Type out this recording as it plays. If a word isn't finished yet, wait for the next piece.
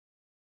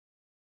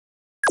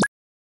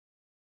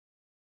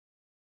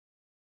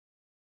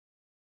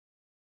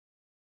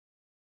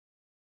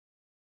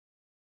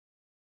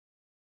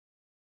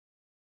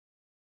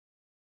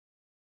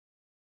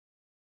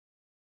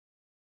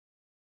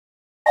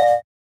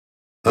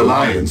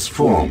Alliance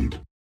formed.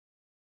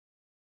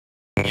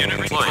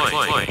 Unit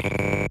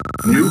deployed.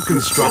 New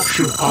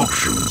construction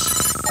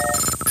options.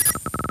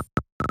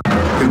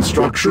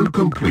 Construction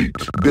complete.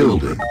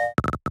 Building.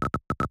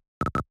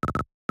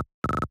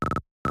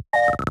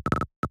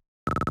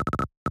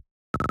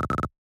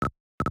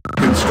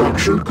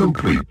 Construction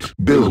complete.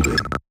 Building.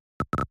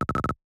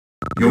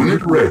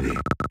 Unit ready.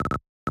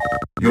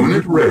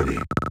 Unit ready.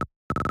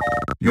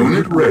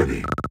 Unit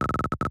ready.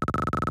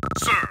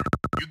 Sir,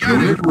 you got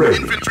Unit it. ready.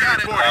 Infantry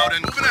report out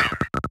and clear.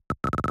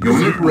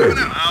 Unit Sir,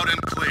 ready. out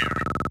and clear.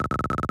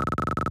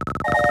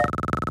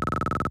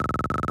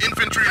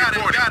 Infantry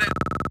report. Got it.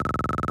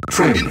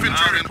 Training.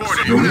 Infantry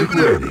reporting. Unit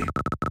ready.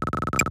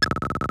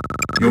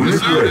 Unit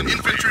Sir, ready.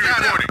 infantry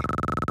reporting.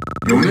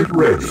 Unit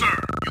ready. Sir,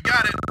 you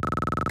got it.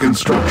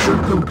 Construction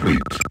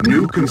complete.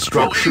 New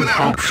construction Waiting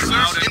out. options.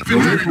 Sir, infantry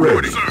Unit ready.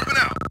 reporting. Sir, moving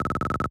out.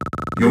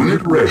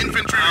 Unit ready.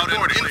 Infantry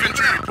reporting.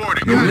 Infantry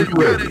reporting. Unit Got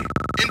it. ready.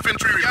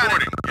 Infantry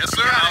reporting. Yes,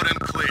 sir. Out and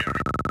clear.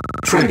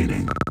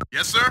 Training.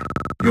 Yes, sir.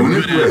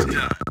 Unit Good as ready.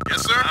 done.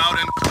 Yes, sir. Out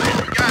and clear.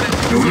 You got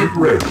it. Unit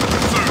ready.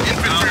 Sir,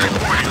 infantry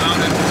reporting. Out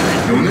and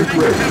clear. Unit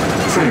ready.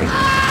 Training.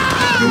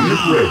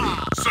 Unit ready.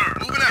 Sir,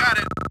 moving out. Got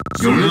it.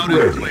 Sir, Unit out and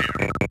ready.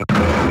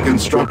 clear.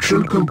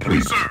 Construction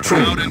complete. Sir, out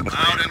Training. and moving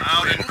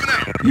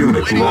out.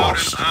 Unit Waiting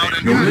lost. orders. Out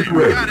and Unit got it.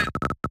 ready. Got it.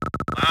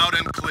 Out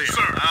and clear.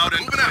 Sir, out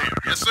and clear.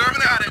 Yes, sir.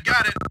 Got it.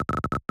 Got it.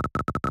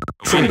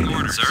 Training. Awaiting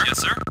orders, sir. Yes,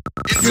 sir.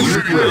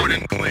 Infantry ready.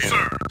 reporting. Clear.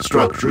 Sir.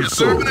 Structure Yes,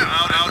 sir. sold.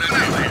 Out and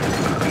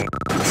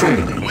clear.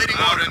 Training. Waiting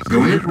orders. Clear.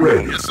 Unit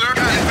ready. Yes, sir.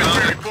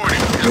 Infantry reporting.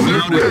 Yes,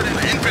 Unit sir.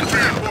 ready.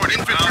 Infantry reporting.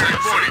 Infantry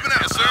reporting.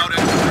 Yes, sir. Out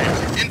and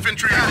clear.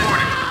 Infantry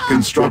reporting.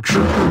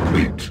 Construction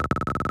complete.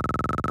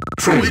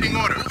 Waiting Training.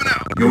 order. Moving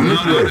out. Unit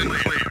Out ready. and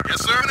clear.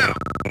 Yes, sir. Now.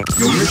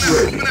 Unit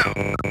ready. Moving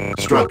out.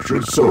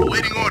 Structure sold.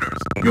 Waiting orders.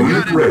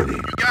 Unit Got it. ready.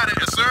 You got it.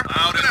 Yes, sir.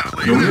 Out and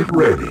clear. Unit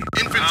ready.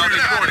 Infantry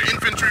reporting.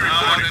 Infantry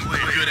reporting.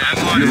 Good as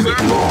done, Unit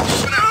sir. lost.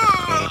 Moving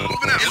out.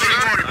 Moving out. Yes, sir.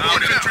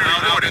 Infantry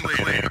reporting.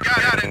 Clear.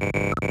 Got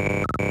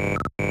it.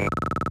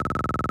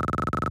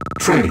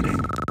 Training.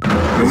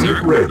 Unit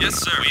Sir. ready. Yes,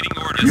 sir. Waiting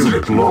orders,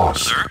 Unit sir.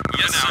 lost. Sir.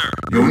 Yes, sir.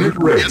 Unit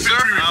ready. Yes, sir.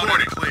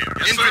 Reporting. Clear.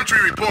 Yes,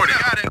 infantry reporting.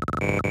 Got it.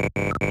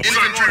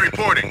 Infantry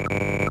reporting.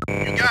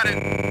 You got it.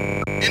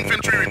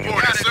 Infantry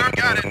reporting. Yes, sir.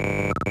 Got it.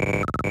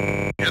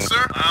 Yes,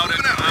 sir. Out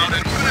and out. Out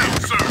and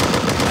out, sir.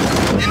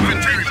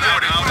 Infantry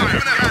reporting. Out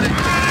and got it.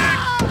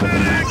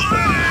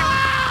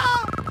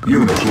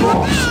 Unit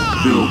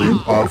lost. Building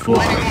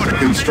offline.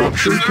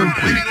 Construction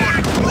complete. Waiting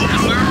order.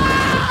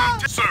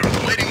 Yes, sir.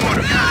 Sir. Waiting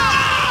order. Got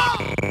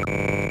it.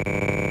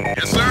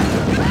 Yes, sir.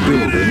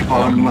 Building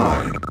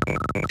online.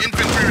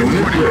 Infantry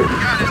Unit reporting. ready.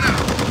 Got it now.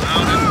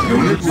 Out and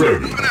Unit ready.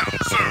 moving out.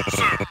 Sir.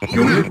 Sir. Moving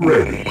Unit out.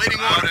 ready.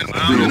 Waiting orders.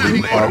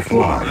 Building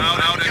offline. Out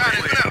and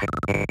clear.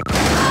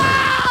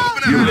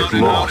 Unit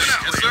lost.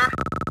 Yes, sir.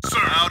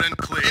 Sir. Out and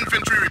clear.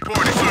 Infantry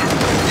reporting. Sir.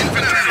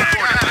 Infantry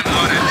reporting.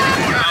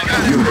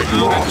 Unit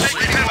lost.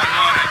 Waiting order.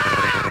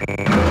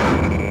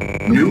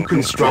 New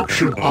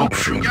construction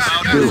options.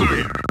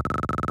 Building.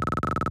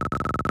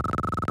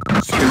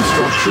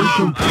 Construction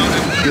complete.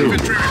 Building.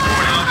 Infantry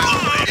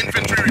reporting.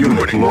 Infantry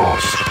Unit reporting.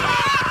 lost.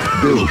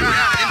 Building.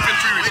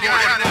 Infantry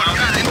reporting.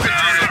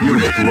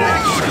 Unit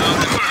lost.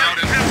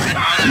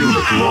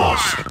 Unit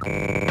lost.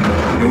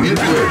 Unit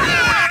ready.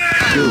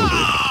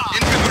 Building.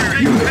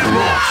 Unit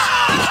lost.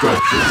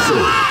 Structure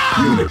sold.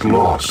 Unit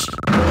lost.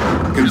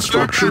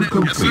 Construction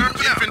complete.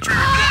 Infantry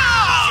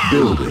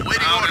Building.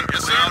 waiting order.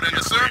 Yes, sir.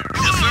 Yes, sir.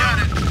 Yes, sir.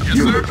 Yes,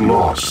 Unit sir.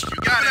 lost. You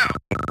got it.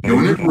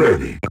 Unit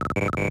ready.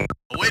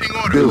 Awaiting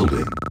order.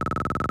 Building.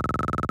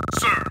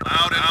 Sir.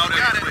 Out and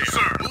clear.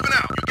 Sir. Moving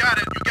out. You got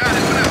it. You got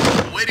it. Moving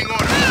out. Awaiting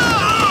order.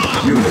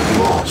 Unit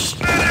lost.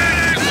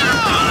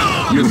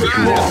 Unit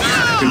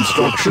lost.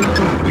 Construction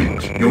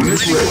complete. Unit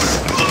ready.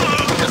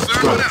 Yes, sir.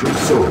 Structure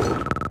sold.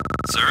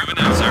 Sir, moving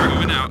out, sir.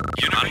 Moving out.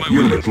 Unit on my way.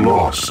 Unit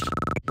lost.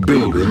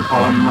 Building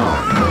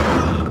online.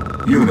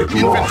 Unit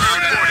lost.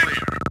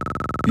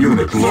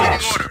 Unit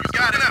lost. Order. You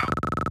got it now.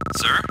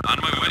 Sir, on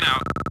my way now.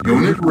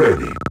 Unit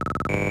ready.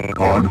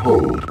 On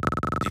hold.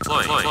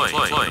 Deploy. Deploy.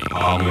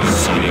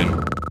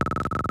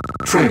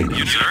 Training.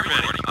 Unit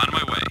ready. On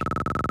my way.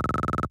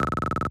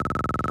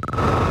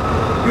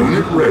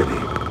 Unit ready.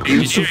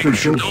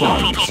 Insufficient No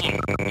funds. problem.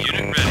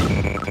 Unit ready.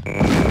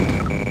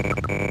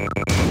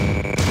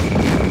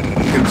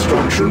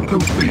 Construction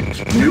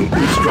complete. New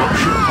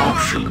construction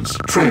options.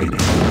 Training.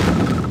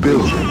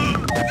 Building.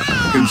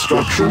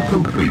 Construction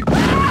complete.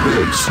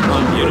 Base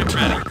under Unit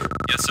ready. attack.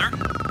 Yes, sir.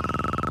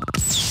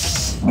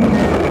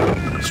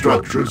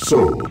 Structure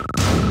sold.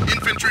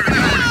 Infantry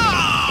reporting.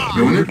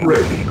 Unit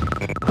ready.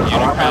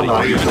 Our ready.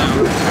 ally is Moving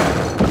under out. attack.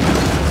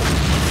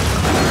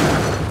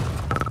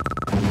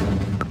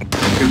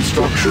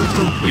 Construction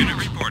complete. Unit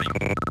reporting.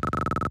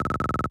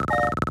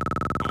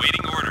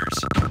 Awaiting orders.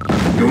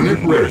 Unit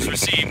Orders ready.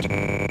 received.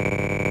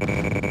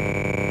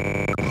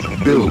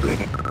 Building.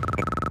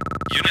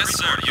 Unit,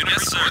 sir. Unit,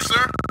 Yes, sir.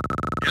 sir.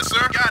 Yes,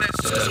 sir. Got it.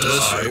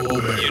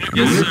 Unit,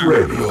 yes, Unit sir.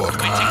 ready. Waiting order.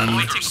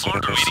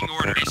 Awaiting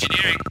order.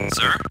 Engineering,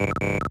 sir.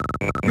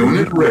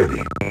 Unit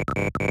ready.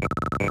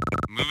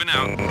 Moving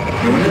out.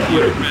 Unit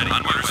ready. Ready.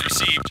 On orders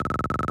received.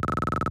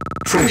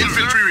 Training.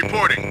 Infantry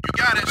reporting. You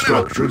got it.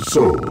 Structure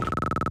sold.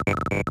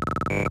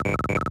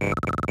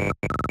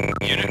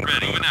 Unit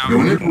ready. Moving out.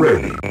 Unit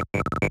ready.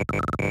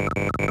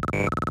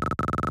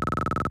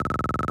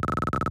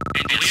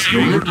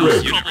 Unit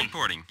ready. Unit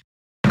reporting.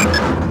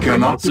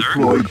 Cannot Sir?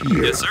 deploy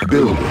here. Yes, sir.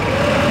 Building.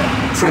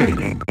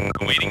 Training.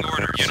 Awaiting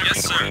orders. Unit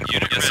yes, sir.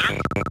 Unit yes, sir.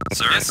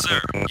 Sir. Yes,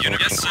 sir. Unit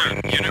yes, sir.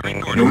 Unit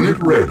reporting. Unit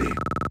ready.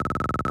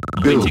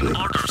 Building.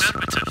 Orders.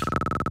 Affirmative.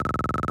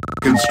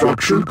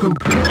 Construction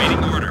complete.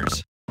 Awaiting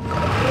orders.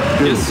 Yes,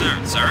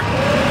 Building. sir. Sir.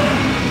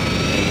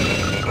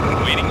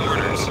 Awaiting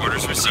orders.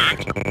 Orders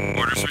received.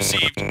 Orders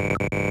received.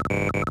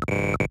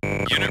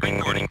 Unit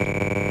reporting.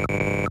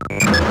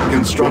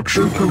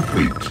 Construction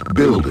complete.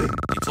 Building.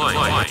 Deploy.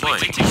 Deploy.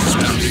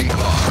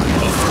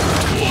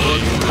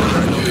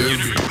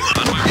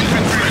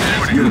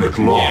 Unit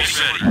lost.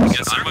 Ready.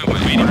 Yes, on my way.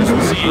 Waiting orders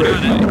Unit received.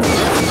 ready.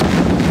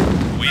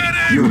 Waiting.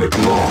 Unit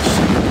lost.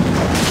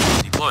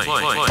 Deploy.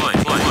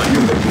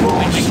 Unit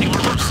lost.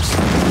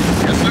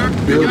 Yes, sir.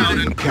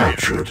 Building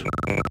captured.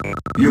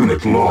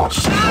 Unit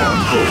lost. On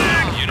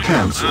hold.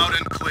 Cancel. Loud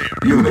and clear.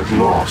 Unit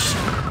lost.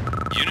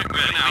 Unit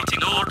ready.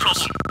 No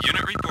problem.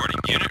 Unit reporting.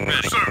 Unit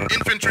ready. Sir,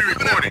 infantry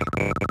reporting.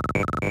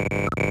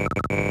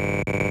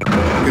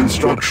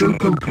 Construction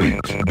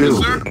complete. Sir,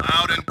 Building.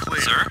 loud and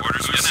clear. Sir,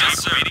 orders received.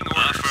 Yes, sir. Waiting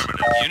orders.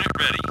 Affirmative. Unit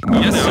ready.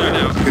 Yes, sir.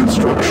 Now.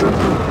 Construction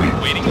complete.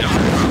 Waiting orders.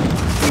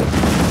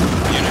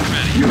 Unit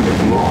ready. Unit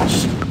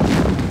lost.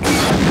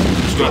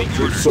 Waiting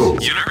Structure orders.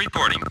 sold. Unit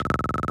reporting.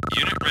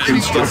 Unit ready.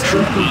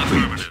 Construction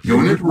complete.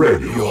 Unit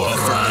ready.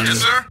 Yes,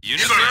 sir.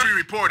 Unit Infantry sir.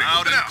 reporting.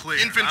 Loud and clear.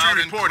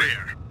 Infantry reporting.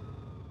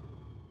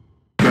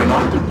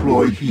 Cannot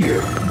deploy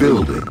here.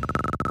 Building.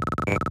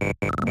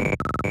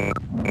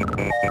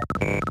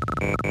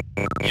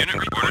 Unit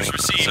orders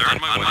received. Sir, on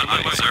my way,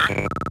 sir.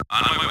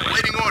 On my way.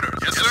 Awaiting orders.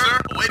 Yes, sir.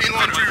 Awaiting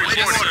orders.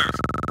 Yes, sir.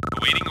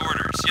 Awaiting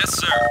orders. Yes,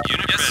 sir.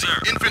 Unit yes, ready. Sir.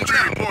 Infantry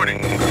reporting.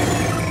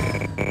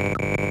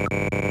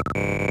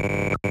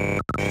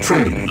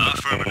 Training.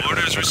 Affirmative.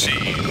 Orders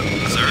received.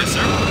 Sir, yes,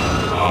 sir.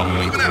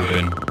 Moving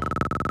out.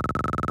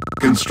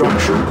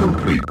 Construction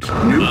complete.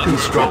 New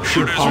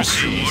construction Orders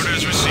options. received.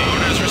 Orders received.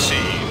 Orders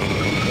received.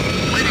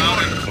 Waiting loud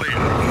and clear.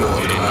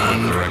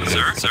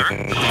 Sir, sir.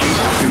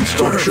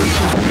 Construction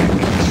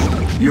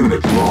complete.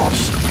 Unit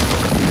lost.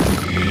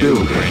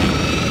 Building.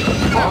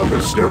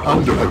 Harvester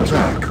under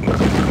attack.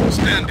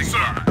 Standing,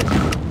 sir.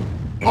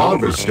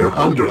 Harvester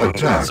under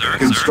attack. Sir,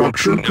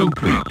 Construction sir. No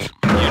complete.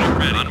 problem. Unit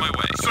ready. On my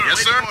way. Sir, yes,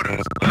 sir.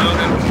 Orders. Loud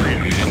and clear.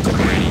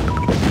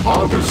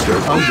 Harvester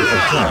under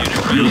attack.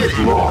 Unit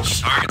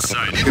lost. Target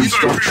sighted.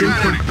 Construction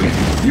complete.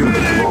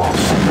 Unit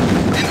lost.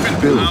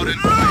 Infantry loud and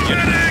clear.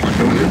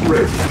 Unit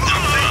ready.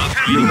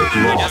 Unit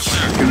lost.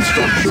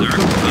 Construction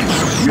complete.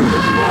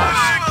 Unit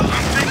lost.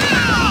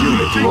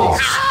 Unit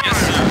lost. Yes,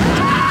 sir.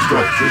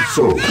 Structure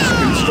sold.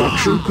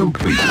 Construction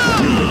complete.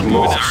 Unit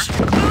lost.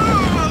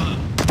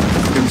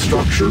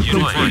 Construction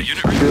complete.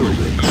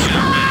 Building.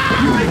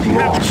 Unit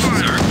lost. Sir,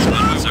 sir.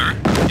 Yes, sir.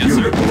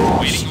 Unit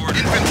lost. Waiting orders.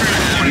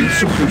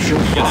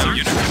 Insufficient Yes, sir.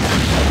 funds.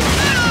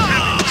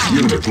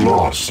 Unit Unit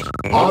lost.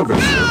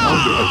 Harvester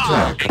under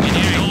attack.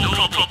 engineering.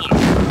 No problem.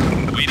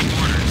 Waiting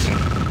orders.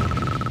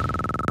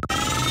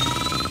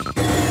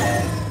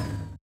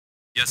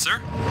 Yes,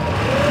 sir.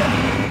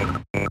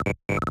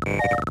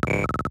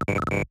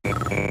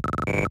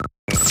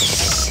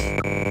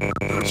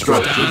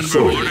 Structure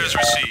sold. Orders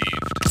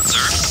received.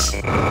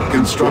 Sir.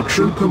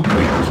 Construction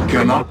complete.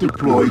 Cannot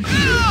deploy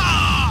here.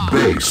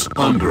 Base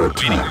under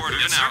Waiting attack.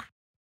 orders. Now.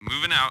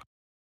 Moving out.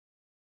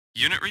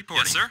 Unit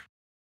reporting. Yes, sir.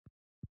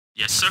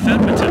 Yes, sir.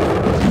 Affirmative.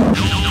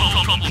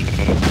 No problem.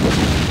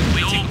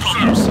 Waiting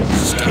problems.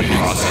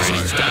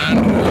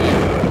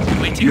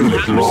 Waiting Unit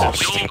orders.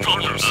 lost. Waiting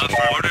problems.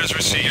 Orders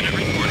received. Unit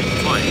reporting.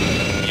 Flight.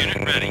 Unit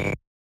ready.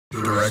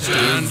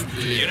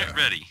 Unit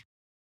ready.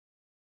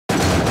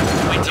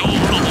 Waiting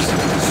problems.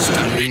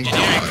 Engineering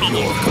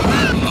problem.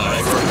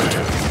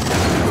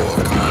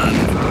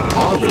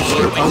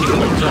 Harvester under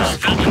attack.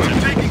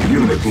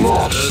 Unit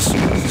lost.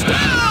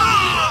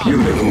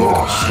 Unit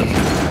lost.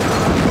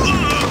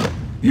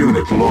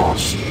 Unit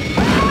lost.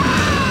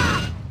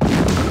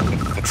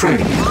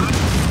 Training.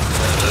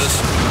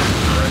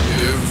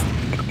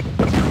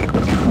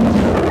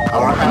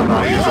 Our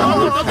ally is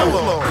under attack.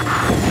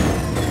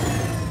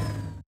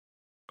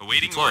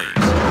 Awaiting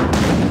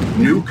orders.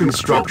 New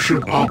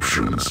construction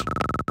options.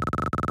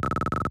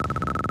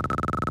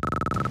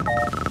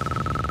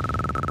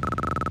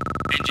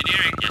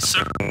 Engineering. Yes,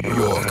 sir.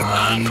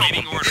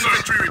 Awaiting orders.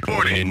 Infantry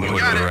reporting. You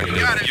got it. You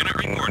got it. Unit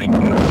reporting.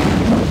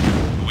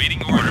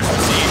 Awaiting orders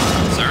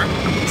received, sir.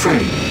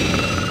 Training.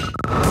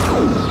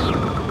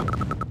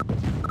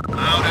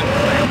 Loud and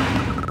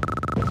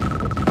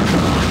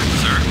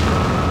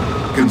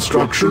Sir.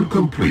 Construction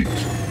complete.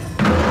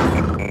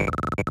 clear.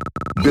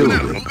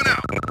 Building. Moving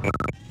out.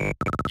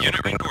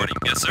 Unit reporting.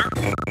 Yes, sir.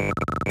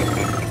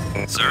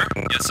 Sir.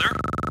 Yes, sir.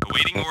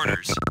 Awaiting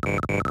orders.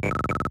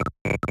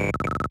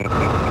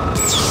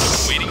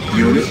 Awaiting orders.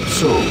 Unit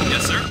sold.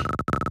 Yes, sir.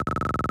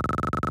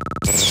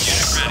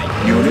 Unit ready.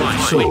 Unit Fine.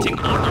 sold. Waiting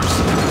orders.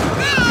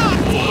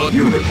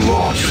 Unit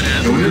lost.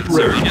 Unit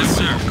Sir, ready. yes,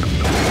 sir.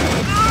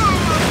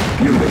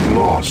 Unit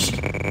lost.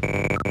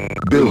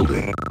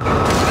 Building.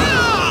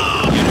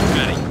 Unit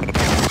ready.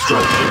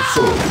 Structure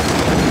sold.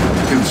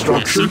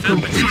 Construction Yes, sir.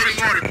 complete.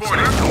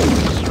 Reporting.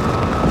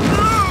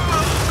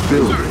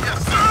 Building. Yes,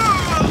 sir.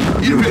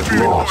 Unit Infantry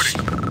lost.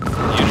 reporting.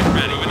 Unit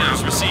ready.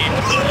 Witness received.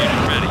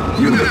 Unit ready.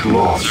 Unit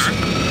lost. Sir.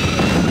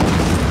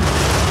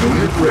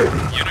 Unit ready.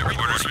 Unit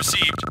orders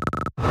received.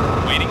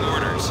 Waiting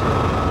orders.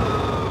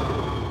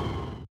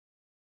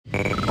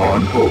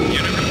 On hold.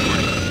 Unit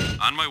reporting.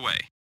 On my way.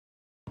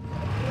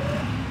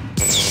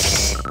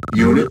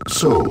 Unit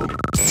sold.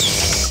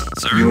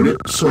 Sir. Unit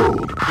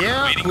sold.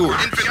 Waiting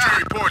orders.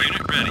 Infantry reporting.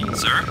 Unit ready,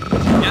 sir.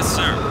 Yes,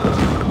 sir.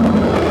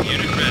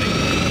 Unit ready.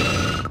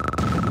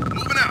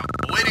 Moving out.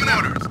 Awaiting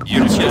orders.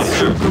 Unit yes,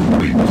 Construction sir.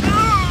 complete.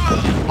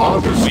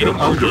 Harvester Waiting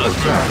under orders.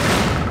 attack.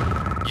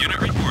 Unit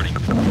reporting.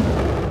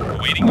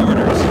 Awaiting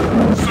orders.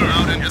 Sir,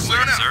 out and yes,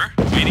 sir. Sir.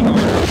 Waiting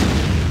orders.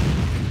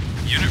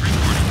 Unit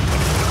reporting.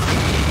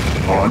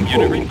 On Unit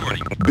hold.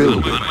 reporting.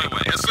 Building. On my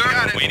way. Yes, sir.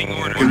 Got it. Waiting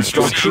orders.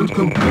 Construction Received.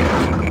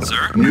 complete.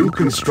 Sir. New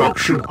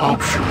construction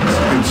options.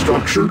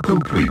 Construction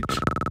complete.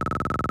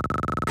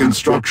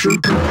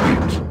 Construction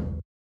complete.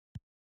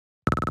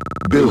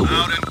 Building.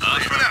 Out and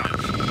clear.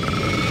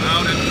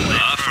 Out and clear.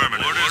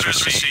 Affirmative.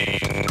 Orders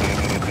received.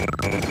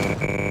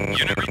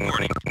 Unit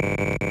reporting.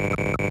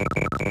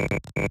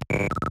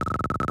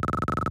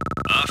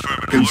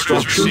 Affirmative.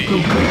 Construction Orders received.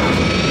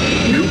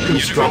 complete. New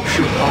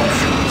construction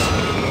options.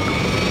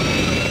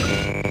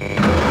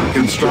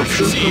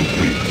 Construction Received.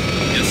 complete.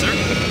 Yes, sir.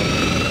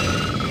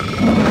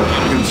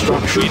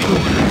 Construction Waiting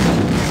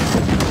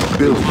complete.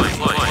 Building.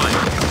 Fly.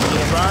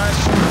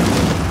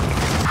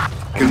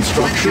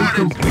 Construction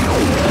complete.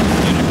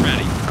 Unit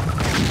ready.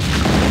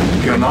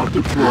 Cannot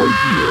deploy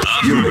here.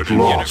 Unit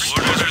lost.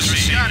 Orders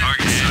received.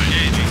 Target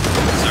engaging.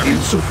 Sir.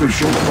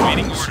 Insufficient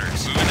Waiting funds.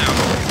 orders. Moving out.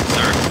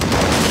 Sir.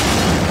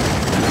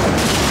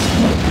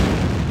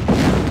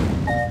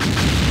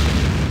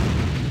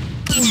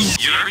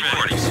 Unit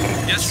reporting.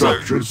 Yes,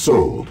 sir. Structure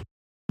sold.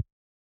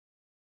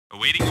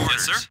 Awaiting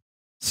orders. Yes,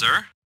 sir.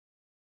 Sir.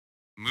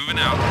 Moving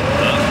out.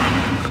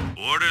 Affirmative.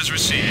 Orders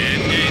received.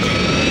 Engaging.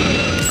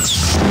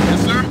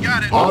 Yes, sir.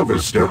 Got it.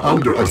 Harvester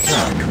under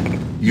attack.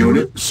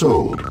 Unit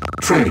sold.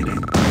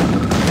 Training.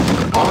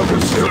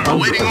 Harvester Sir,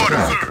 under waiting order,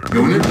 attack. sir.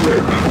 Unit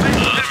ready.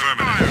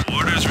 Affirmative.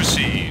 Orders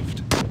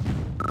received.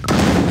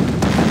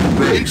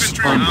 Base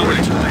Infantry under out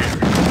and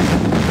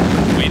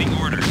attack. Waiting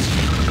orders.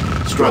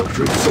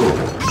 Structure sold.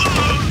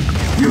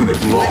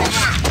 Unit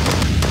lost.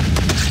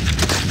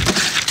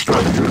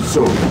 Structure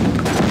sold.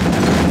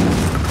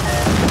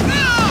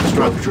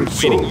 Structure Waiting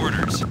sold.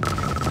 orders.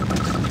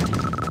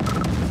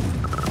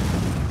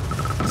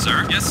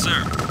 Sir? Yes,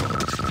 sir.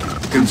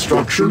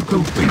 Construction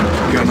complete.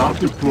 Cannot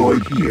deploy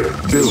here.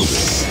 Building.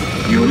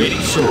 Unit Waiting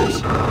orders.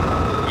 sold.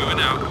 Moving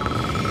out.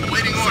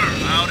 Waiting order.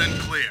 Out and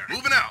clear.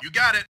 Moving out. You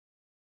got it.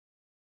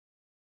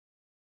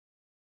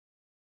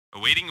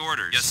 Awaiting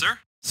orders. Yes, sir.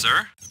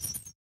 Sir?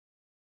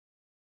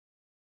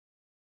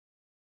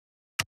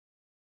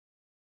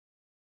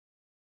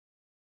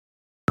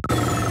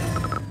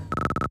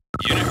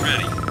 Unit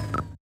ready.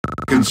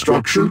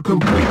 Construction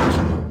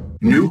complete.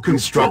 New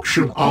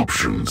construction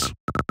options.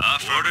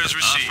 Orders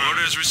received.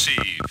 Orders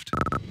received.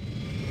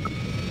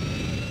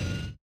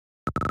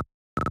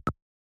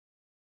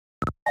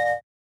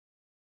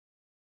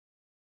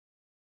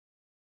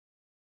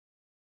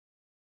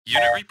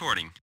 Unit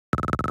reporting.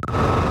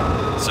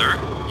 Sir,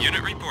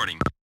 unit reporting.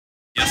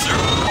 Yes,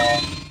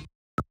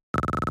 sir.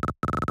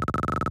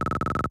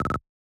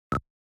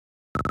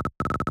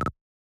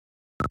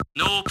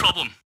 No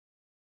problem.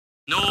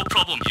 No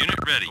problem. Unit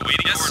ready.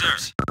 Awaiting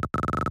orders.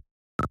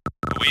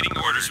 Awaiting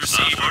orders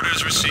received.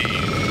 Orders received.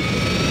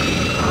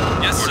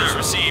 Yes, sir.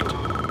 Received.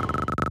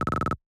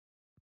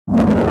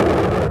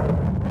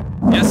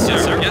 Yes,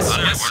 sir. Yes,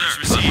 sir. Yes, sir.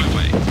 Received.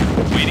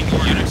 Waiting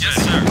orders. Yes,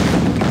 sir.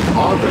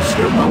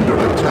 Harvester under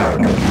attack.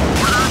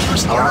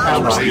 Our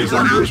ally is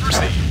under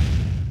attack.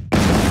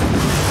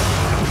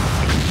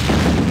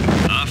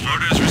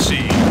 Orders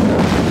received.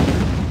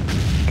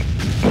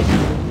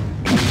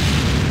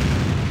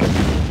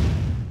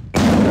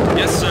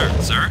 Yes, sir.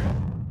 Sir?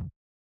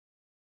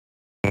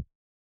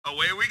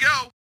 Away we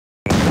go.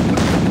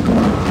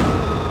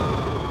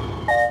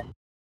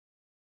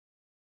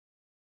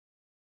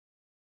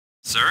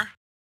 Sir?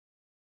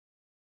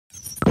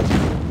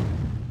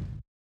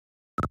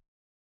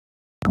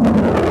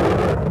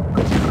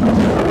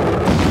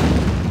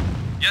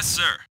 Yes,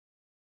 sir.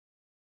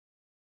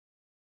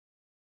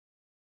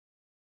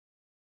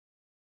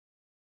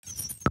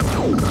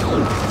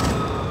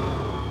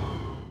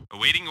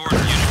 Awaiting order.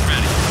 Unit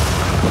ready.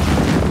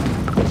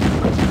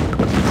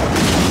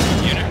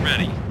 Unit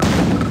ready.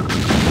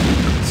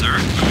 Sir,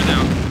 moving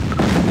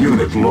out.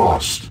 Unit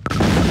lost.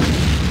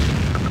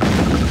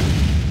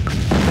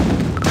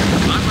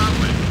 On my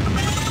way.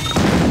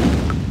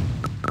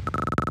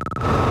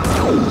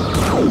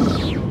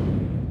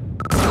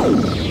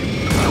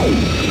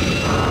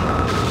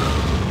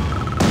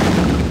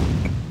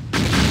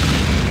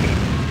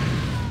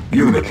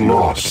 Unit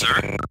lost.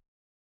 Sir?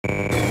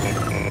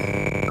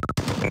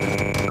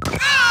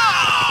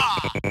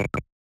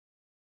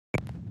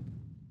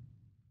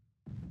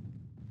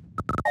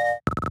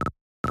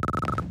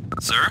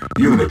 Sir?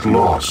 Unit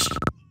lost.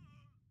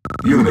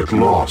 Unit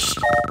lost.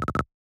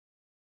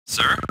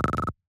 Sir?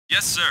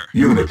 Yes, sir.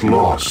 Unit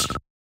lost.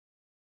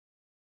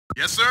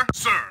 Yes, sir.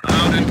 Sir.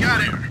 Out and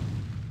got it.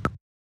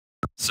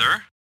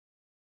 Sir?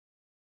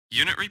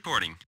 Unit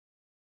reporting.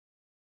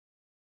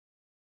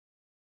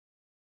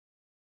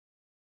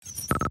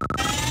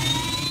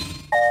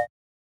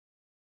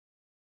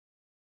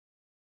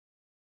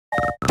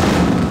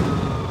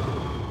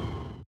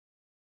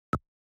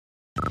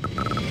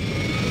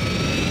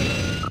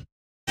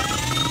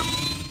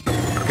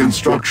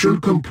 Construction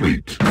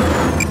complete.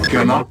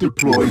 Cannot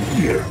deploy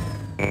here.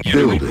 Unit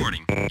Building.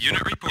 reporting.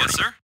 Unit report. Yes,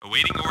 sir.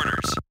 Awaiting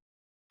orders.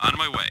 On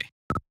my way.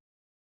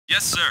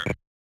 Yes, sir.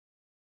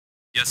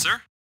 Yes,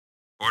 sir.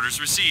 Orders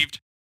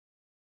received.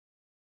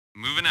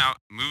 Moving out.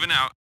 Moving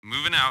out.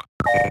 Moving out.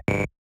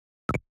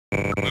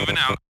 Moving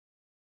out.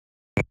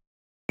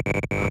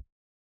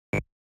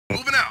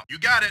 Moving out. You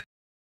got it.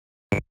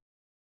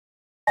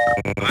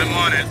 I'm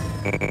on it.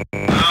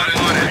 Out and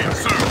on it.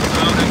 Yes, sir.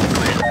 Out and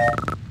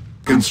clear.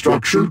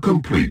 Construction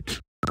complete.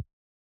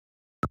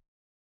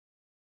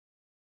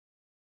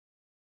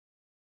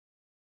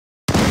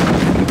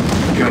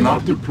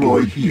 Cannot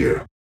deploy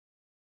here.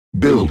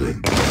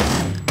 Building.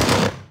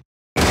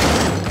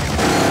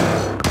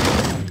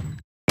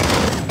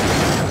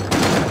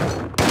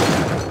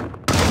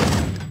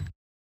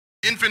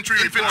 Infantry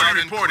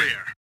reporting.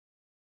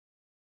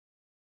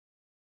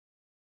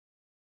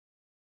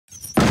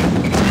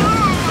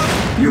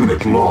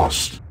 Unit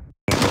lost.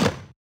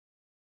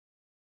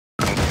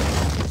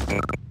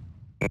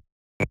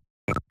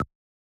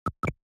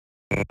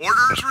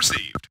 Orders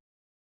received.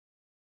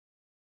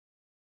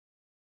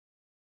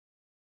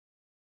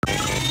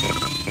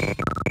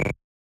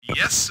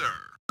 Yes, sir.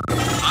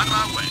 On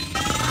my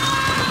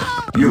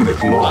way.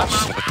 Unit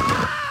lost.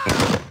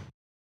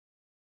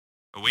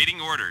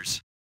 Awaiting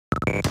orders.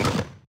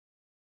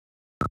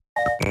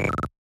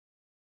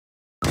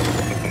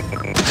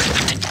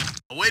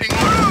 Awaiting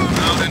orders.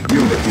 Out and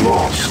Unit yes,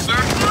 lost.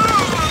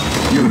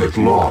 sir. Unit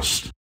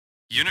lost.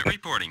 Unit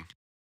reporting.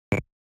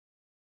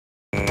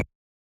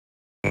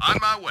 On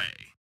my way.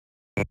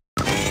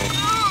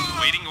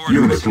 Awaiting orders.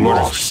 Unit Orders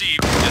lost.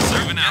 received. Yes,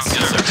 sir. Moving out.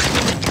 Yes, sir.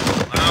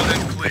 Loud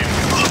and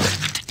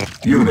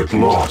clear. Unit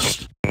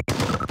lost.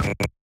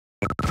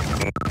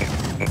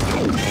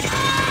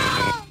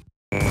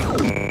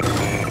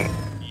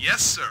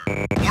 Yes, sir.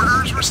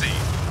 Orders received.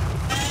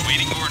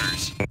 Awaiting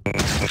orders.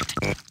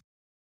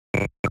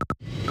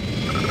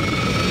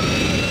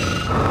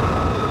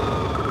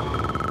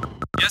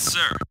 Yes,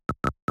 sir.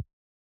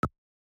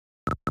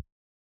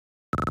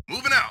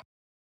 Moving out.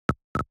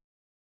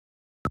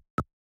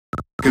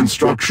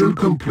 Construction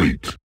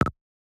complete.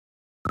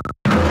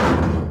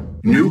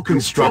 New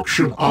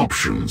construction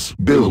options.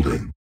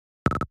 Building.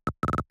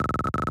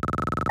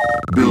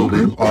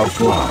 Building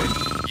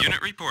offline.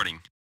 Unit reporting.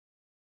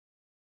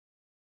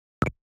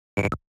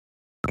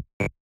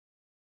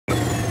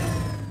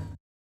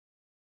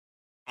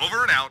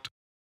 Over and out.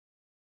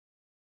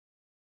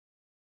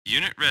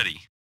 Unit ready.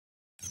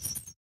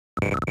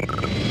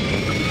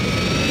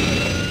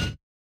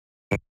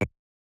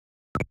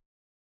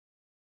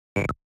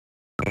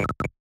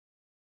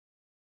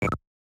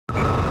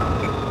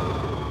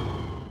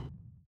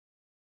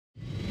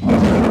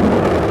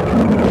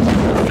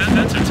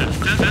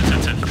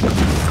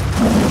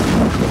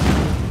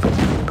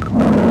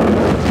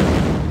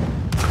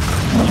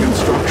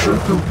 Construction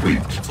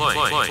complete.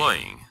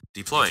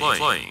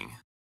 Deploying.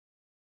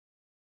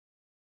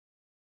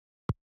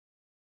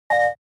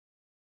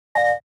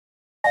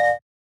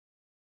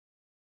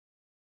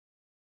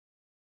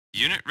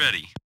 Unit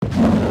ready.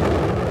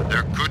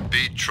 There could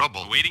be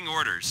trouble. Awaiting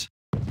orders.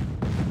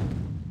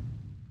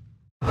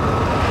 You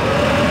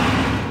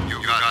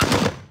got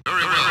it.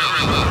 Very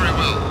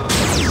well.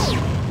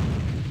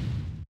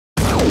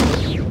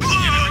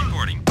 Unit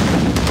reporting.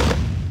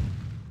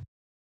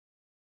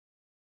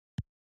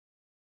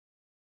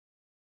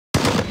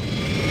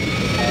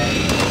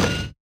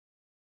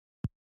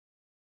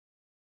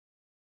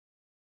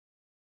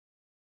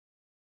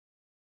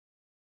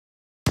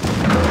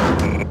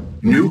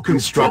 New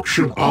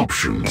construction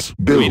options.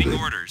 Awaiting Building.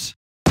 orders.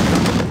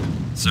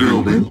 Sir.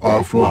 Building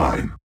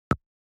offline.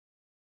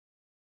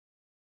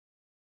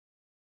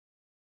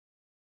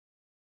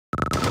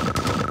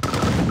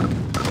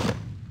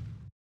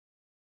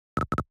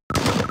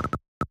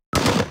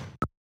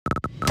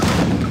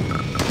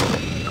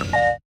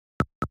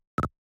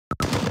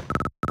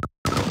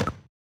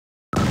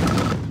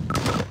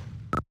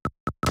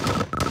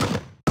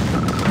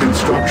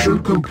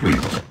 Construction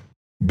complete.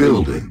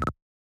 Building.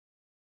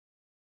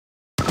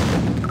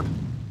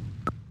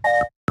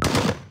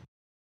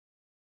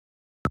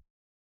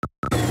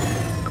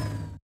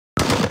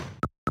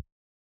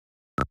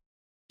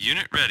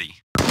 Unit ready.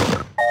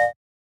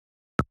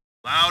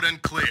 Loud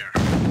and clear.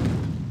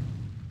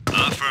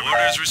 Affirmative.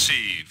 Orders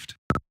received.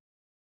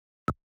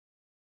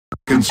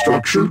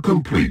 Construction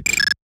complete.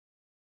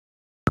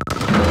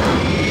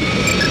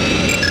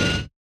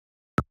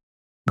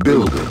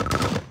 Building.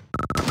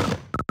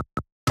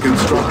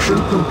 Construction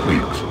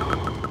complete.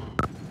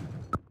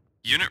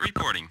 Unit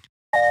reporting.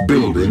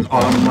 Building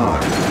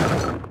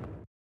online.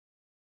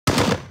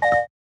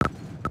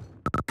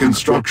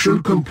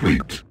 Construction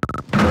complete.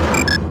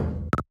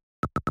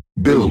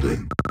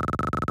 Building.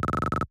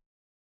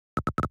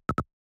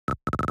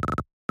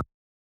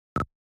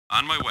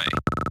 On my way.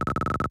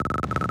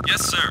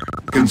 Yes, sir.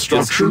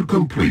 Construction Yes, sir.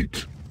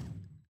 complete.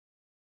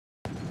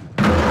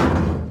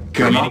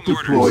 Cannot Awaiting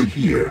deploy orders.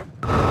 here.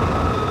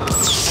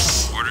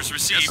 Orders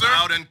received. Yes, sir.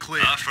 Loud and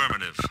clear.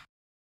 Affirmative.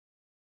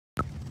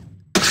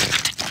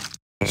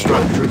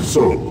 Structure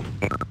sold.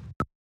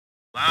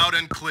 Loud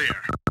and clear.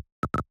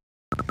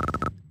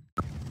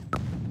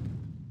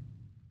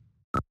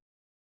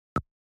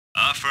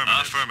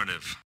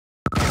 Affirmative.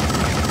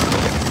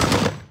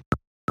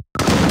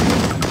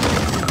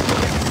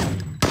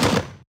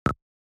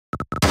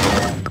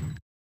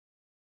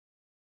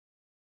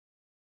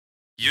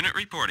 Unit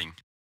reporting.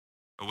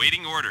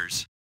 Awaiting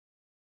orders.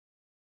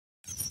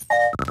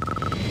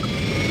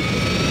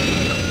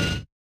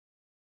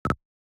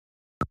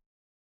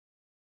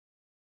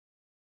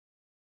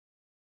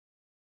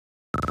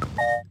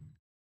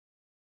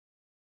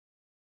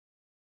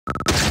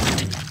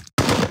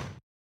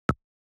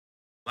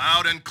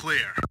 Loud and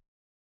clear.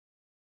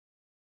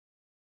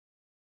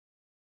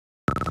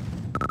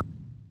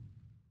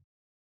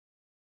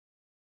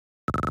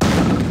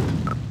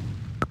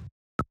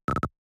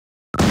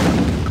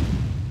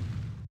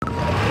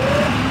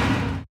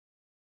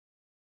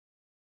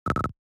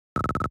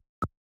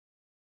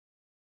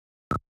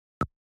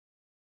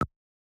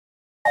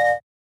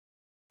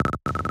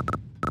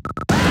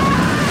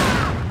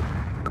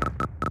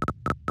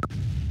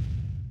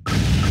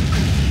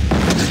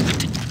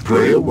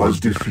 Player was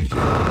defeated.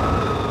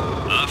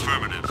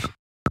 Affirmative.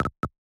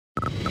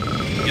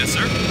 Yes,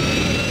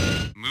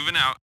 sir. Moving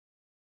out.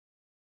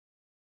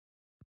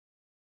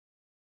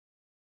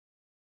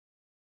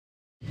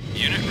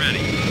 Unit ready.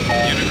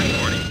 Unit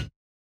reporting.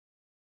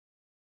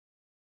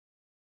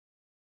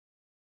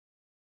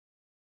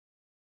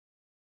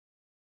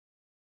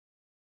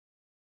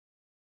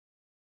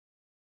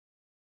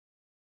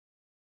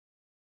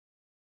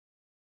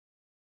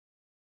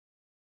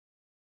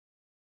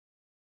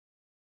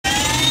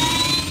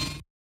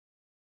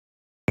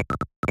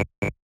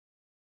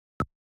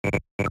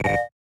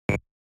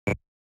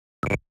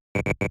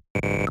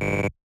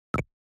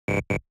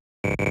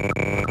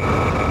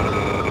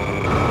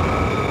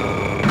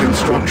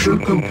 Construction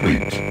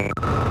complete.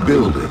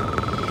 Building.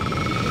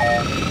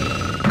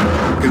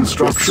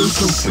 Construction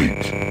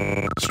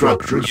complete.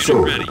 Structure Unit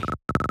sold. ready.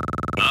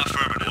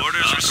 Affirmative.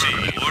 Orders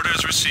received.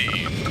 Orders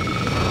received.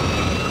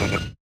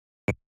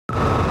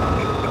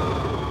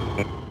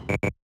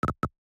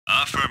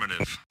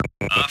 Affirmative.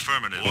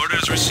 Affirmative.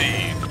 Orders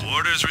received.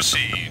 Orders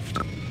received.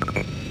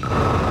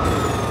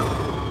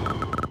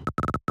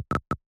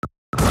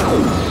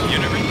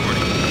 Unit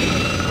reporting.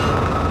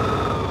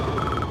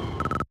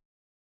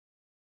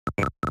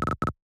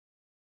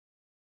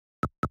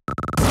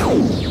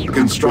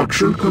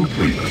 Construction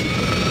complete.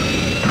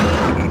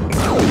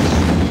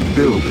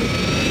 Building.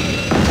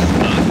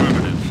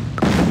 Affirmative.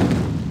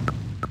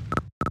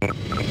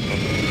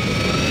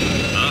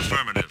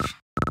 Affirmative.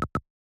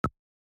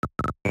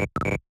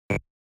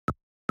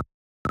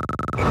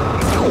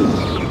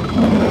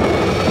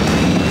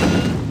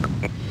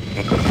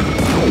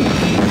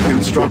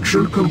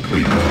 Construction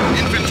complete.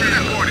 Infantry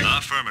reporting.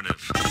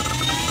 Affirmative.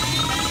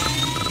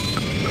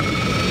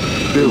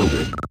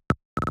 Building.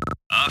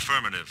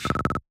 Affirmative.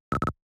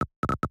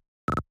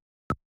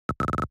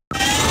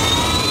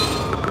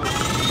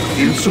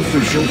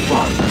 Insufficient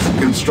funds.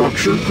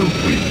 Construction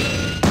complete.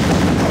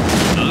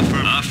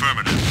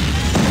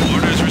 Affirmative.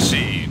 Orders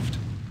received.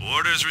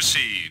 Orders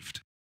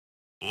received.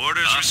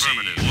 Orders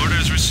received.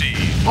 Orders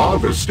received.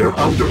 Harvester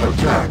under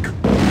attack.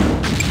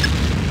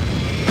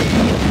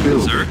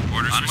 Building. Sir,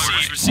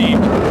 orders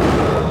received.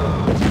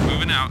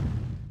 Moving out.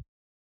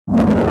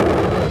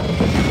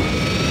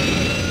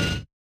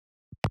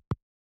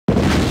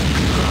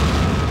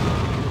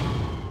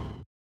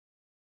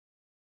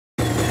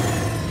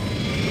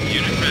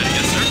 Unit ready,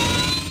 yes,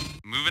 sir.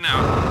 Moving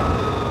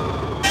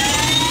out.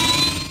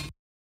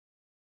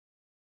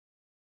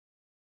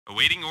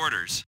 Awaiting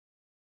orders.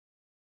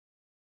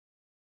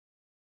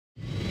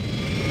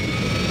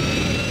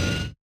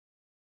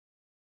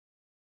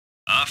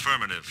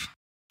 Affirmative.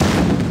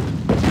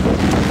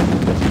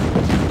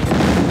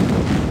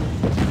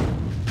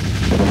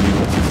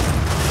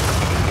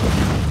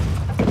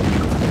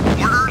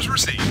 Orders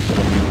received.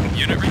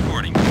 Unit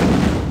reporting.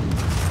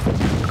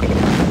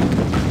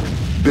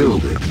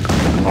 Building.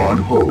 On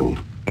hold.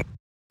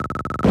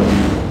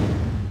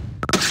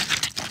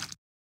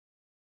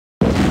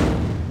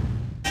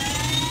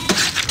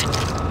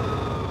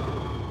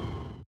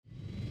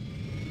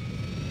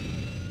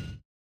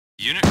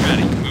 Unit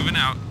ready. Moving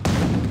out.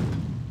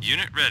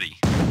 Unit ready.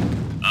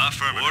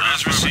 Affirmative.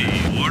 Orders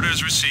received.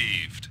 Orders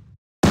received.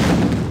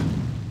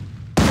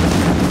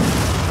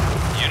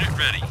 Unit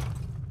ready.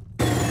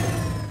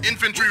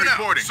 Infantry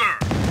reporting. Sir.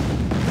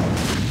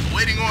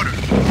 Awaiting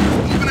orders.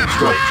 Moving out.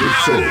 Structure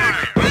sold.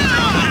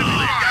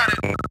 Got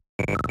it.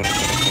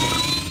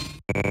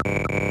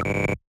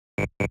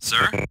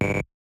 Sir?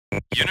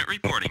 Unit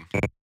reporting.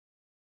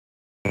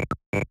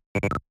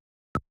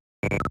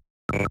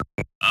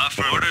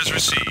 Affirmative. Orders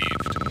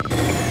received.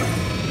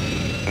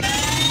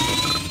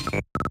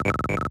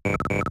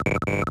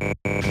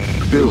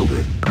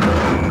 Building.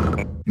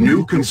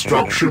 New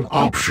construction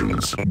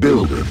options.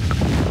 Building.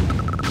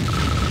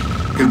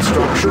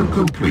 Construction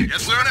complete.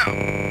 Yes, sir.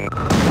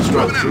 Now.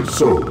 Structure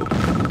sold.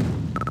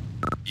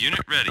 Unit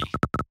ready.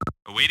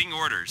 Awaiting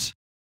orders.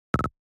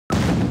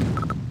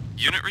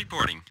 Unit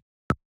reporting.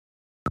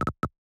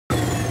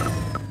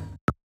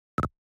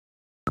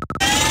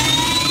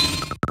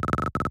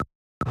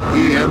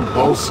 EM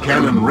pulse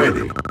cannon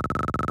ready.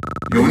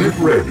 Unit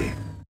ready.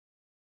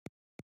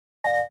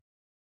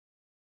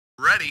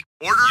 Ready.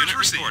 Orders Unit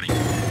received. reporting.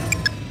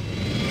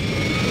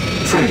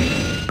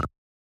 Training.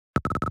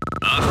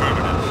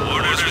 Affirmative.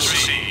 Orders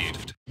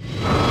received.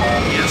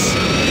 Yes,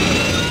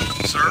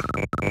 sir. Sir.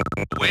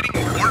 Awaiting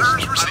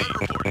orders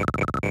received. Reporting.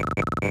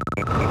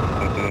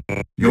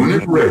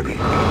 Unit ready.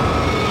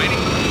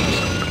 Waiting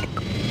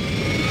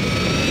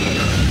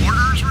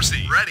orders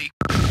received. Ready.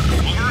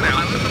 Over and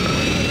out.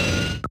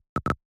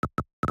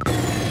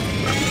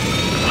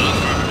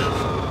 Affirmative.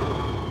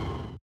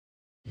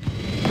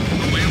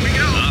 Away we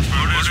go.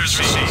 Orders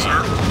received. Sir.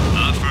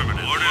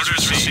 Affirmative. Orders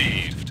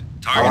received.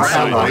 Our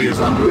Target ally is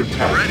under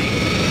attack. Ready.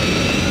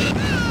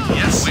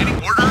 Yes. Waiting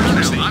orders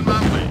received. On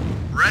my way.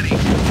 Ready.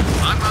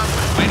 On my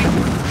way. Waiting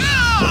orders.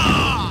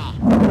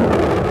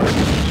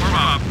 Warm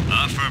up.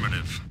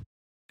 Affirmative.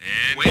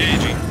 Waiting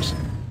Engaging. orders.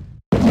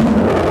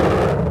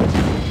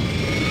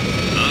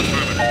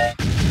 Affirmative.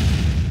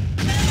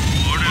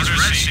 Orders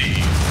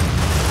received.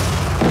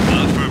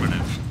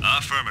 Affirmative.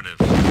 Affirmative.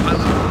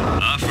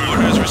 Affirmative.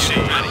 Orders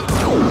received.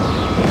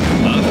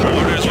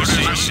 Orders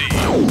received.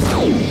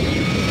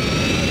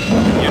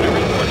 Unit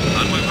reporting.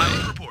 On my way.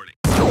 Reporting.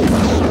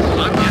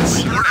 Yes.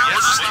 Over and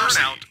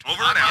out.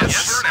 Over and out.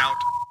 Yes. Over and out.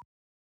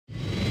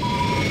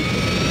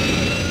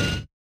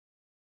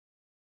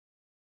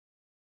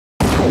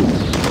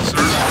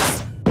 Sir.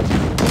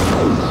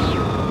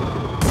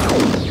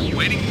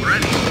 Waiting.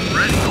 Ready.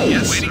 Ready.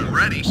 Yes. Waiting.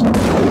 Ready.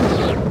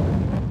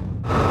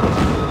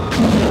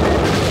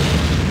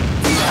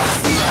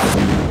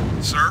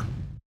 Sir.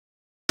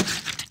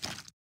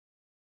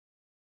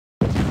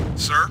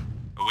 Sir.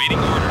 Awaiting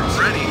orders.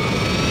 Ready.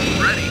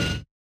 Ready.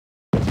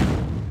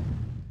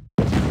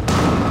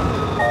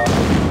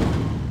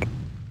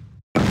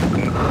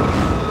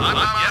 On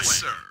my yes, way.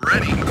 Sir.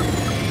 Ready.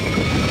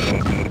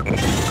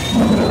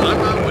 On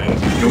my way.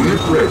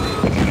 Unit ready.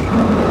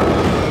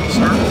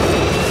 Sir.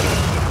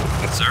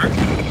 Sir?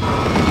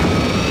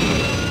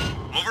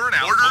 Over and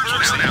out. Orders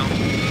over and out.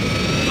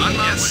 On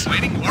my way.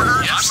 Waiting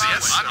orders. Yes.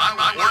 Yes. On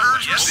my way.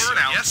 Orders. Yes. Over and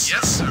out. Yes.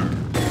 Yes, sir.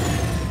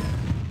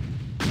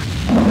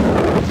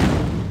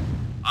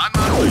 On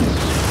my way.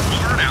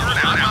 Over and out.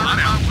 On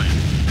my way.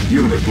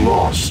 Unit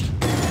lost.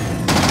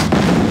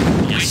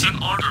 Awaiting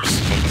orders.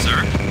 Sir?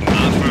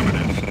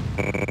 Affirmative.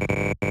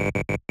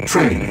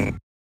 Training.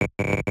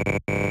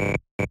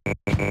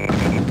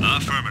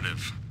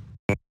 Affirmative.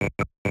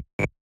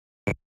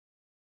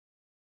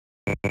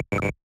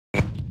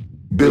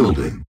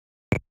 Building.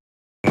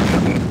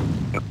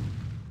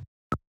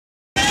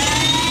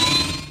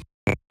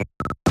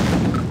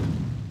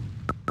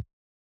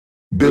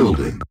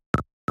 Building.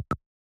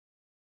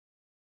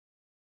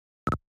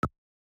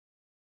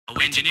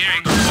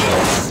 Engineering.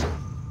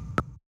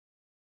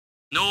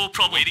 No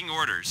problem. Awaiting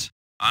orders.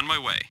 On my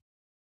way.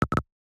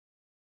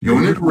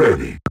 Unit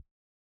ready.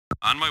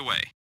 On my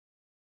way.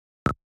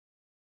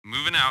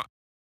 Moving out.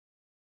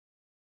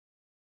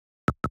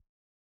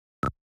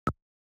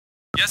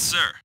 Yes,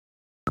 sir.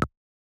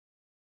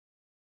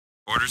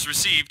 Orders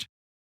received.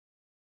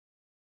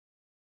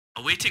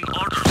 Awaiting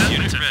orders.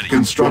 Unit ready.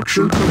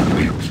 Construction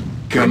complete.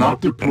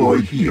 Cannot deploy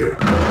here.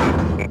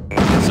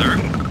 Sir?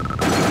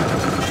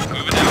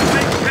 Moving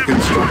out.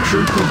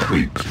 Construction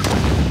complete.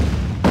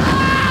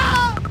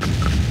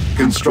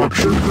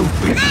 Construction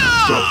complete.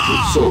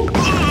 Structure sold.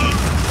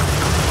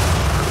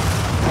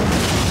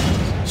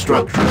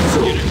 Structure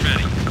sold. Unit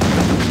ready.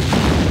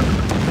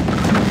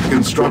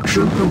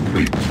 Construction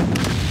complete.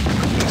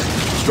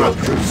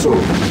 Structure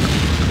sold.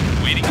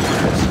 Waiting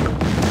orders.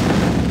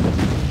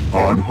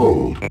 On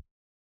hold.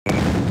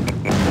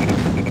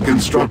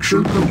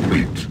 Construction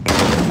complete.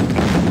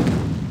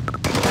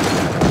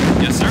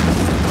 Yes, sir.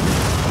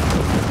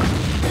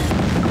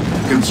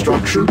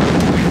 Construction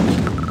complete.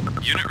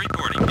 Unit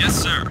reporting. Yes,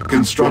 sir.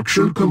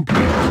 Construction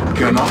complete.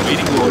 Cannot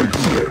deploy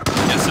here.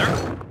 Yes, sir.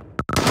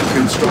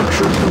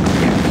 Construction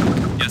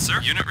complete. Yes, sir.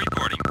 Unit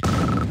reporting.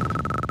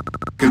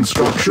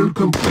 Construction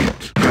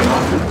complete.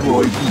 Cannot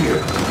deploy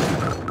here.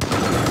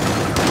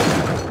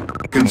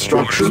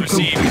 Construction Orders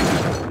received.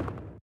 complete.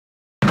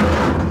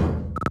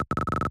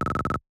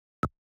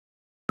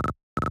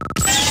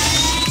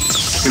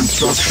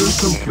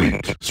 Construction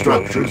complete.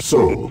 Structure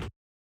sold.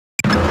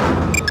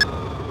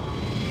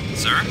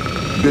 Sir?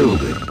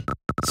 Building.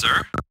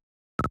 Sir?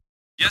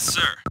 Yes,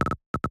 sir.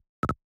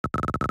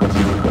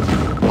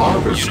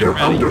 Harvester Unit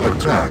ready. under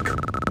attack.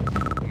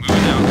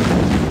 Moving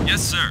out.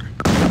 Yes, sir.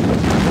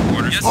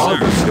 Orders, yes, sir.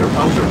 Harvester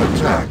under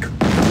attack.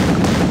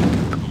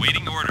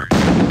 Awaiting orders.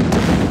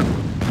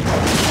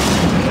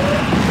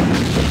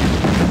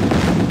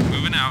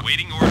 Moving out.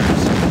 Waiting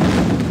orders.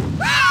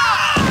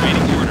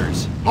 Waiting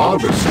orders.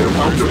 Harvester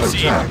under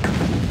received. attack.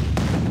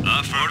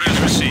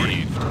 Orders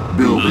received.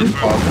 Building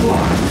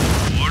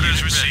offline.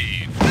 Orders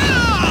received.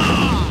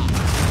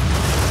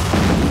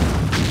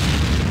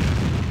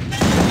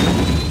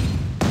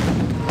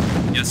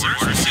 Yes, sir.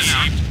 Orders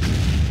received.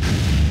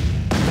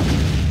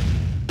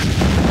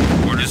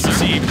 Orders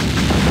received.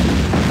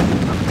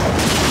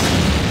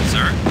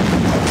 Sir?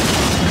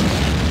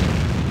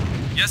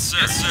 Yes, sir.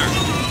 Yes, sir.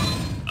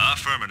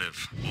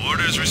 Affirmative.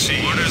 Orders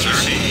received. Orders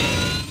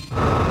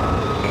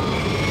received.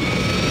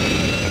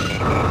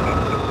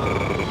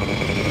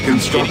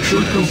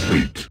 Construction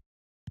complete.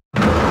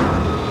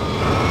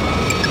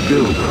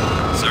 Building.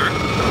 Sir?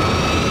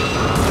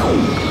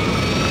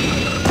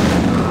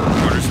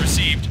 Orders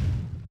received.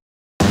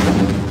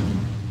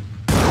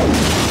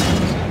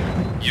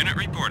 Unit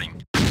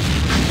reporting.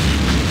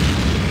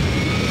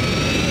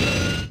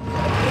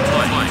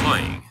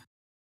 Flying.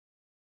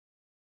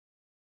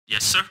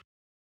 Yes, sir.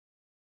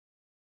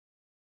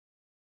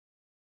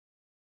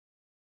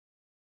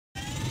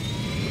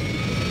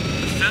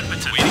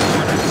 Affirmative. Awaiting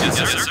orders. Yes,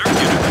 sir.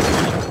 Unit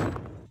reporting.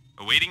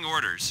 Awaiting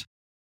orders.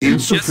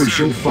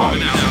 Insufficient Yes, sir.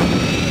 funds. Moving out.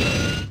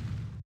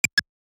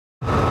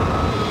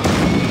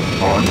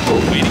 On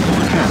hold. Waiting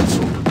orders.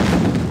 Cancelled.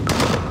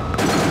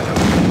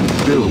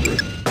 Building.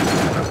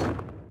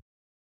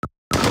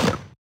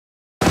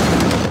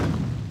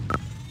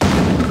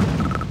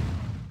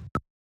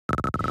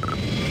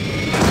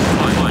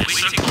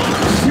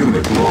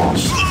 Unit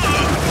lost.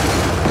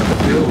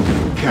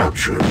 Building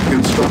captured.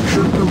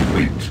 Construction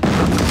complete.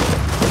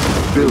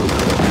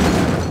 Building.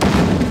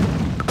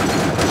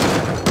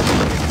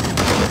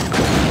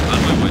 On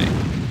my way.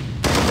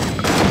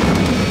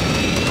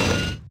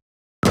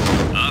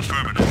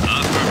 Affirmative.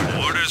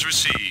 Affirmative. Orders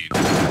received.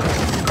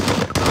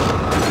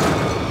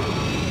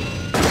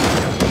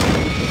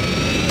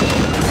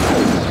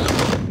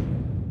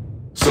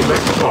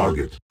 Select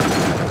target.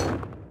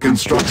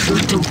 Construction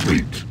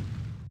complete.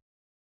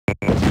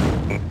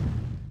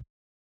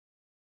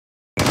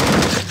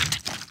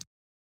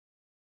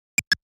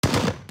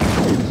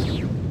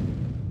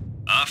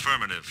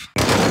 Affirmative.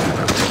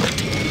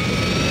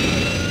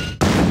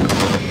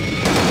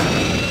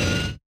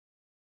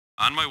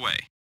 On my way.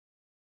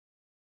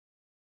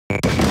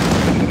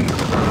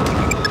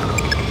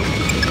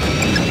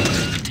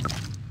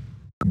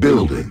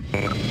 Building.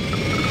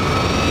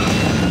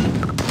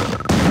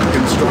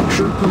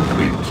 Construction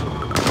complete.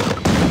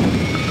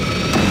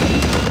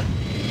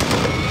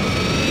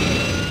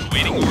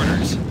 Awaiting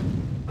orders.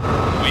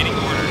 Awaiting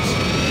orders.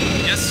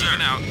 Yes, sir.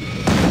 Now.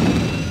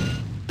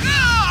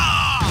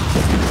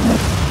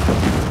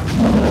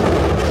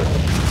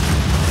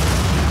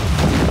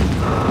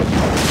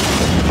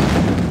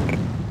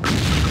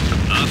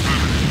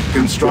 Affirmative.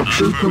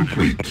 Construction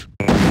complete.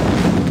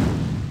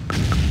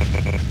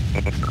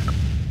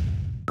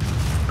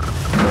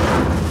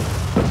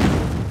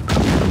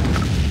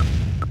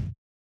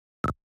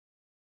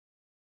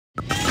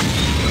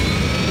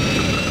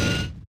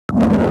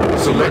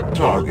 Select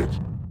target.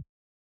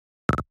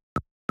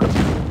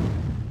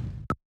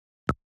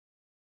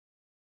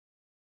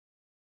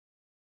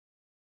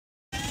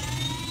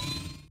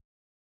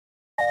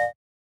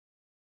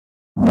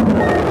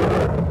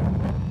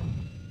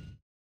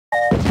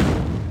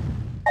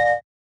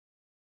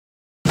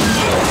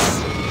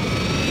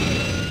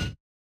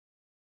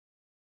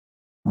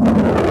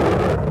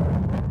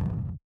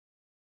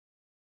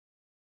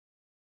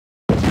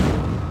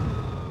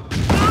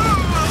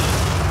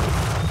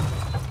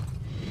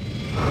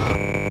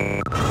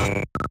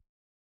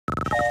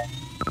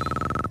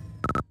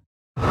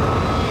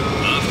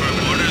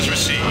 Affirmative. Orders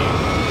received.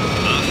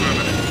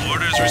 Affirmative.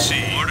 Orders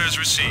received. Orders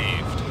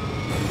received.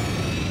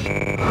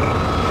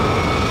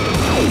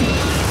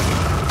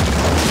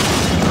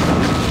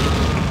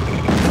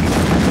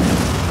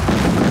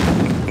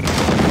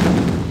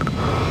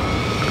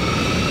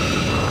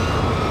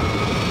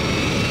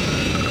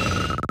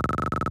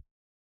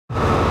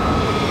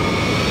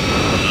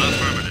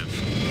 Affirmative.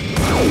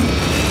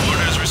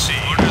 Orders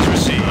received. Orders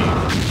received.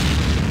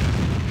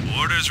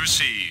 Orders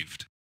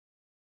received.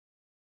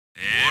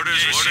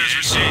 Orders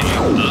received.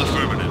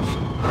 Affirmative.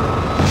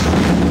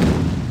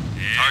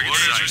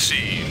 Orders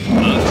received.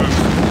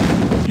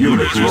 Affirmative.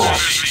 Unit Orders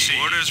lost.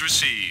 received. Orders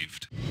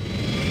received.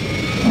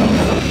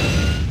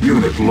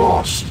 Unit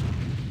lost.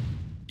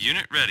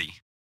 Unit ready.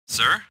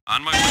 Sir,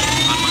 on my way.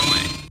 On my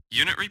way.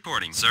 Unit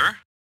reporting, sir.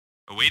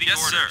 Awaiting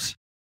orders. Sir.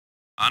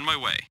 On my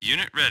way.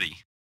 Unit ready.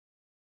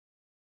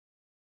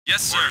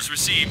 Yes, sir. Orders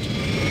received.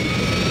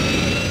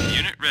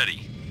 Unit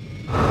ready.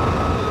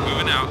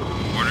 Moving out.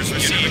 Orders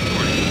received. Unit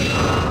reporting.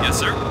 Yes,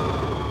 sir.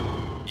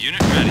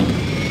 Unit ready.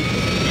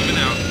 Moving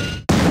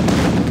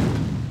out.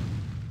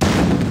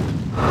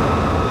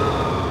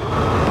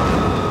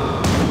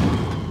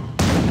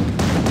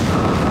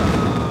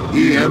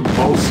 EM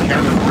pulse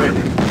cannon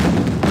ready.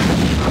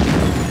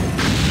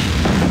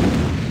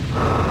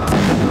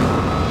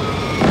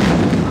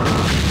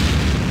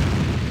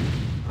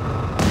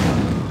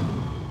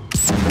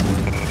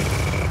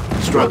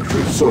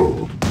 Structure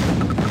sold.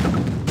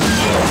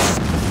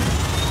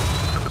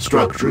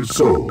 Structure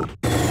sold.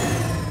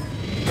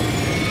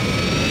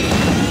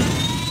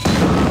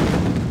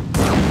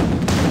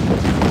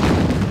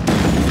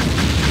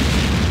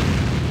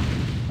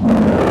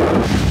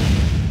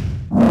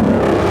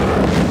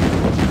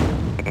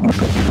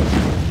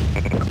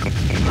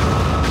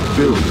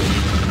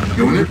 Building.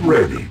 Unit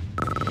ready.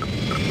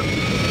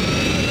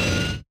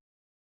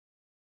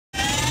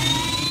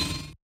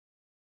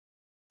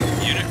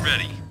 Unit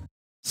ready.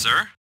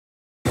 Sir?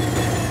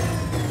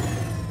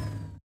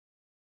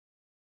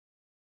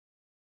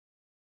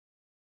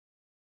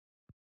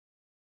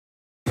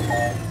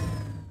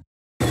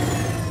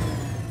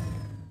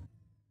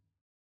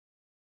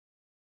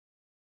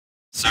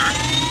 Sir?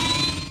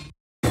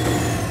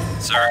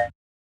 Sir?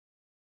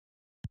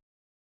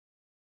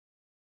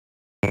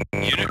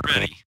 Unit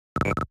ready.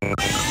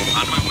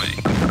 On my way.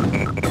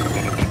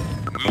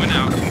 Moving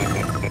out.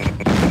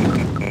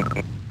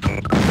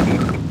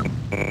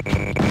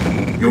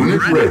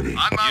 Unit ready.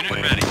 On my Unit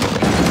way. ready.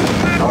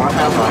 Our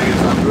ally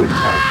is under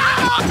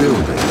attack.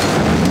 Building.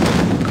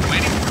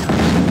 Waiting.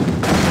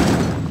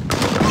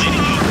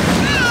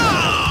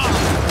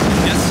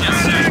 Yes, yes,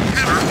 sir.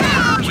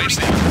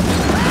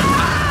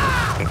 Waiting.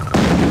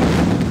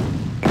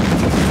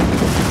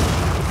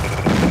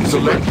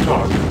 Select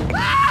target.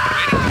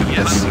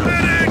 Yes, sir.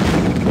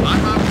 On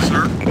my way,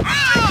 sir. On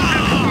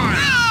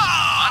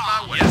my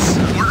way. Yes,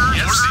 sir. Orders,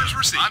 Yes, orders sir.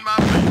 received. On my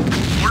way.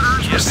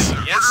 Orders Yes, received.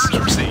 sir. Yes,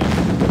 Orders sir. received.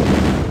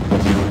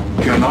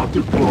 Cannot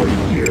deploy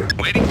here.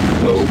 Waiting.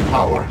 Low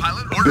power.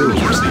 Pilot orders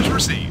Building.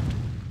 received.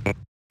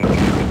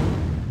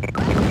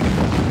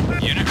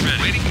 Unit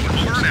ready. Waiting.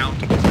 Order out.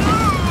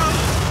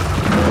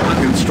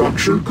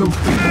 Construction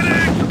complete.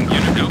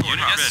 Unit go.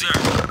 Unit yes, ready. Sir.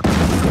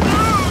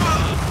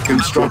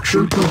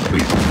 Construction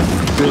complete.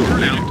 Building.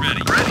 Unit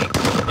ready. Ready.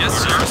 Yes,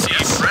 sir.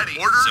 Yes, ready.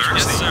 Sir. Orders Yes,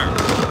 received. sir.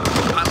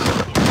 Pilot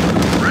report.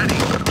 Ready.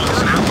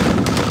 Order out.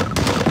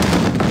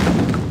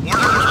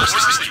 Orders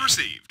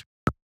received.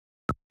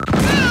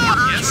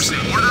 Orders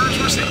received. Orders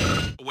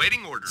received.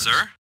 Awaiting orders.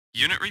 Sir?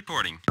 Unit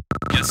reporting.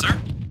 Yes, sir.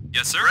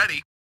 Yes, sir.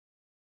 Ready.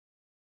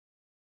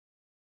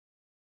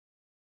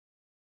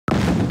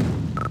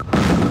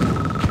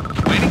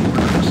 Waiting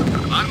orders.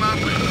 On my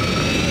way.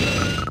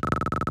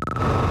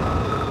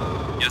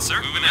 Yes,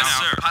 sir. Moving Yes,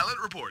 out. sir. Pilot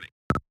reporting.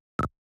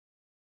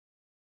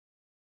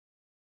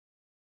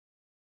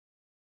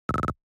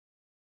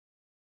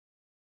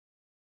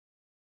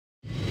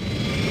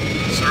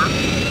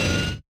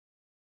 Sir?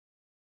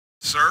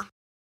 Sir?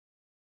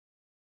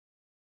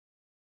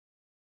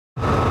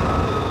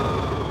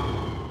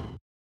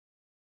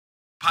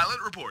 Pilot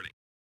reporting.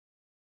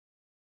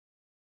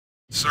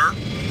 Sir?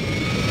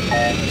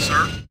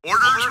 Sir?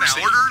 Orders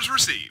received. Orders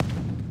received.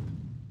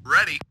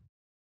 Ready.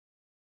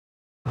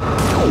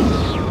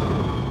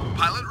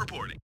 Pilot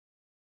reporting.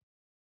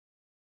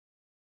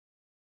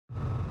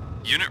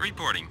 Unit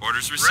reporting.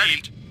 Orders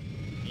received. Ready.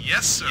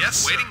 Yes, sir.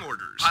 Yes, Waiting sir.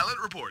 orders. Pilot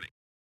reporting.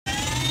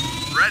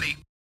 Ready.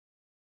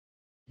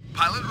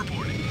 Pilot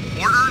reporting.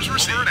 Orders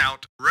received. Over and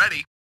out.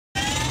 Ready.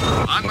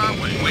 On my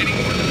way. Waiting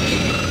orders.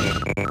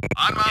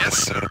 On my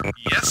Yes, way. sir.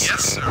 Yes,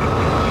 yes, sir.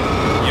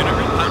 Unit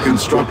reporting.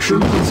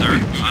 Construction Sir,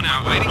 complete. on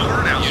out. Waiting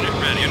order now. Unit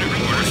ready.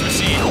 Unit orders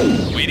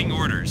received. Waiting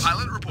orders.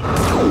 Pilot reporting.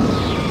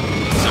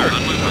 Sir, on my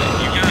way.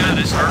 You got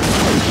it, sir.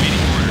 Waiting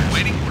orders.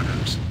 Waiting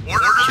orders.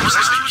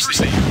 Orders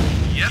received.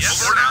 Yes, Yes,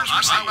 sir.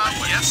 sir. On my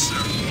way. Yes, sir.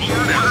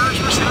 Orders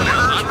received.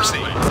 Orders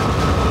received.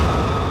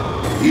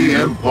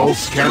 EM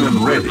pulse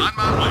cannon ready. On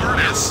my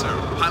way. Yes, sir.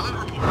 Pilot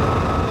reporting.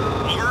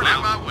 Over and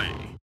out. On my way.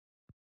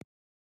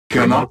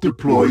 Cannot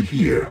deploy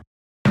here.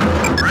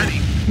 Ready.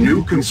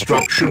 New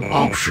construction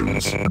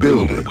options.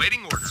 Building.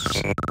 Waiting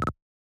orders.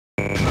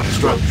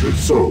 Structure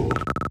sold.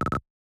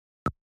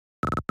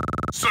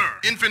 Sir.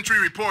 Infantry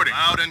reporting.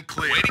 Loud and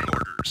clear. Waiting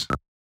orders.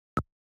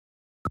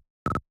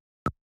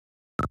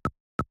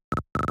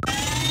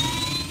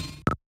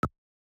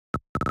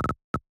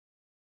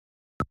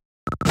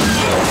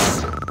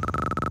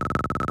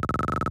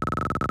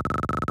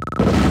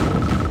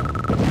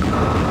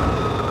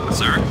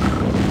 Sir?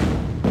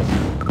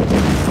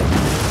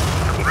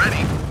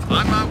 Ready.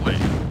 On my way.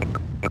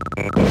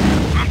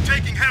 I'm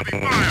taking heavy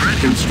fire.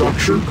 Ready.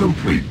 Construction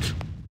complete.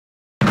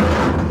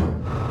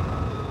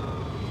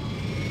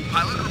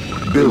 Pilot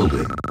reporting. Building.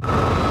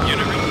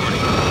 Unit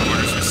reporting.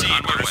 Orders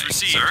received. Orders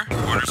received. Sir?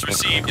 Orders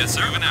received. Yes,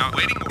 sir. Moving out.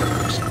 Waiting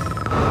orders.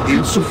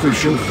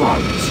 Insufficient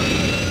funds.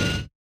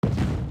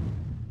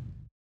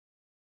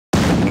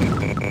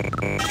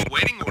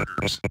 Waiting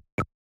orders.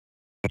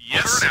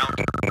 Yes, Over sir. and out.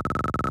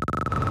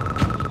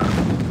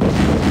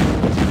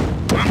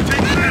 I'm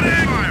taking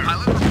heavy fire.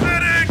 Pilot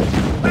reporting.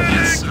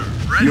 Yes, sir.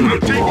 Ready. Unit I'm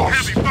taking lost.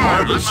 heavy fire.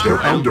 Harvester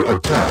under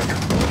attack.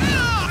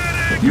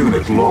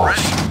 Unit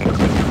lost.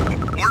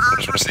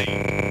 Orders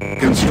received.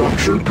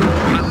 Construction complete.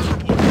 Pilot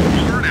reporting.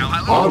 Over and out.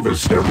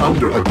 Harvester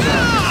under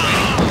attack.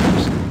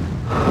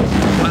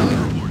 Pilot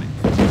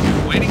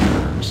reporting. Waiting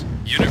orders.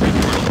 Unit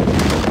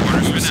reporting.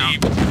 Orders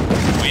received.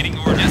 Waiting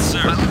orders. Yes,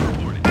 sir. Pilot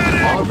reporting.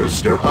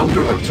 Harvester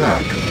under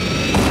attack.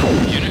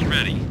 Unit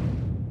ready.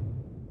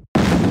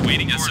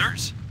 Waiting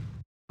orders.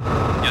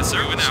 Yes,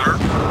 sir. Moving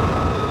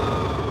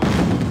out.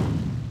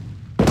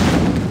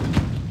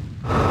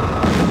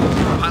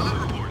 Pilot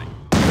reporting.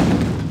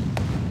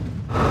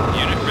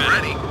 Unit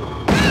ready.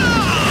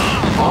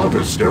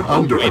 Harvester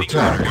under Waiting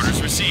attack.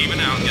 orders received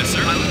and out. Yes,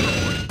 sir. Pilot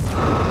reporting.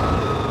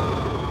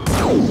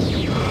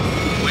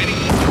 Waiting.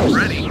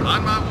 Ready.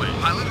 On my way.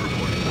 Pilot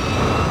reporting.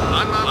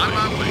 On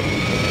my way.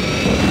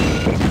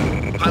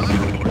 Pilot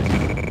reporting.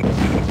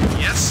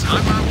 Yes,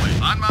 on my way.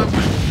 On my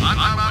way. On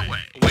my way.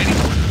 Waiting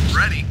orders.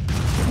 Ready.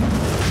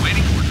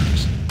 Waiting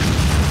orders.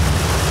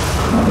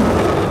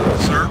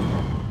 Sir.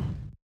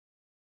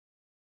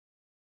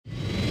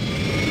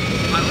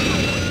 Pilot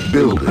reporting.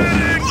 Building.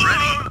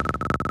 Ready.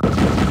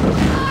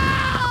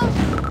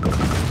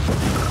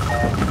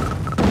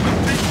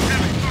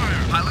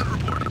 Pilot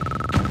reporting.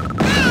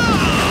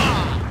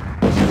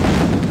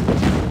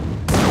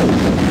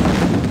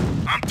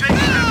 I'm taking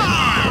heavy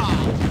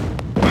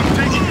fire. I'm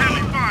taking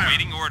heavy fire.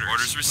 Waiting orders.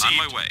 Orders received.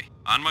 On my way.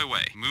 On my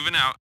way. Moving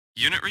out.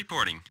 Unit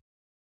reporting.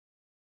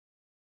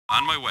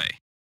 On my way.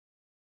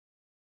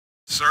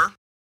 Sir.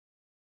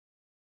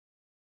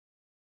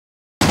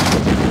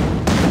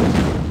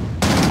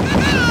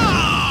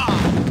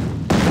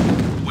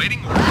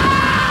 Waiting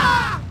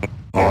order.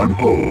 On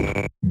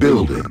hold.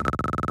 Building.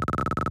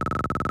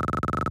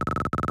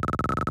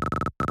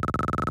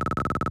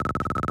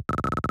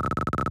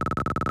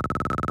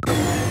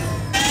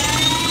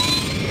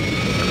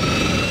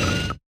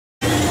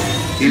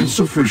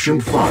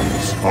 Insufficient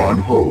funds. On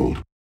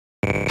hold.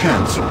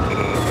 Cancel.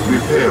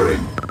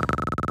 Repairing.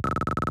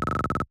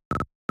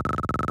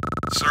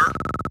 Sir.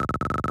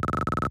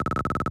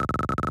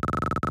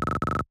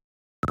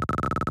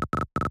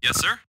 Yes,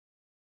 sir.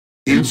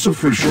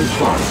 Insufficient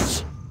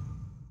funds.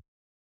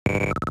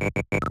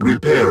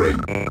 Repairing.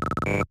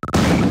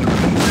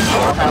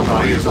 Our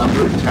ally is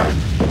under attack.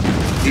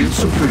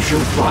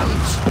 Insufficient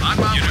funds. On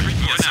my Unit way.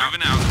 reporting. Yes,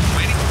 Moving out.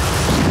 Waiting.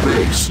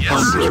 Base Yes,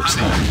 under sir.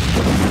 attack.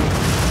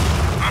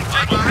 I'm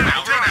taking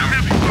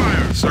heavy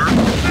fire. Sir.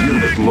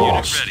 Unit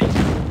lost. Unit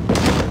ready.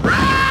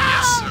 Ready.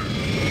 Yes, sir.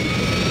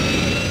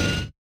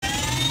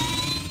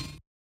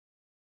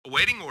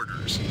 Awaiting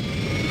orders.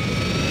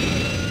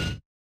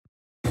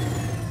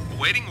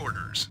 Awaiting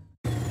orders.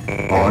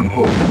 On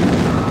hold.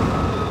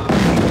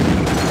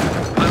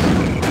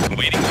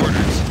 Waiting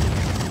orders.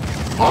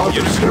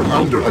 Harvester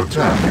under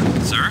attack.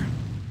 Sir?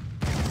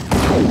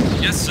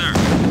 Yes, sir.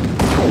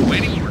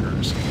 Waiting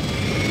orders.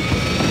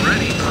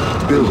 Ready.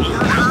 Building.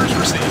 Orders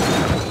received.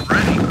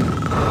 Ready.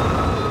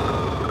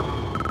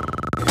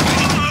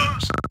 Waiting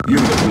orders.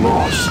 Unit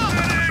lost.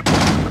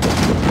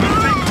 I'm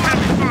taking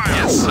heavy fire.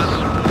 Yes, sir.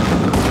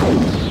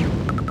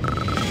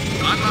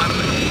 On my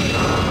way.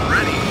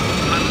 Ready.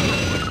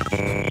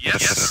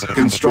 Yes, sir.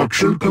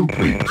 Construction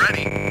complete.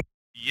 Ready.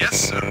 Yes,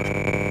 sir.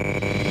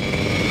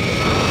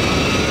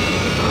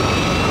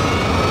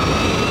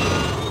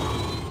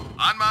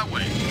 On my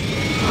way.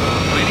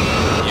 Waiting.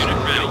 Unit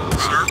ready.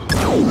 Sir.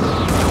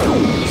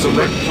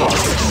 Select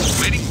target.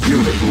 Waiting.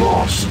 Unit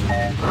lost.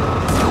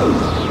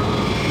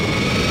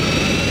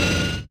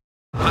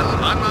 On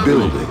my way.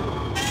 Building.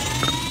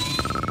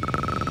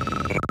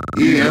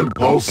 EM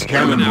pulse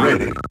cannon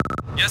ready.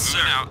 Yes, sir.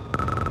 Out.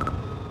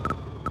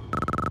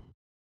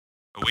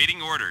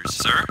 Awaiting orders,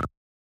 sir.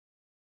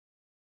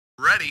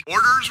 Ready.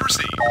 Orders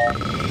received.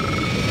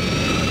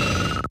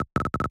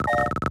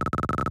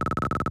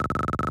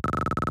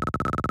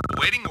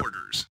 Awaiting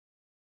orders.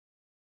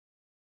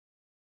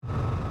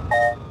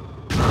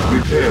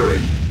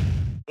 Repairing.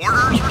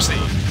 Orders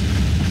received.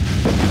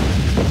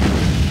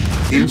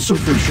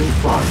 Insufficient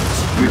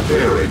funds.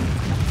 Repairing.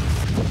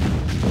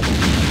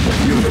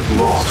 Unit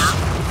lost.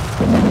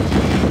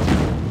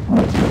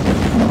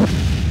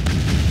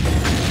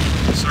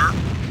 Sir.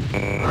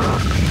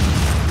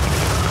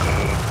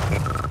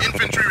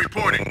 Infantry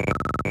reporting.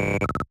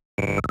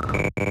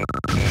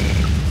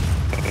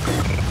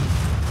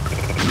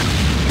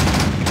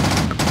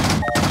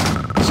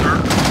 Sir.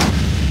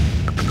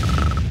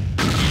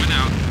 Moving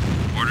out.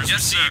 Orders Yes,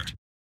 received. Sir.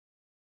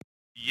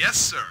 Yes,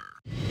 sir.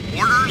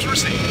 Orders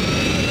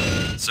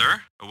received.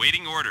 Sir,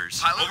 awaiting orders.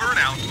 Pilot over and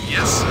out.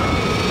 Yes, sir.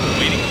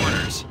 Awaiting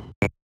orders.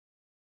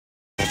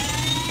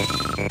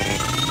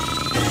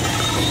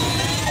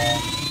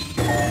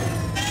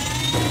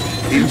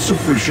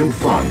 Insufficient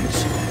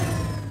funds.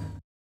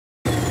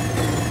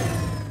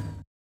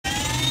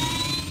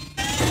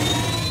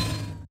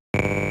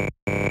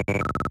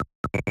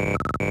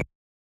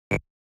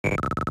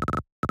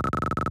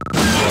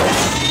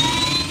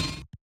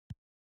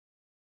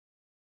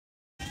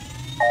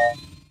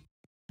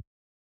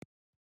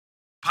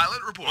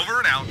 Pilot report over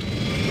and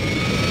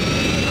out.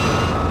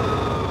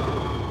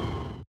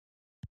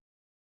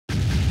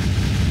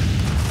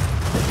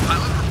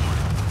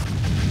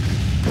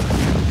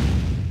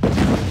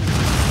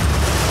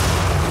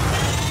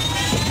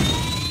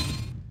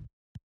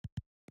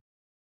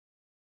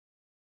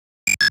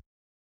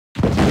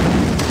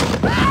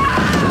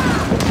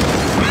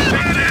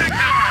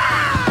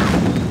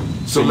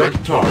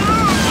 Select target.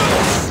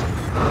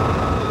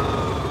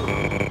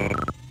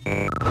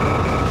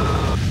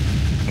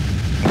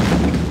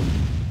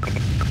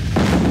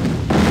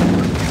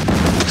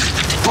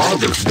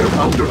 Harvester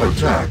under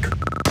attack.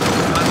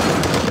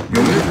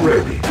 Unit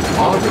ready.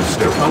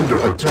 Harvester under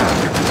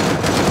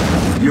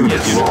attack. Unit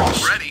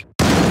lost. Ready.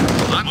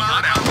 I'm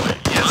on out.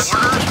 Yes.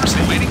 Orders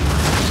received. Waiting.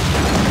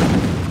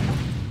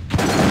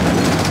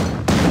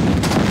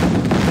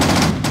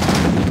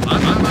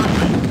 I'm on my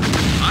way.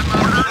 I'm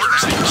on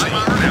orders received. I'm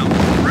on out.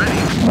 Ready.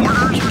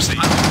 Orders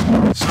received.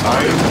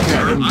 Iron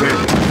cannon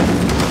ready.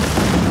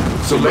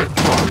 Select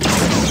target.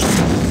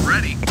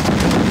 Ready.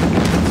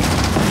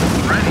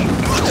 Ready.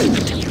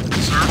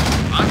 Sir,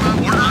 I'm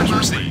on orders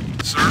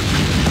received. Sir.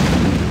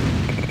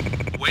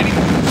 Waiting.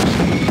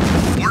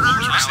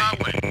 Orders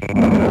received.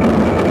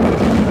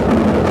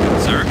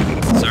 Sir,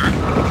 sir.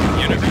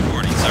 Unit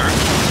reporting, sir.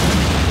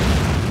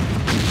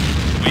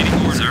 Waiting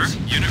orders. Sir,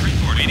 unit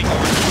reporting. Waiting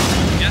orders.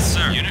 Yes,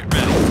 sir. Unit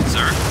ready,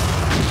 sir.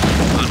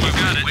 You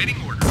got it. Waiting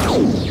orders.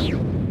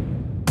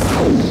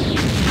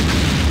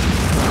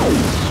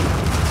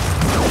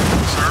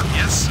 Sir,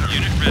 yes, sir.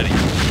 Unit ready.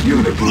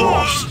 Unit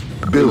lost.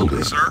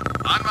 Building. Sir,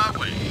 on my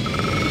way.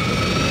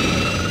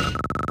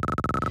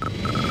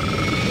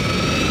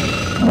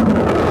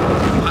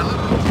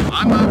 Pilot,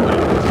 on my way.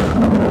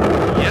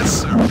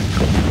 Yes, sir.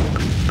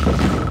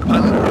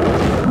 Pilot,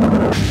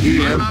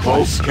 EM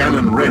pulse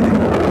cannon ready.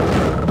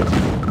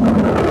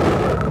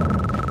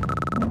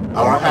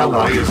 Our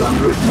ally is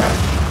under attack.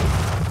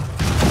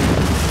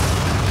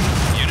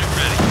 Unit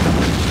ready.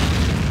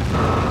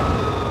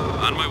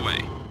 On my way.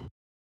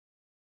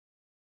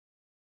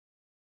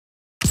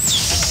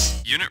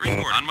 Unit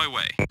report on my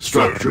way.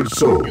 Structure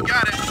sold. you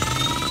got it.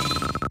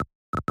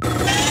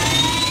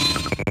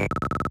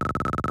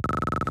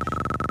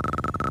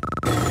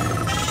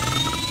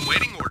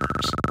 Waiting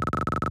orders.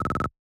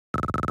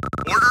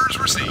 Orders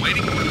received.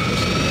 Waiting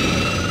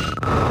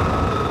orders.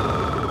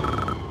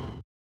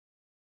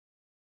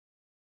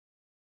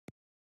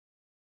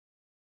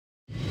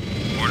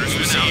 Orders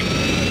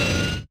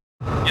received.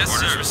 Yes,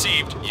 sir. Orders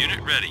received. Unit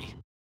ready.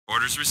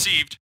 Orders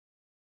received.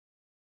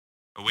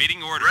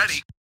 Awaiting orders.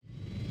 Ready.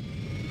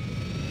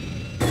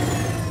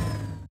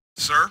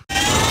 Sir,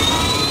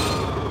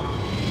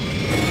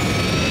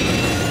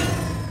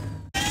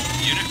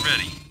 Unit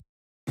ready.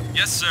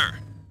 Yes, sir.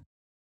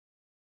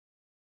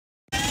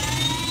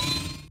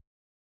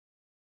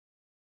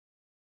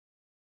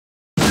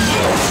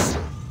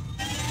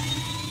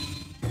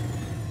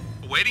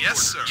 waiting yes,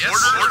 sir. Yes,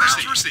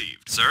 orders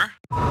received. Sir?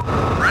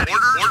 Ready.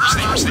 Orders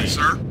received,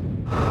 sir.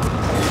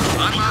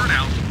 I'm on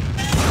out.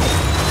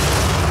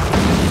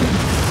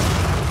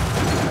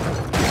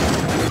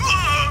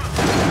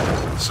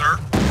 Sir?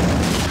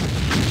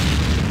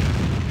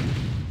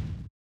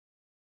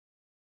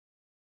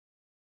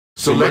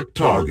 Select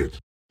target.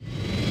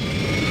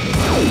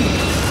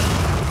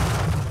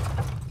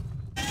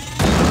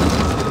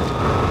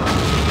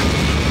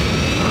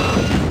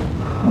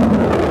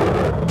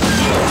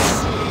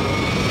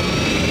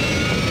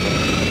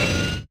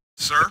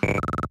 Sir?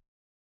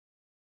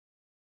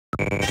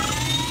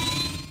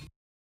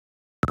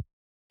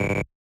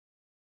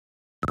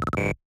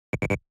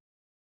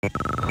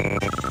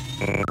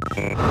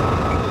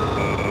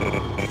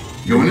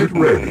 Unit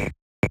ready.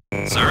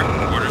 Sir,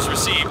 orders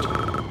received.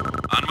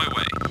 On my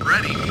way.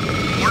 Ready.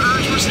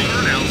 Orders received.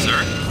 Over now, Sir?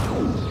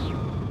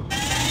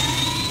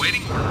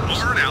 Waiting orders.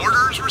 Over now.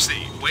 Orders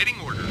received. Waiting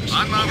orders.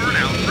 I'm over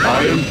now.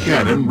 Ready. Iron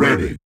cannon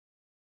ready.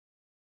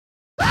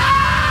 Over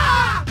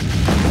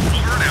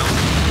now.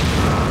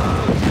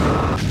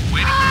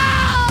 Waiting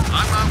orders.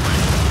 I'm on way.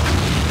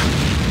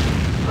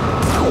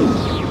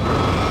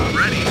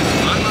 Ready.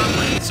 I'm on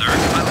way. Sir?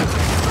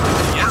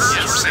 Yes,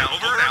 yes, sir.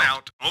 Over and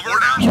out. Over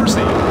and out. Orders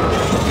received.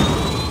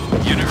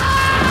 Unit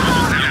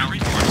Over and out.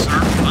 report. Sir,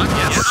 I'm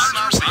yes,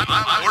 I'm received.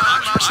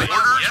 I'm received.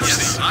 Orders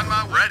yes, I'm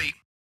ready.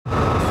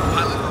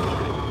 Pilot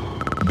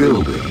reporting.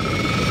 Building.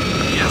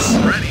 Yes,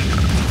 ready.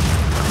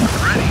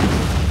 Ready.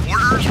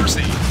 Orders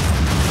received.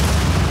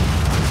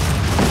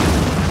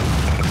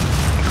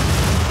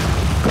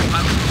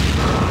 Pilot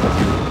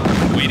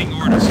reporting. Waiting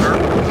orders. Sir,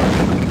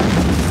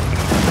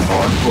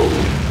 On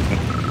hold.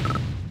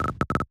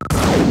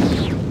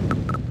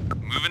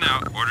 Moving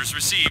out. Orders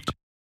received.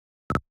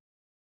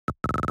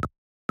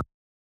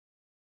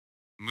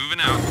 Moving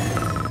out.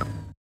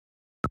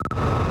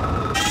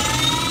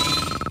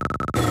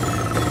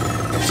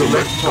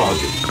 Select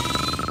target.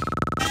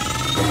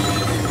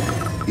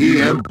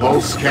 EM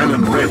pulse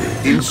cannon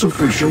ready.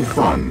 Insufficient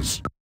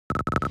funds.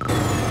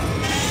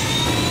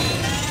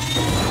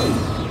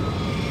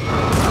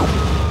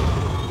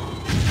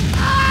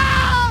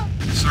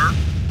 sir.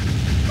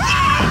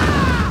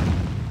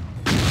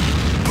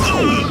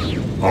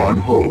 On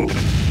hold.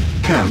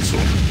 Cancel.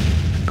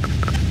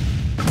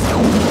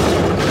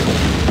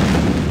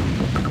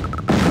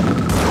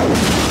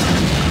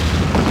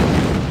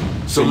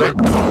 Select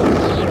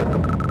target.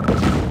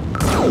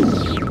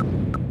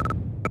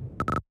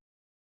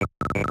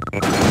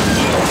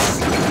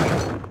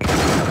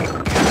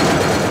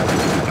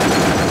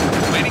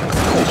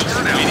 Waiting.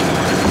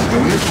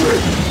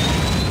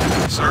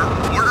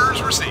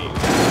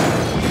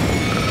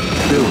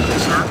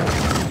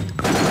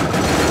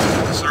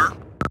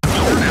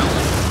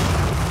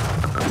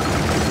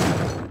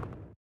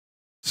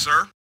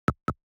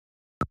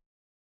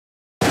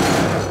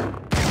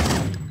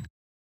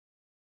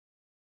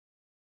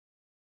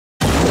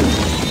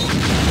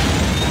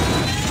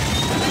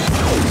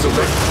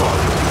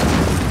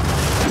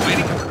 target.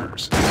 Awaiting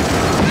orders.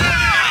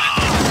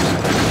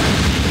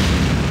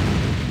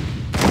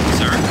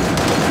 Sir?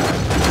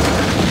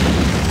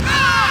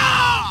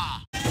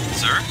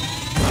 Sir?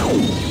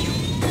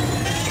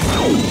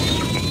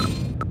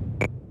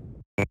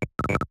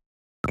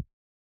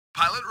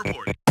 Pilot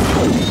reporting.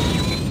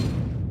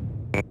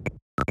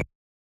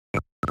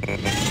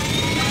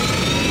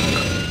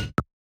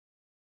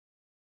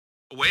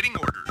 Awaiting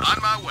orders.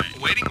 On my way.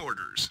 Awaiting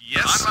orders.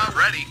 Yes, sir.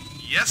 Ready.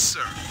 Yes,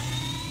 sir.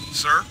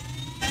 Sir?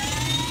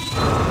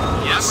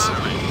 Yes, sir.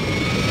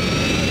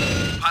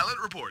 Pilot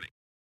reporting.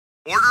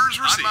 Orders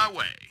received. On my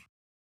way.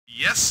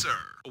 Yes, sir.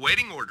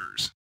 Awaiting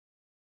orders.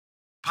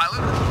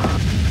 Pilot reporting.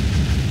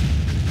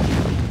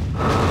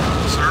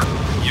 Sir?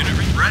 Unit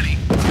ready.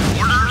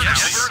 Orders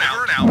Yes, over sir. and out.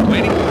 Over and out.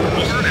 Waiting.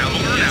 Over and out.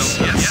 Over and out.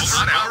 Yes, over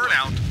and out. Over and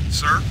out.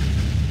 Sir?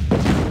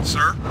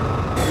 Sir?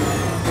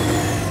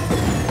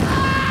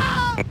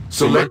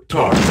 Select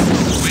target.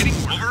 Waiting.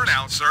 Over and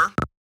out, sir.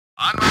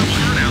 On my way.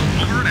 Over and out.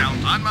 Over and out.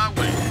 On my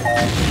way.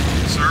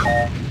 Sir?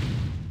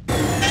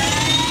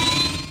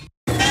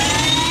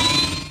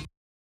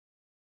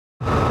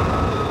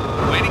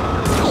 Awaiting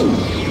orders.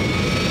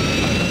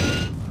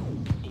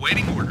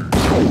 Awaiting orders.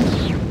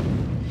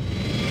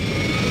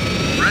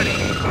 Ready.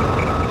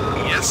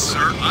 Yes, sir.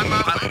 On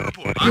my pilot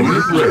report. Unit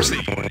Orders ready.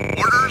 received.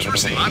 Orders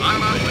received. On my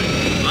way.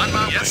 On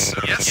my way. Yes,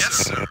 sir. Yes,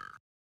 sir.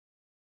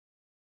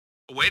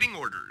 Awaiting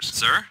orders.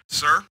 Sir?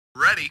 Sir,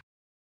 ready.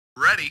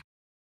 Ready.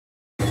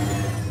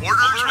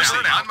 Orders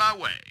received. On my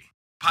way.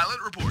 Pilot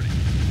reporting.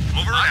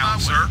 Over and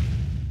out, sir.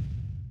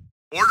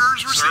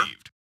 Orders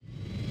received.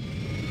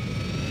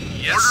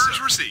 Yes, orders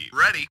received.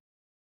 Ready.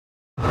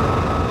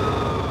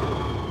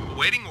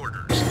 Awaiting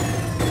orders.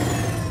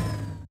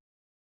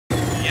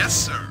 Yes,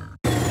 sir.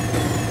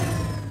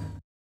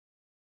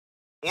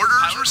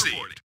 Orders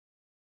received.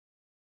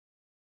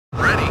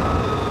 Ready.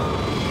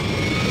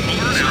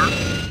 Over and out.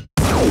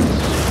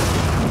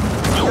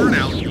 Over and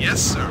out. Yes,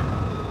 sir.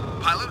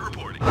 Pilot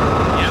reporting.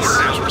 Yes,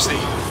 orders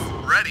received.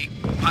 Ready.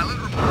 Pilot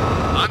reporting.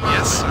 On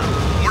yes, sir.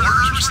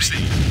 Orders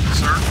received.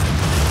 Sir.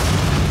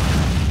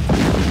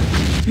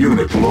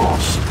 Unit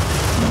lost.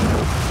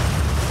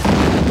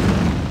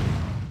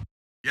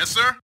 Yes,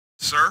 sir.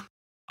 Sir.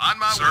 On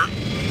my way.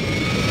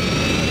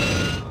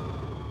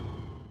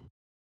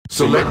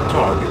 Select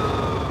target.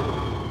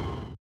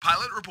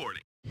 Pilot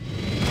reporting.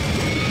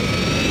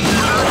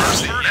 Orders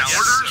received. Yes,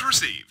 orders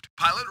received.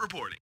 Pilot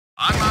reporting.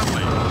 On my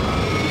way.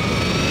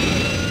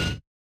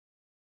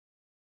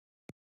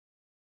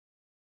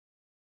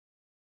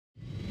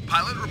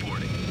 Pilot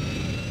reporting.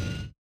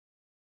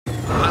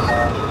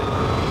 Pilot reporting.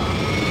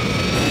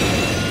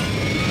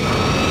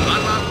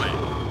 On my way.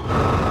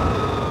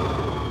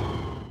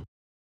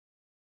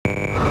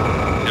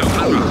 No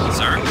pilot,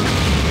 sir.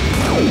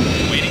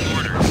 Waiting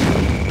orders.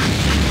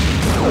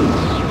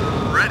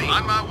 Ready.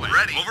 On my way.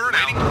 Ready. Over and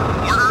out.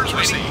 Orders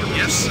received.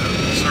 Yes, sir.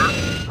 Sir.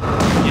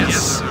 Yes,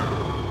 sir.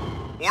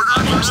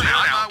 Orders received.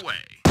 On my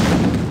way.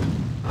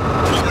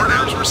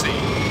 Orders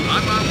received.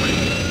 On my way.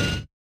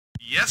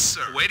 Yes,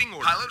 sir. Waiting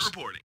orders. Pilot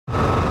reporting.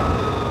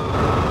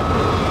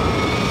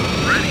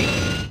 Ready.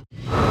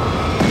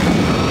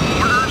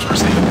 Orders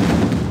received.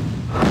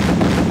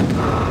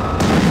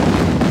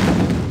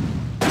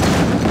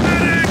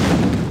 Medic!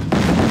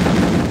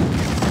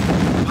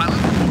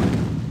 Pilot reporting.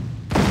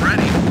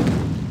 Ready.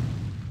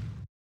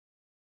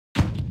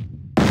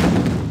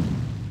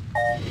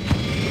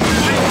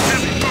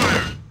 Heavy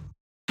fire.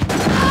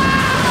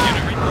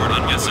 Unit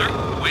reporting. Yes, sir.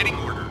 Waiting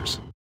orders.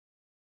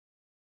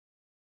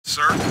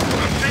 Sir, I'm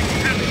taking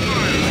heavy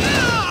fire.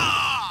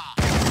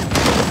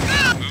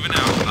 Moving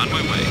out. On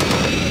my way.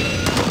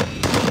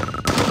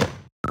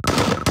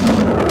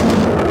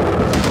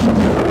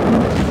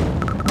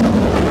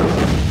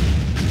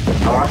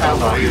 Our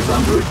ally is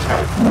under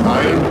attack.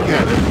 Iron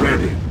cannon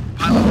ready.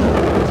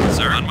 Pilot.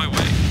 Sir, on my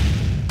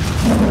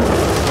way.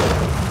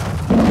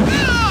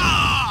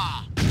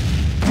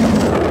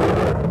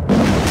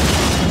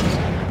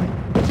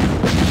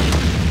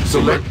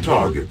 Select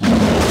target.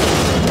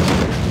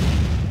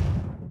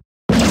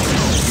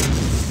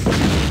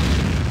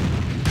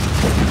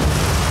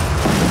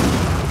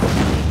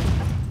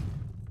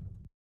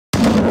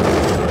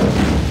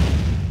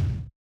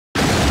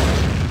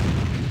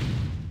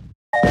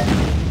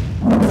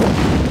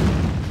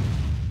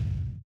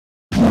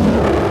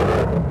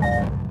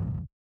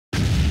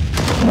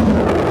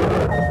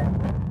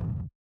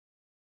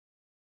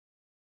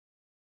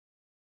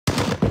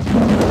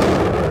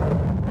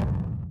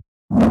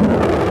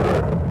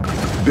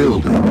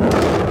 Building.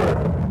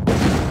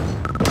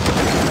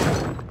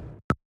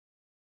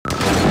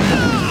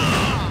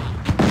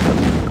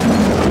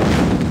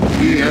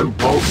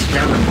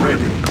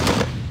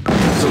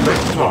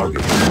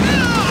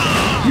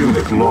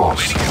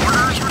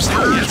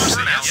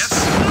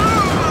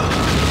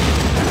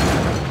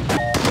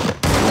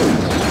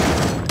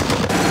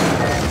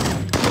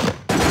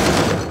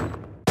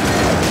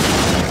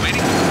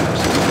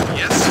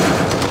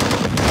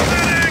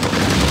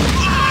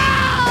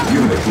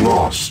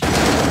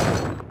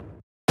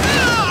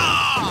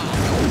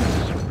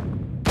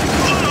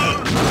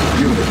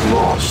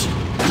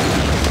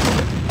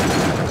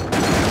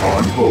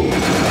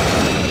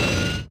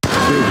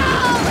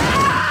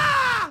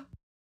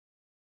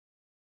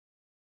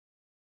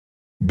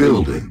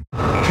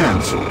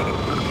 Cancel.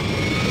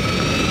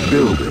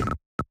 Building.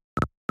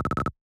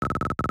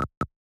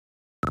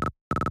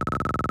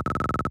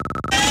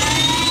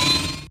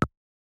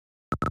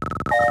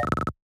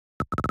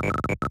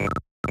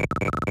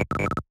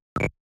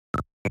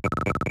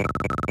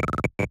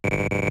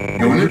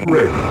 Unit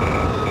ready.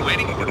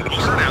 Awaiting orders.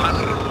 Over now.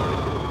 Pilot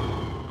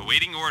reporting.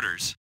 Awaiting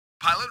orders.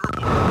 Pilot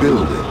reporting.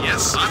 Building.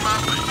 Yes, on my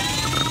way.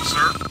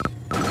 Sir?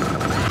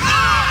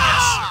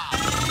 Yes, sir.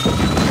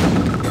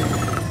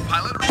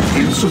 Pilot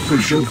reporting.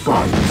 Insufficient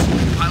funds.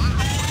 Pilot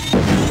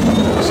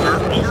reporting. Sir,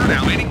 over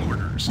now. Awaiting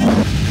orders.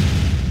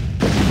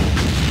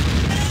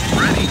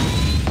 Ready.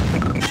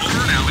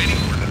 Over now.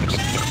 Awaiting orders.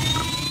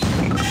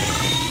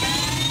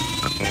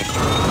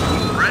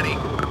 Ready.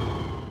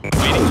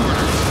 Waiting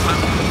orders.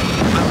 Pilot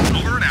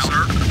over now,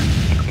 sir.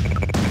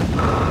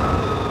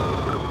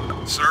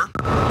 Sir?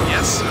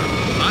 Yes, sir.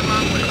 On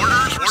my way.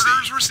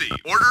 Orders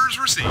received. Orders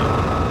received.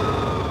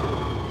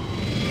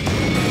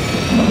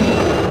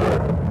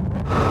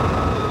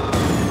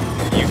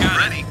 You got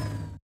Ready.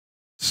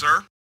 Sir?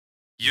 it.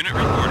 Unit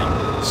reporting.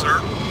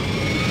 Sir?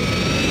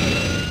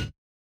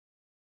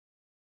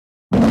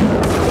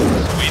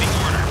 Awaiting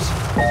orders.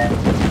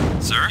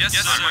 Sir? Yes,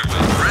 on sir. my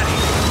way. Ready.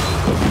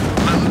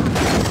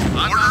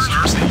 Pilot. Orders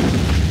received.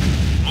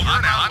 Over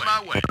now. On my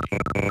way.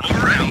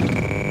 Over now.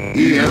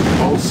 EM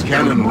pulse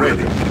cannon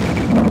ready.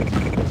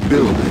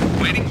 Building.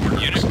 Waiting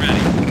orders. Unit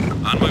ready.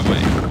 On my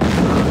way.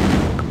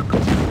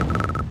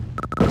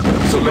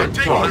 Select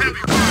Take target.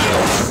 heavy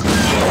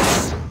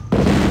fire.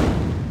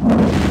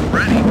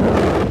 Ready.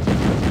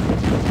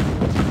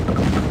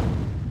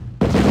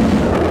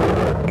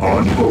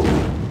 On hold.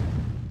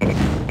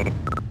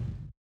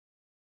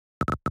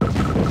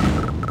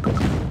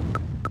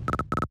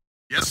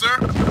 Yes, sir.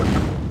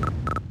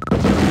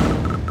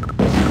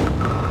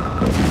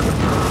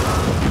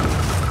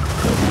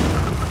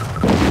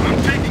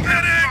 I'm taking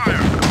heavy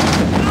fire.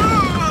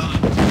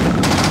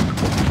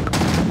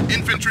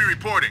 Infantry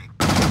reporting.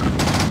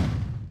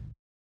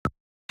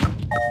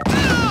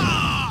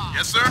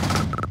 Yes, sir.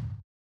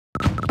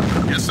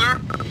 Yes, sir.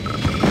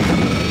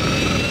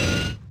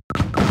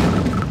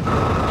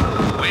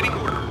 Waiting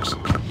orders.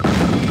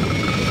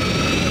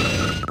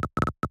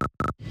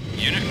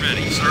 Unit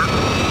ready. Sir.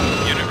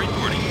 Unit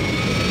reporting.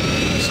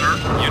 Sir.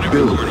 Unit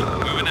Building. reporting.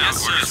 Moving out.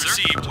 Yes, Orders sir.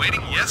 received.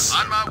 Waiting. Yes,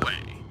 on my way.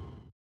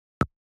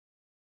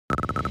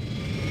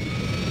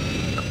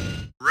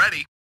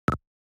 Ready.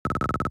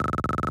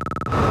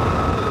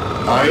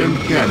 Iron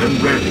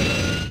cannon ready.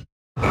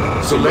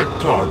 Select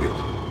target.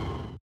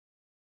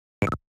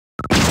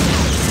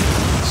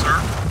 Sir.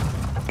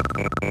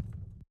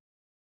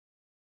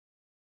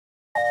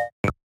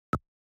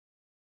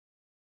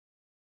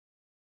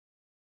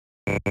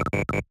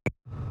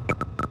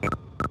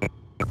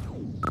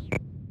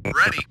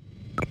 Ready.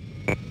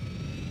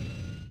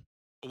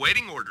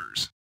 Awaiting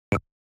orders.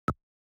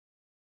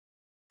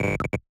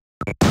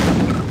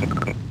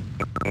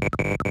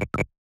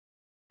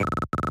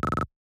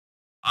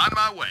 On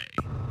my way.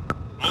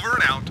 Over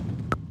and out.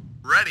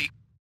 Ready.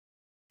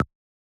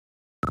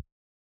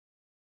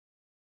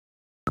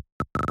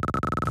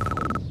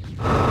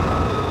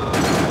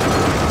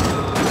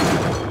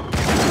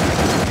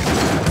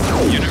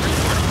 Unit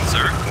reporting.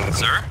 Sir?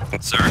 Sir?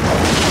 Sir? Sir?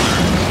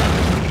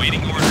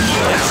 Waiting orders.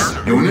 Yes,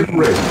 sir. Unit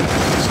ready.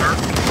 Sir.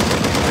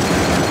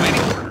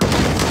 Waiting orders.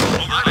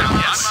 Over and out.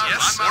 Yes,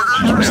 yes.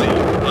 Orders received.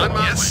 On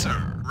my way.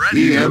 Sir.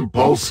 Ready. EM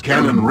pulse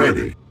cannon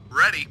ready.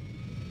 Ready.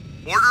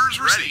 Orders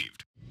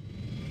received.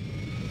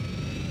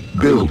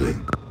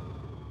 Building.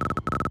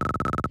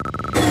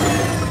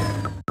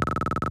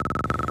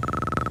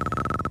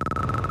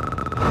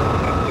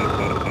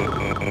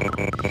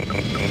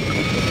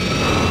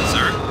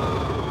 Sir?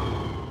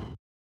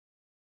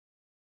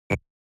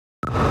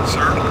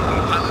 Sir.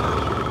 Pilot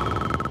reporting.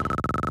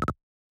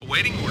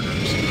 Awaiting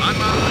orders. On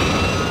my way.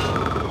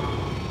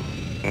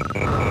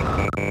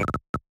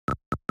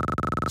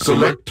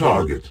 Select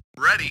target.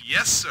 Ready.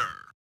 Yes, sir.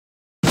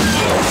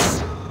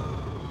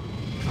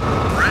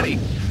 Ready.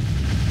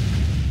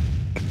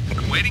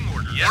 Waiting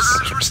orders. Yes,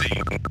 orders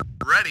received.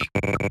 Ready.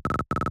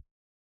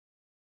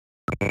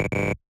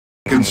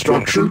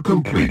 Construction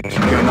complete.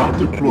 Cannot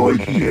deploy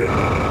here.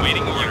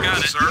 Waiting orders. You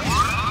got it. Sir.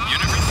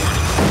 Unit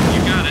reporting.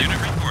 You got it.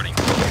 Unit reporting.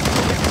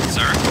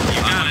 Sir?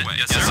 You got it.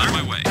 Yes, sir. On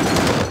my way.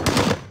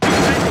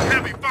 Taking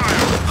heavy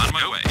fire. On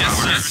my way. Yes,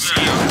 sir.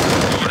 Received.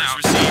 Moving out.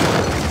 Received.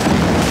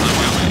 On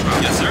my way.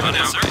 Yes, sir. On my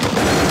way.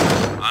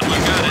 On my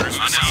got it.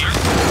 On now, sir.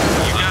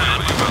 You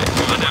got it. On my way.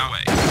 On my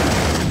way.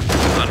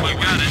 On my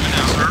got it.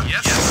 Now, sir.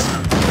 Yes.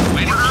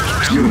 Waiting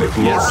orders. Unit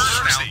Yes,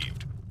 lost.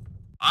 received.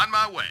 On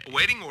my way.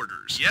 Waiting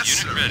orders. Yes,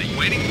 Unit sir. ready.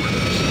 Waiting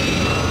orders.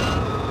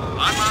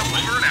 On my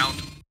way. Over and out.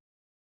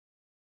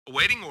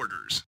 Awaiting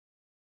orders.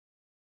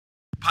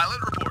 Pilot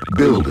reporting.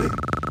 Building.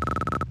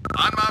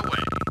 On my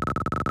way.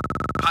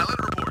 Pilot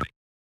reporting.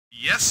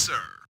 Yes,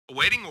 sir.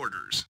 Awaiting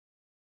orders.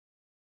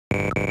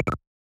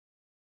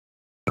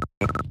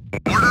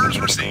 Orders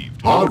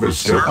received.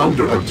 Harvester Sir.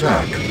 under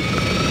attack.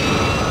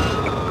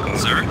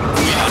 Sir?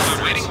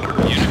 Waiting.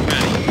 Unit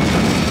ready.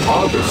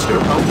 Harvester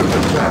under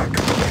attack.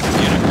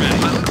 Unit ready.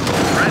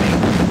 Ready.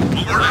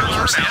 Orders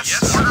Yes, received.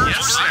 yes, Orders yes,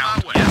 received.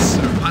 sir. Yes,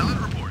 sir. Pilot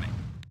reporting.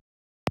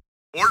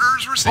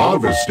 Orders received.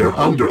 Harvester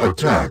under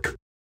attack.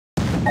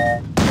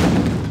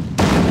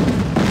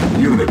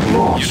 Unit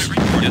lost. Unit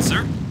report. Yes,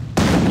 sir.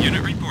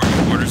 Unit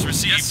reporting. Orders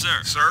received. Yes,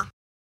 sir. Sir.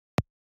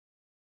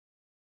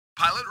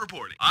 Pilot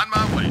reporting. On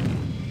my way.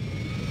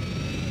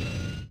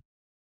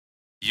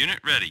 Unit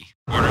ready.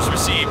 Orders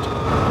received.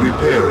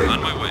 Repairing.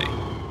 On my way.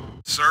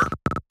 Sir.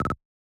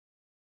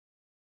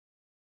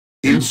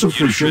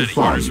 Insufficient Unit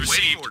ready. Orders funds.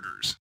 received. Waiting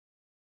orders.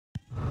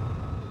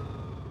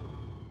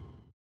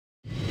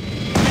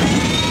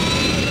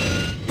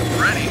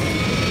 Ready.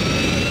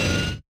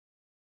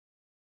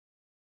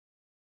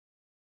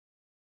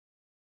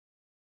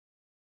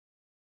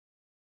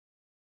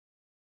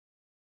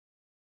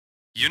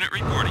 Unit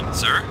reporting.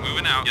 Sir,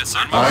 moving out. Yes, sir.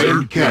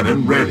 Iron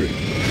cannon ready.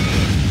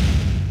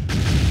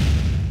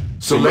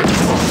 Select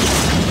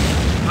funds.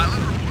 Pilot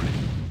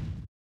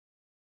reporting.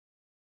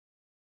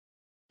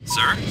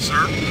 Sir,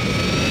 Sir.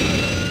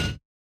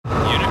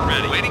 unit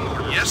ready. Waiting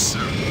order. Yes,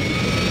 sir.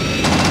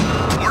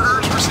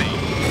 Orders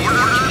received.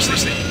 Orders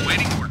received.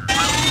 Waiting order.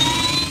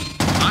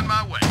 Pilot. On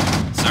my way.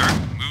 Sir,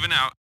 moving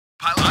out.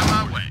 Pilot. On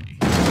my way.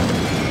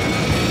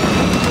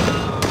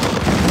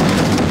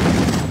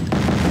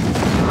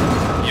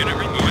 Unit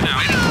moving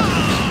out.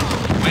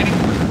 Waiting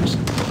orders.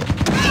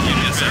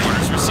 Unit yes, sir.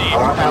 Orders received.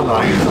 Our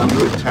ally is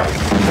under attack.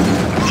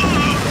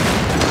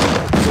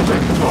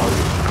 Select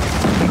target.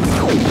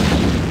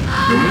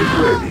 Unit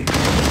ready.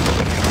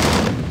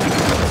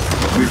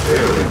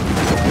 Repairing.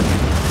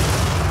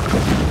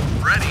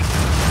 Ready.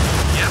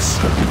 Yes,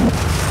 sir.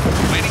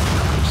 Waiting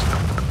orders.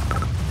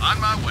 On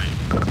my way.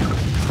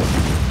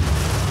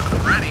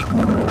 Ready.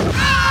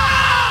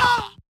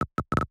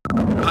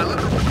 Pilot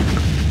report.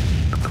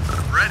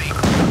 Ready.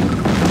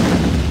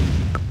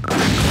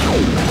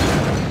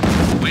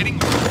 Waiting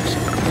orders.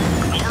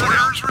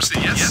 Orders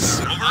received. Yes,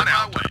 sir. On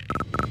my way.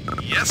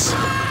 Yes, sir.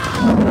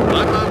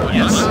 On my way.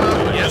 Yes, sir.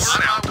 Yes,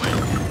 on my way.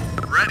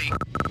 Ready.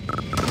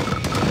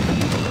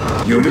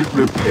 Unit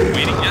repaired.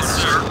 Waiting. Yes,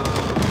 sir.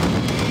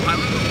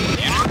 Pilot report.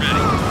 Unit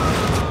ready.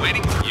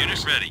 Waiting. Unit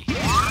ready.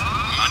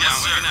 On Yes, out.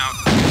 sir. Moving out.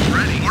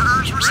 Ready.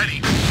 Orders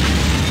received.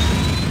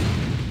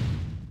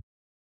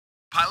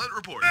 Pilot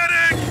report.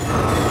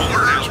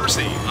 Orders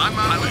received. On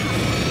my way.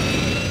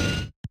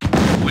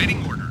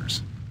 Waiting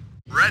orders.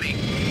 Ready.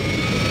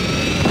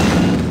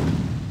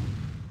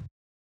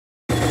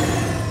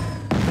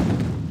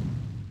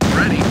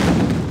 Ready.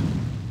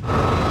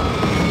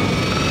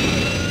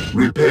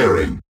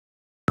 Repairing.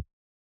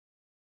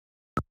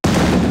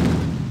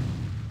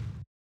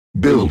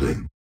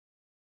 Building.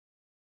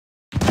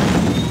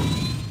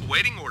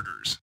 Waiting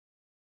orders.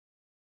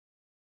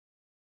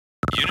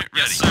 Unit ready.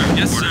 Yes, sir.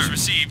 Yes, orders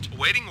received.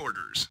 Waiting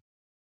orders.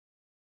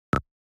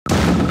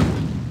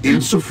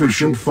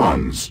 Insufficient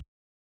funds.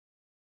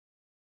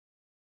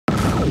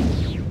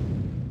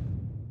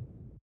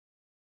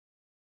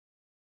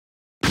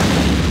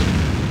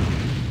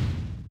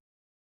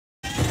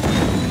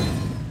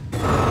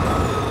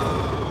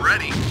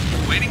 Ready.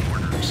 Waiting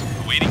orders.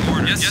 Waiting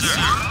orders. Yes,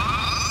 sir.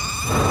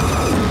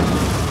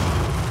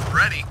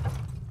 Ready.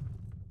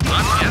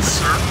 Yes,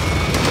 sir.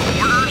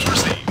 Orders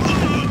received.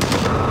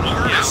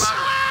 Yes.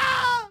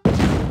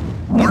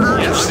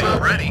 Orders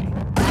received. Ready.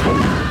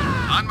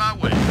 On my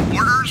way.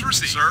 Orders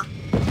received. Sir.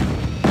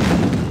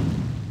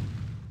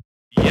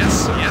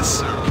 Yes, yes,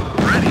 sir.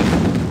 Ready.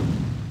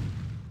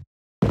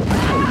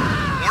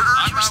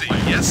 Orders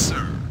received. Yes,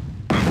 sir.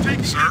 I'm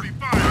taking heavy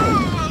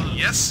fire.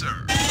 Yes,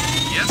 sir.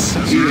 Yes,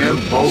 sir. EM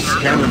pulse Sir.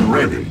 cannon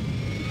ready.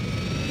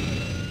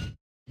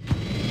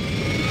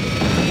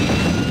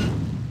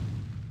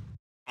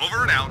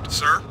 Over and out,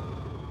 sir.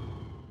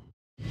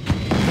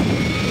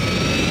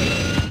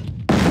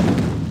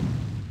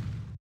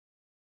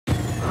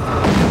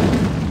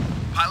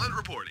 Pilot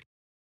reporting.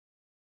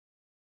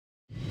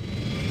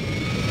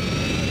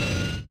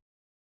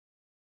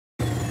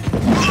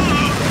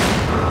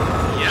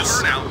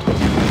 Yes. Over and out.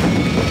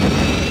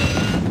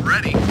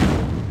 Ready.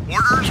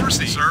 Orders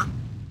received, sir.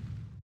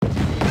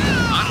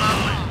 On my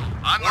way.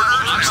 On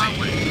my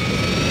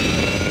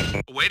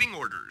way. Awaiting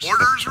orders.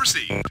 Orders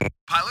received.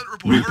 Pilot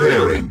reporting.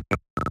 Repairing.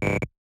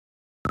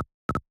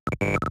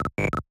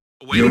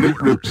 Awaiting Unit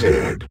orders.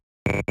 repaired.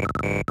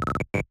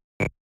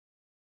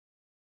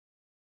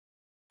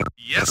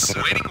 Yes,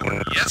 sir. Waiting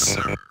order. Yes,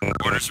 sir.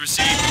 Orders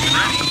received.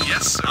 Ready.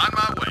 Yes, sir. On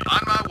my way.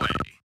 On my way.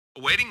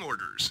 Awaiting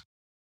orders.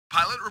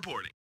 Pilot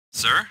reporting.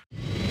 Sir?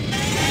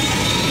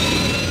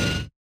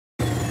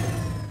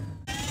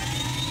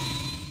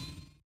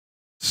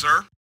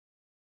 Sir?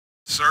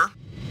 Sir?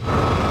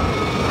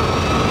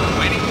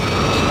 Waiting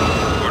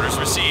orders. Orders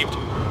received.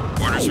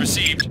 Orders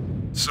received.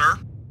 Sir?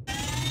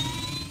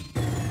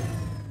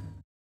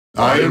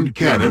 Iron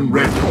cannon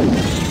ready.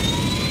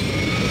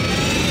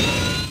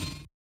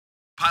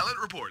 Pilot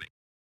reporting.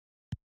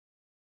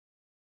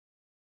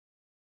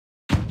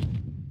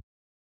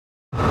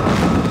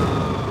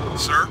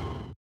 Sir?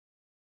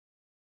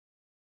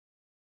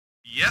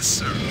 Yes,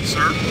 sir.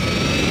 Sir?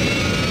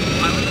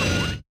 Pilot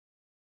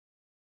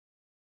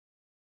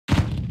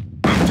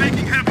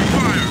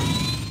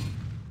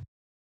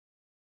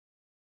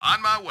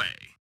On my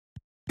way.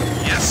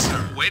 Yes,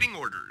 sir. Waiting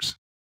orders.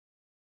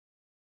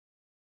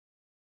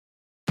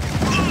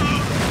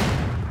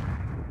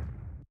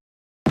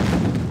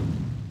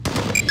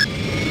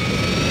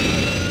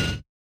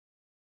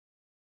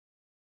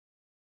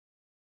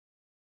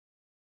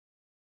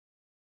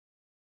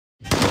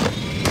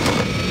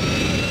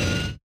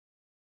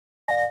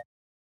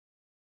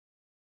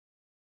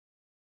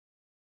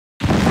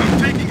 I'm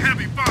taking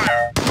heavy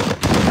fire.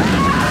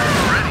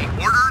 Ready.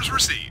 Orders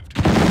received.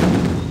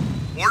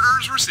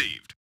 Orders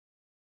received.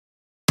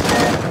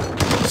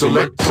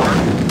 Select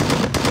target.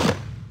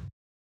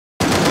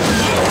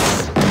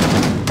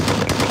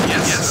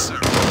 Yes, sir.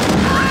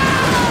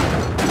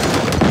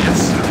 Yes,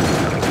 sir.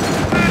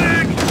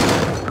 Medic!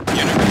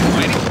 Unit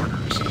waiting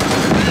orders.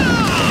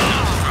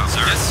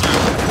 Sir. Yes, sir.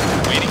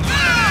 Waiting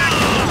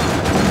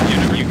orders.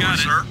 Unit, you got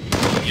it. Sir.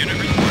 Unit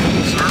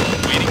reporting. Sir.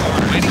 Waiting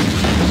orders. Waiting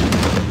orders.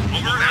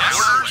 Over and out.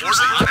 Orders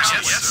received.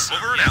 Yes, sir.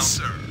 Over and out. Yes,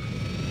 sir.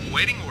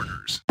 Waiting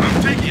orders.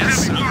 I'm taking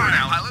Yes, heavy over fire. and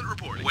out. Pilot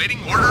reporting. Waiting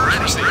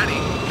orders. Ready.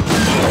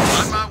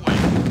 On my way.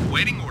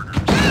 Waiting orders.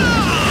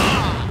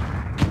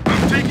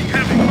 I'm taking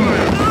heavy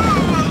fire.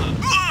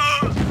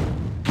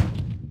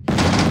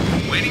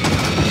 Waiting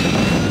orders.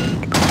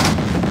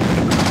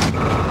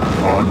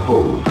 On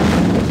hold.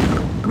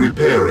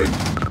 Repairing.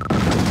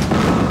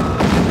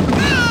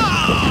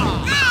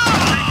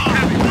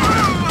 Heavy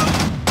fire.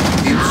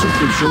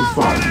 Insufficient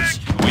funds.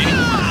 Waiting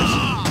orders.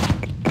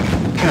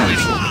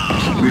 Cancel.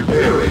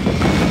 Repairing.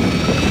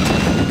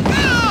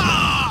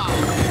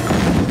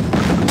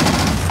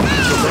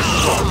 Select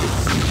target.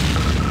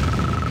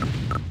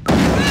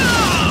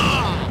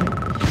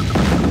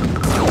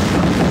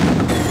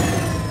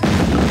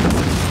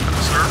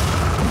 Sir.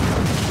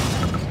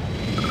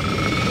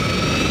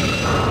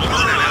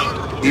 Over and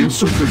out.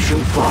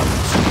 Insufficient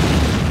funds.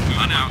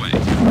 On our way.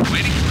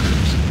 Waiting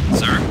orders.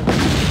 Sir.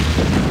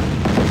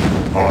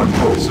 On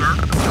hold. Sir.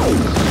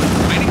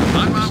 Waiting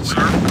on my way.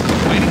 Sir.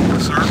 Waiting,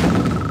 sir.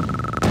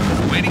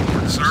 Waiting,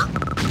 sir.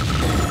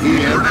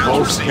 EM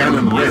pulse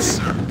cannon ready. Yes,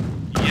 sir.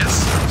 Yes,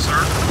 sir.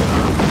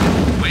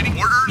 Waiting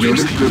orders.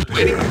 Unit received.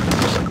 Waiting prepared.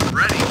 orders.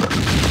 Ready.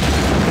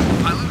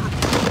 Pilot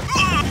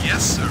report.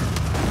 Yes, sir.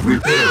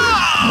 Repairing.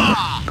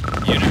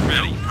 Unit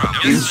ready.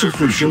 Yes,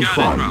 Insufficient sir.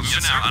 Got it. funds.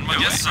 Yes, sir. On my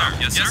way. Yes, sir.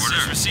 Yes, sir.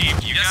 Orders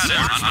received. You got it. sir.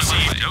 On my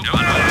way. On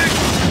my way.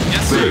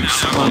 Yes, sir.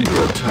 Base Now, under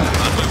on attack.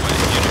 my way.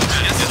 Unit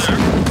ready. Yes, sir.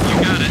 You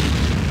got it.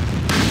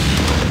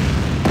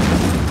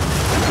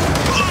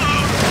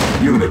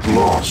 Unit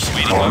lost.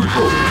 On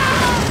hold.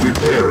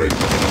 Repairing.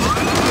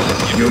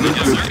 Unit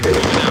Yes, sir. Moving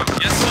repaired. out.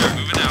 Yes, sir.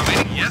 Moving out.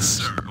 Waiting. Yes,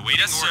 sir. Awaiting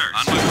yes, sir. orders.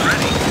 On my way.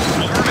 Ready.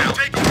 Over and out.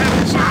 Taking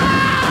heavy, sir.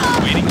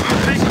 Waiting. I'm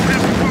taking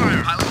heavy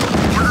fire. Pilot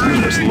orders.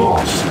 Unit received.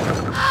 lost.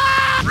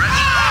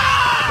 Ready.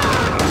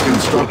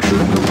 Construction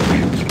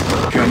complete.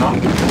 Cannot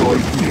deploy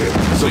here.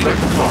 Select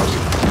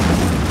target.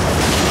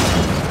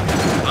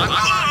 On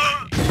my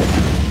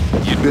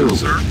way. Building.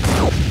 Sir.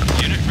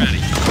 Unit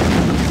ready.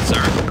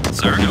 Sir.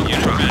 Sir. No.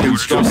 Unit ready.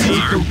 Construction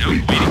Sir. No.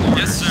 complete. Waiting.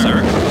 Yes, sir.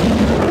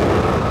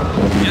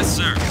 Yes,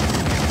 sir.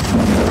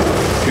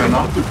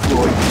 Cannot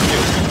deploy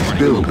here.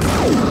 Building.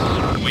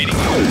 Waiting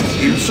orders.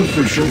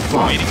 Insufficient Waiting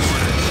funds.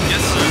 orders.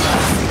 Yes, sir.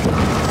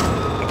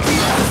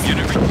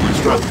 Unit report.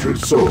 Structure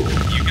sold.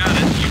 You got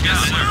it. You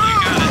got it, sir. You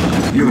got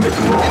it. Unit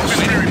lost.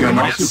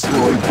 Cannot Yes.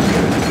 deploy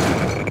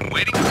here.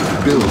 Waiting.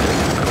 Building.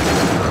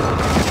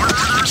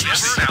 Orders. Yes,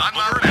 sir. On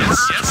my way. Yes,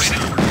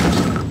 waiting orders.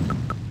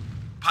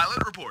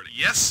 Pilot reporting.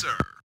 Yes, sir.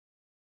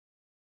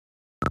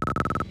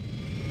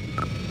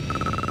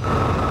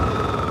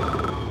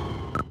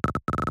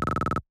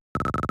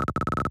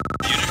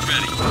 Unit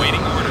ready.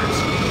 Waiting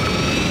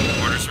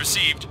orders. Orders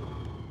received.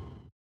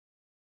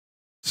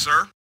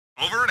 Sir.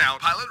 Over and out.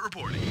 Pilot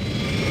reporting.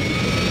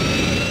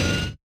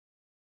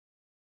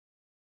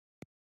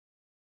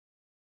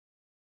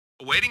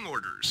 Awaiting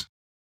orders.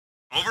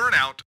 Over and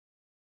out.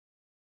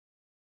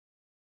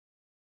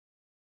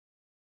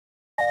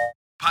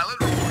 Pilot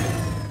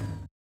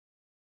reporting.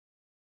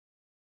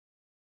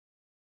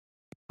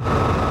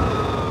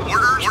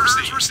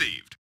 Orders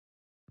received.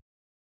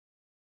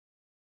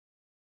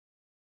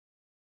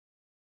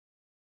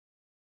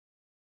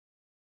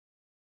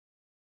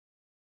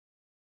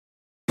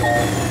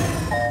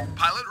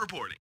 Pilot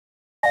reporting.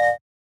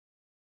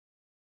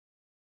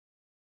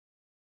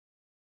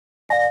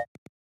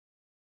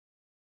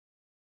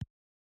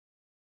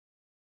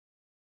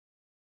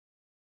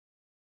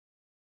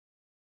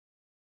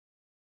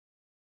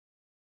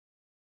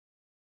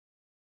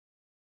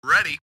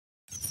 Ready.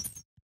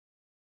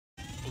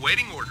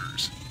 Awaiting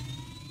orders.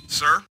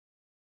 Sir.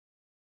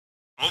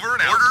 Over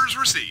and out. Orders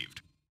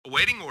received.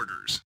 Awaiting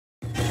orders.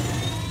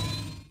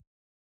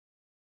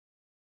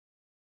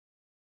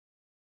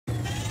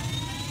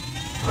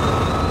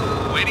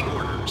 Awaiting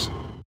orders.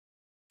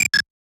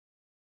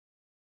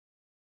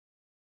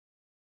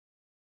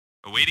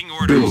 Awaiting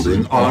orders.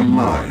 Building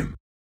online.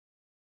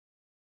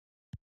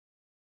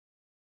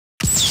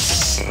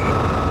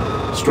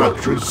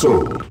 Structure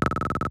sold.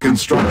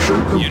 Construction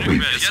Unit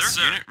complete. ready. Yes,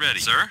 sir. Unit ready.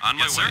 Sir. On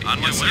my way.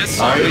 On my way. Yes,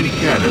 sir. Iron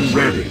cannon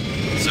ready.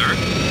 Sir.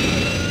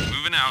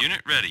 Moving out.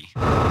 Unit ready.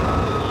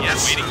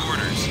 Yes, Waiting sir.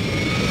 orders.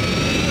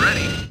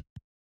 Ready.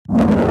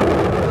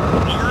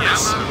 Over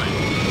Yes, on my way.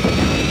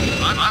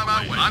 On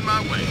my way. On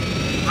my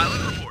way.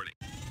 Pilot reporting.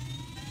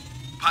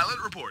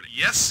 Pilot reporting.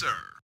 Yes, sir.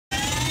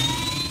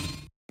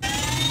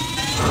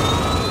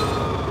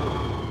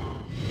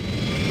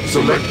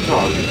 Select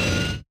target.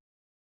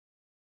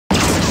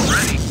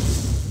 Ready.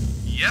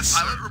 Yes,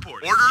 pilot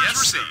reporting. Orders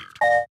received.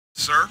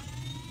 Sir.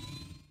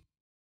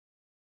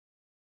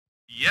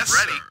 Yes,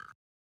 ready.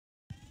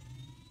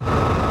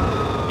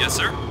 Yes,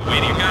 sir.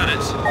 Waiting. You got it.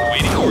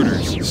 Waiting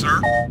orders.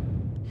 Sir.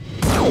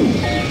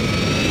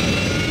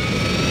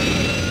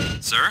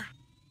 Sir?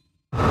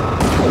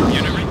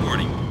 Unit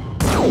reporting.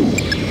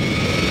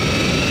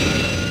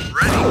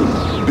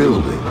 Ready.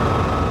 Building.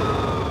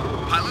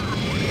 Pilot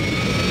reporting.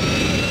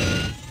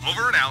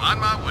 Over and out. On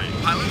my way.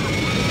 Pilot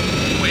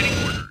reporting. Waiting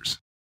orders.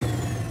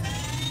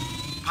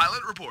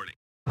 Pilot reporting.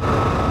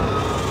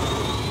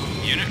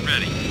 Unit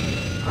ready.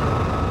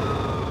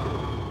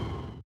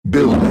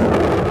 Building.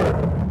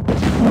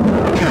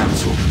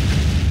 Cancel.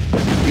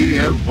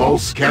 EM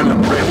pulse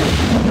cannon ready.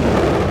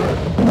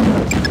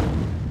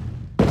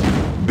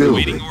 Building.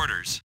 Waiting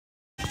orders.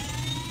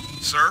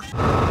 Sir.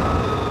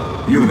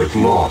 Unit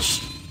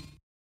lost.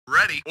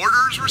 Ready.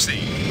 Orders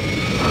received.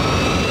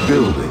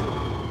 Building.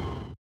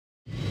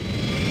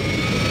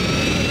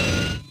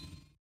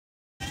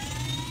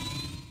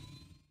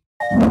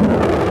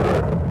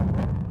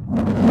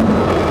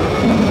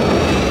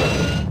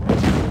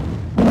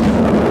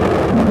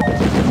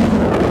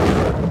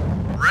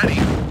 Ready.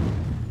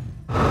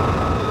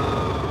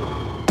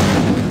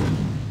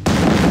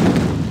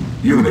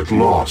 Unit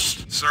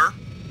lost. Sir.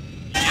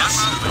 Yes,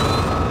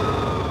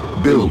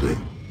 sir.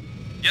 Building.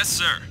 Yes,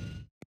 sir.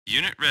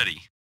 Unit ready.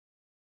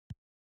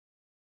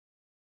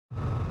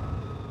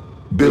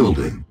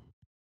 Building.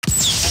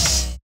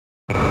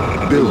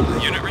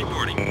 Building. Unit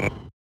reporting.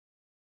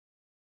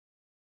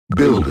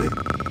 Building.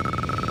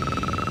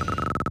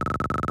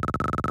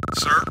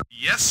 Sir.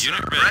 Yes, sir.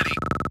 Unit ready.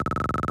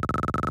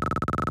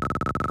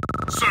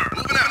 Sir.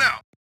 Moving out now.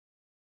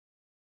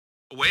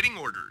 Awaiting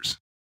orders.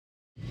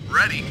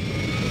 Ready.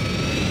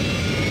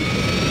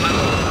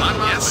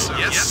 Yes, sir.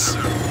 Yes,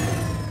 sir.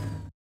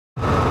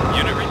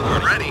 Unit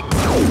reporting. Ready.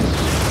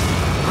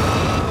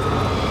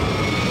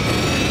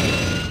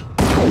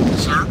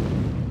 Sir.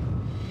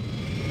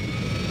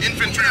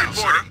 Infantry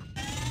reporting.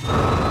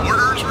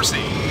 Orders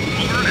received.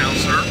 Over and out,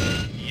 sir.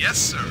 Yes,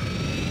 sir.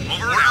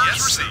 Over and out.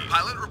 Yes, received.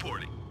 Pilot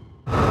reporting.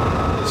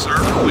 Sir,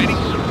 waiting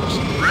orders.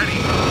 Ready.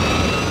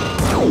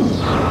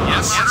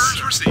 Yes,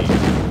 orders received.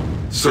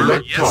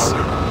 Select Yes, sir.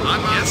 target.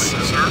 On my way,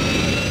 sir.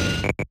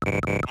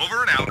 Over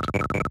and out.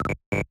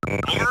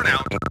 Over and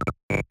out.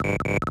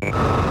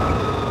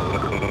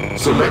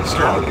 Select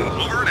target.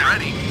 Over and out.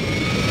 Ready.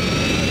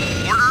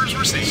 Orders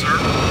received, sir.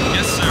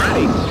 Yes, sir.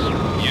 Ready.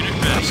 Unit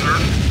ready. Sir.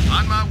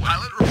 On my way.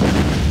 Pilot report.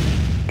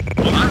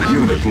 On my way.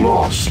 Unit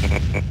lost.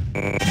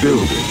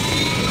 Building.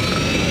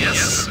 Yes,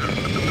 sir.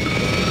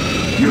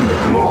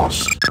 Unit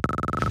lost.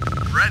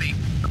 Ready.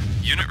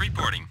 Unit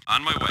reporting.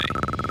 On my way.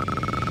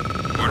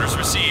 Orders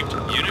received.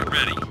 Unit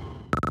ready.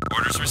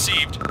 Orders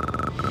received.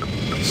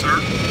 Sir.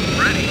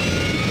 Ready.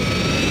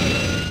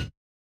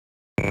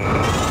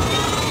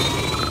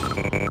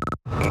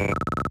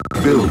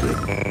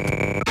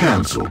 Building.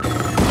 Cancel.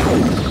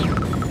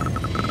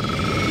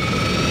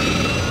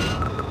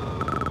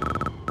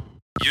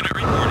 Unit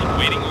reporting.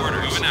 Waiting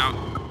orders. Moving out.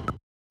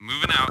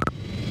 Moving out.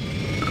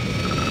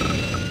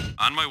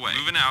 On my way.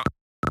 Moving out.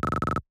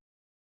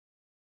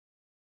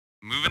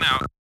 Moving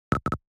out.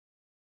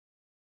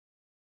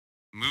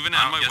 Moving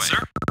out. On my way. Yes,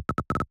 sir.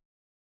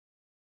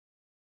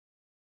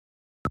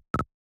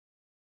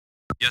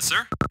 Yes,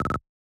 sir.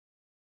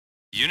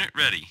 Unit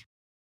ready.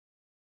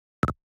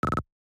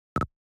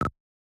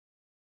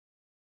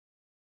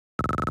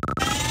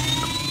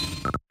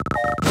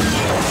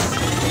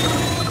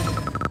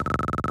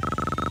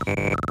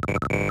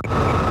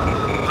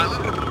 Pilot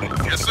reporting.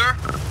 Yes, sir.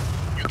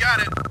 You got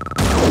it.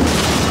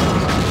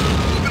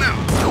 Moving out.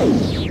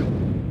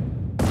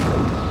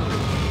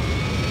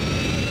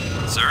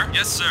 Sir?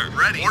 Yes, sir.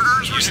 Ready.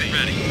 Orders Unit received.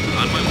 ready.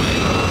 On my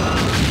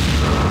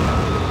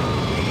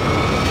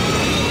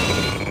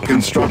way.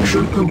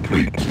 Construction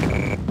complete.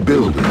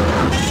 Building.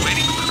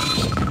 Waiting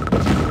orders.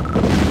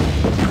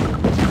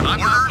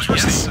 Orders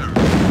received.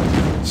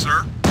 Yes,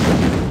 sir. Sir.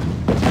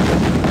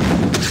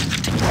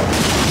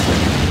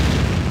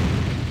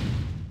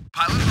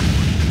 Pilot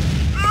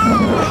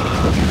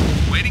report.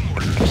 Waiting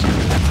orders.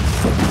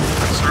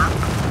 Sir.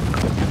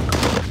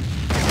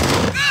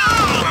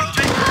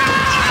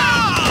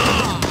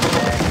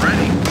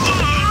 Ready.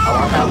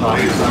 Our ally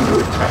is under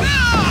attack.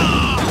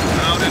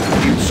 Mounted.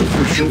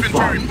 Insufficient Infantry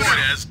funds. report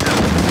as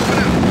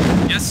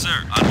done. Yes,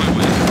 sir. On my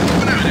way.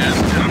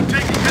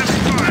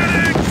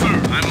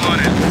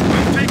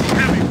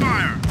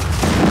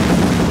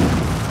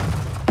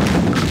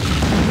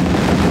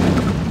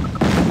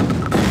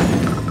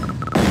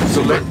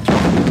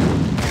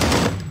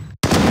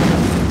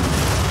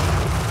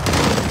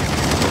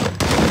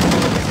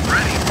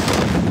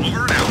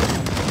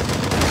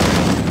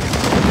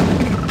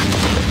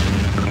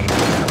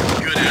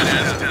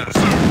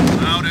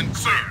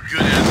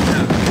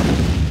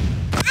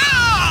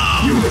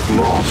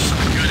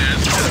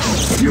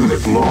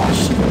 Unit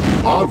lost.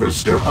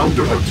 Harvester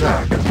under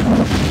attack.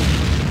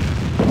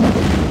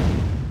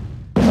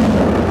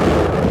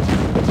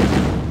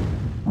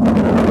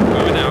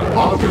 Moving out.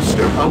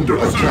 Harvester under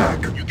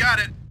attack. You got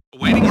it.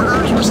 Awaiting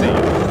orders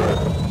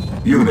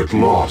received. Unit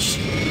lost.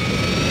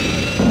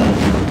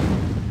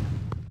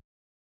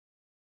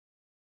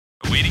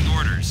 Awaiting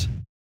orders.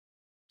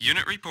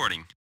 Unit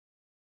reporting.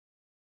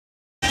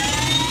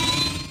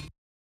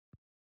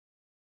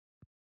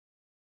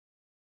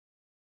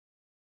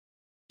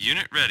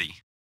 Unit ready.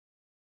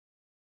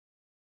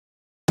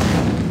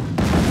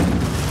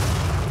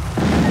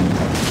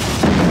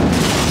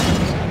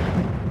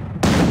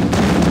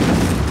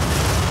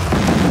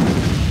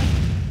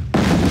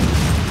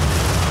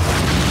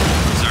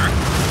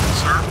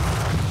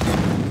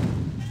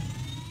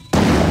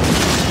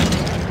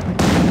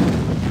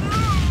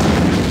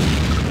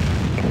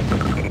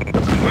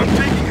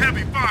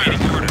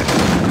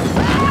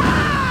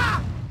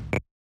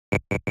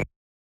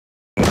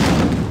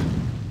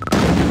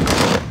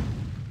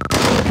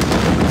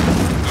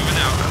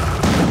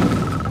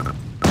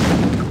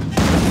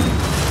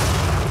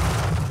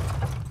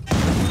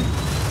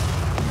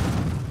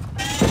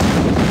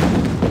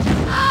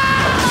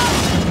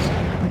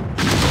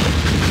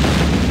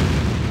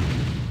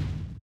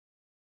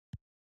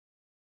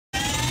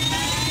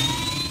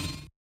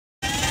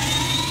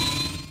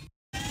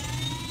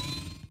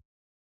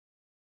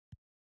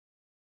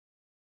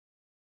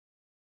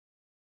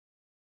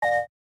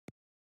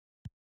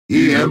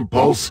 EM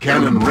pulse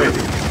cannon ready.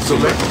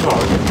 Select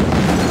target.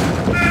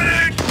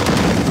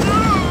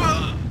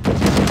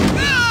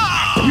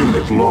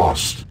 Unit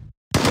lost.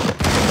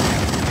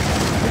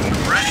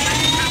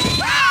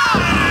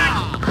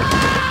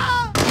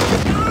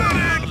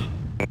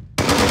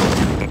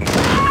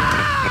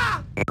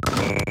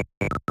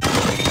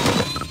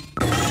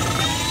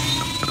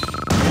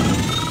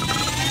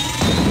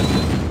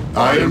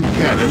 Iron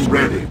cannon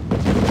ready.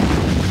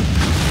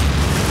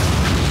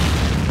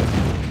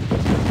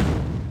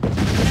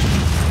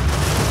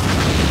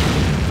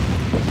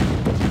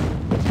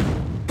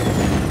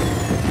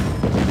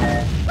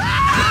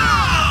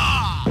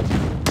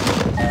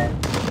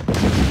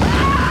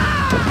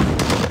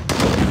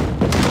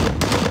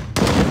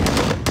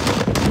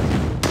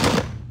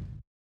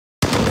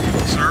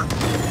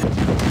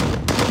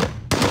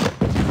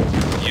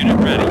 Unit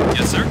ready.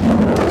 Yes, sir.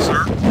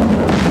 Sir?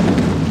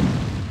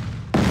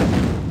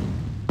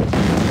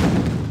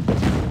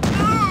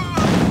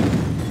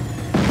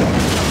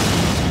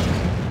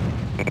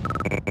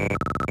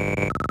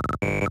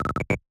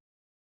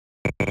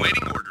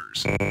 Waiting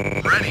orders.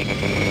 Ready.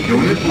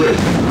 Unit ready.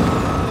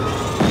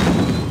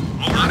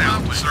 Over and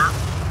out, sir.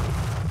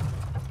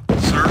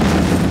 Sir?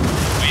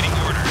 Waiting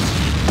orders.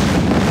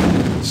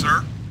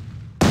 Sir?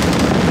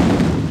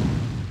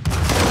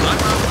 On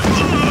my way.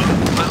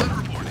 Pilot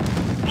reporting.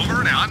 Over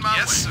and out. On my way.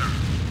 Yes, sir.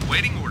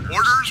 Waiting orders.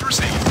 Orders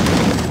received.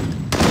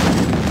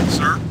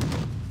 Sir?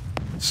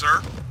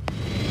 Sir?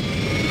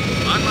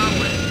 On my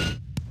way.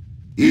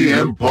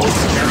 EM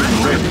pulse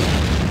cannon ready.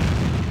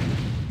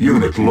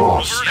 Unit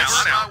lost. Over and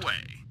out. On my way.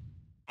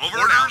 Over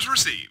orders and out.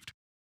 Received.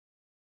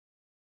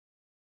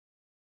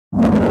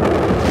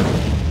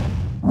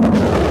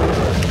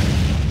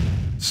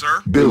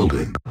 Sir?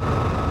 Building.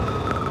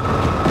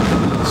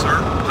 Sir?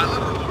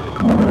 Pilot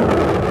reporting.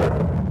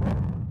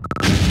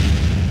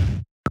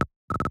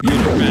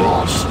 Unit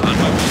lost. On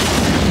my way.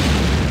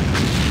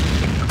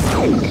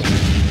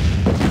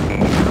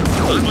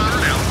 On my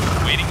way.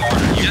 Waiting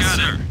order. You got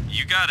it.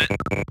 You got it.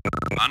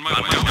 On my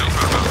way.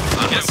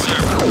 Yes, sir.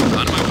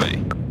 On my way.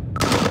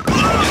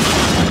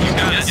 You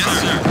got it. Yes,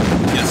 sir.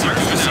 Yes, sir.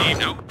 Received.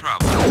 No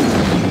problem.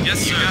 Yes,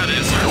 sir. You got it.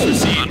 Yes, sir.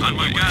 Received. On my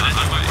way. Got it.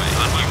 On my way.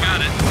 On my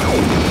got it.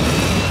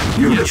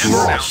 Unit Yes,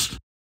 lost.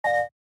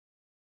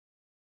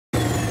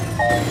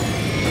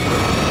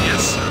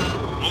 Yes, sir.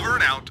 Over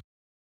and out.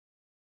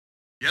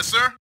 Yes,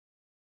 sir.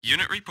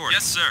 Unit report.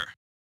 Yes, sir.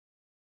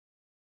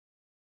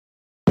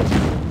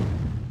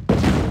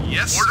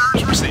 Yes,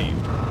 orders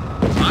received.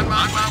 On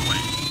my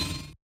way.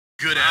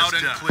 Good out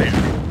and clear.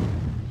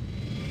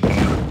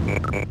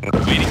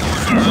 Waiting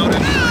orders. Out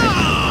and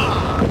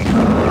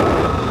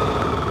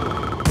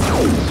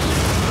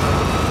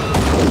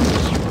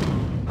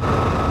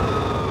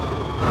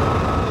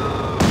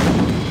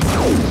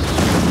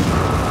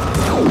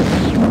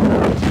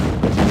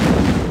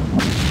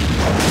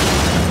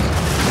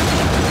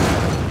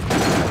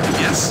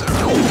Yes, sir.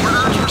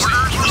 Orders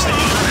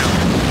received.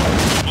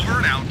 Over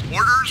and out.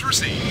 Orders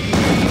received.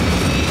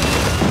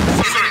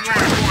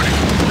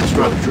 Reporting.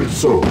 Structure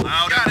sold.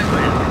 Out and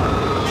clear.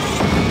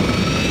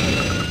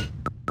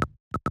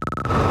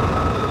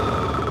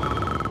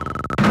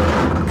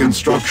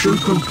 Construction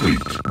complete.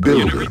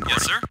 Building.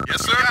 Yes, sir.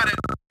 Yes, sir. Got it.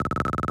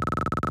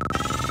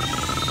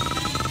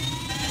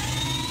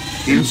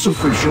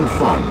 Insufficient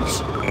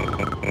funds.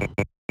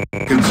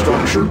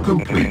 Construction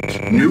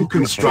complete. New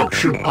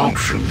construction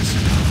options.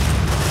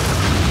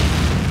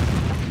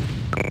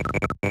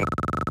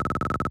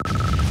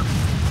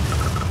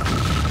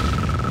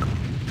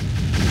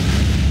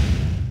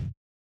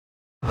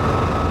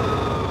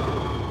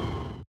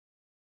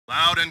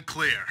 and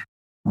clear.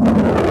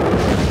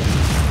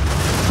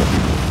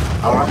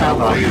 Our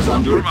ally is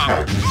under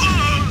attack.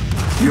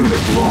 Unit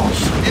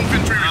lost.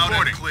 Infantry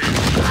reporting. Clear.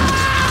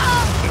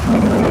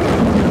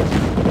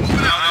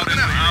 Moving out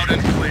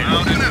and clear.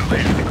 Out and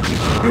clear.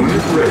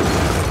 Unit ready.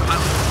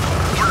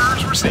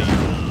 Orders received.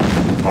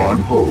 On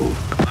hold.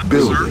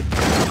 Building.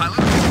 Pilot.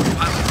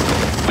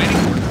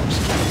 Waiting orders.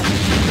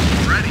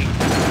 Ready.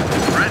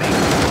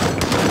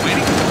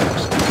 Waiting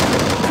orders.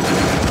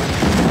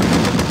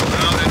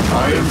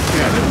 Iron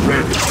cannon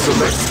ready.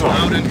 Select Loud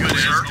target. and good,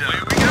 sir. Away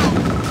we go.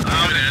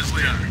 Loud and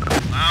clear.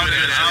 Loud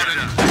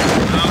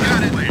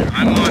and clear.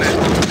 I'm on it.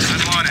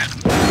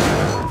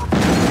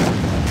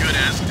 Good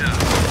as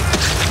done.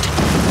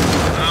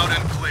 Loud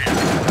and clear.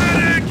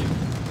 Medic!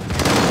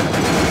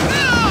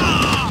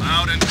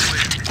 Loud and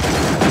clear.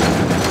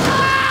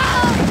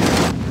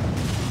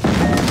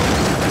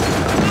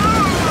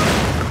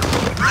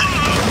 Ready?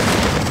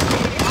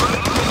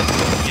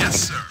 Yes,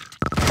 sir.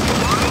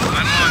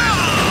 I'm on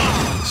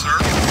it. Sir?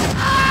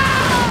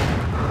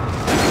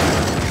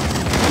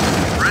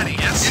 Ready,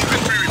 yes.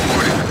 Infantry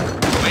reporting.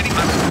 Waiting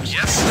on orders.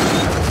 Yes, sir.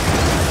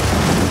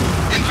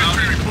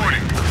 Infantry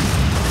reporting.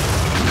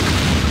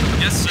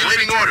 Yes, sir.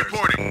 Waiting order.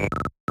 Reporting.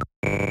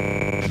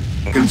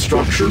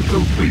 Construction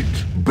complete.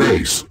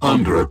 Base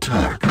under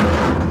attack.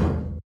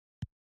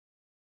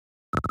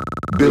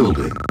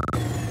 Building.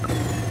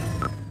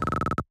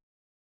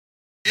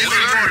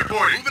 Infantry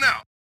reporting. Moving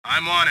out.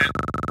 I'm on it.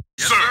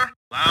 Yes, sir.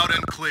 Loud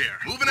and clear.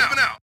 Moving out.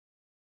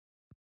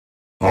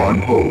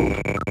 On hold.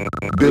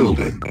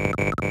 Building.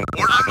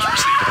 Orders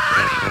received.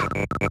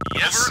 Ready.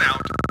 Yes. Over and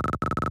out.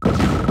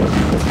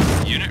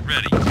 Unit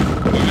ready.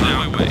 Moving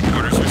out my way.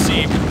 Orders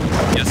received.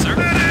 Yes, sir.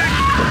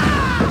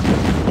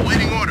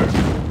 Waiting order.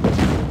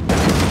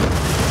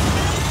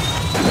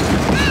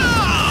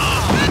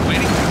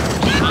 Waiting.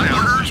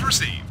 Orders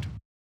received.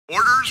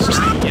 Orders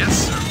received.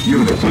 Yes, sir.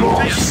 Unit Yes,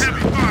 lost.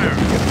 heavy fire.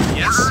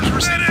 Yes, orders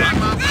received.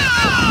 I'm on my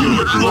way.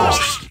 Unit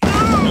lost.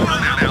 Over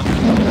and out.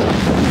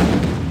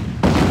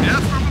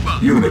 Death from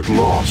above. Unit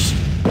lost.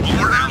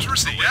 Orders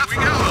received. There we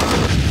go.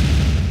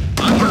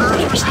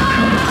 Orders received.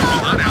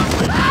 On out.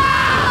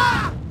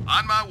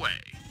 On my way.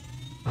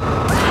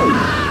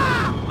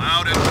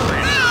 Loud and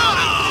clear.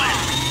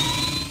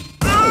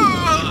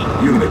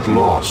 Unit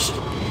lost.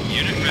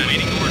 Unit ready.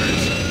 Waiting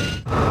orders.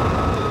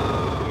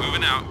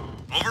 Moving out.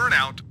 Over and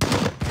out.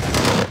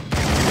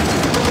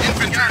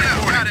 Infantry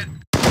reporting. Got it.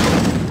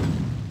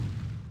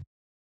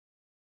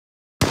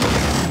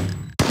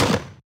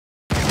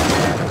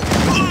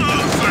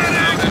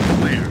 Loud and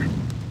clear.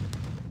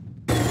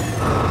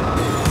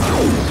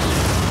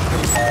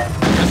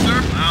 Yes, sir.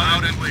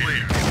 Loud and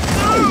clear.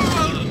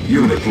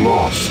 Unit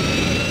lost.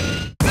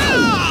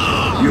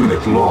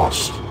 Unit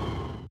lost.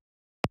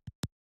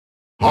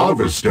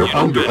 Harvester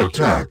under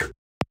attack.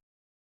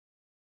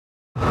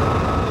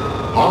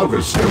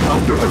 Harvester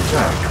under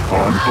attack.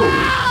 On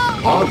hold.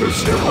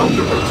 Harvester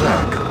under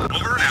attack.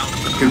 Over and out.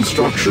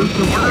 Construction Orders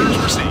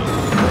complete. received.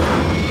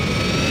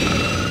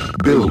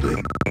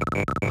 Building.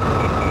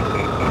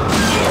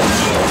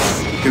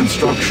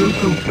 Construction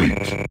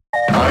complete.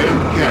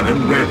 Iron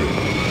cannon ready.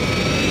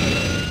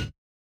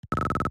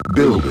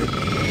 Building.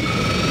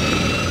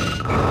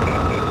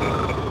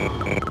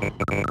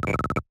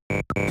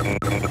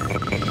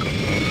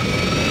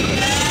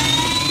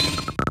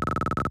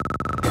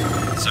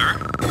 Sir?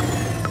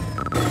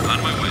 On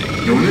my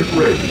way. Unit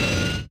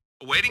ready.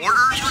 Awaiting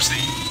orders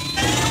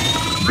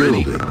received.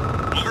 Building.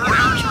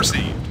 Orders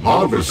received.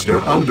 Harvester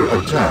under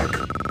attack.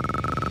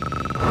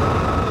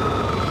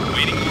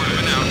 Waiting order.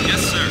 Moving out.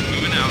 Yes, sir.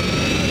 Moving out.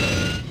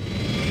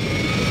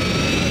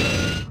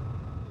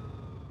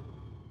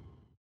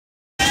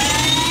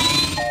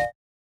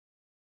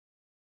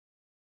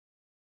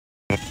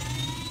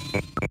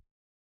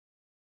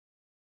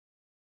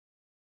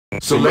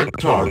 Select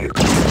target.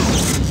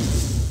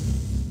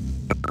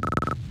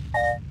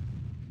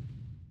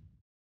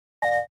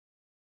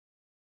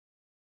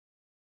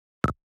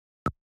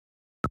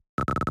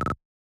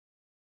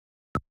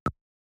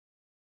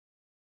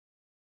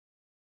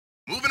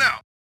 Moving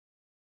out.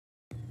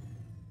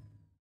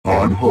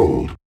 On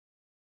hold.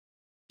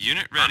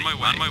 Unit ready.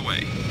 On my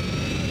way.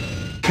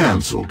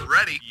 Cancelled.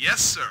 Ready. Yes,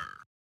 sir.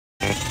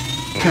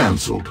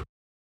 Cancelled.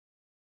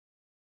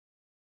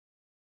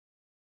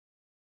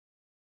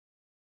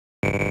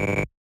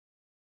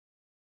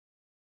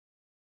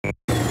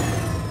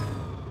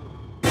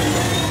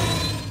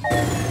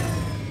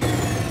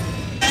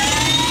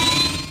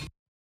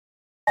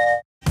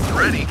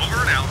 Ready.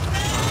 Over and out.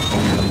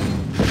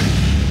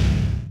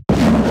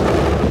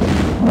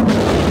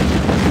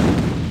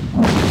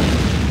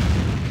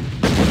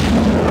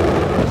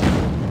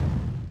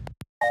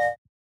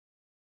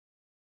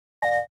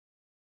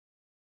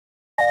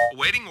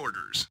 Awaiting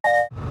orders.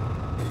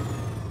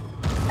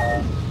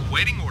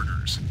 Awaiting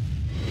orders.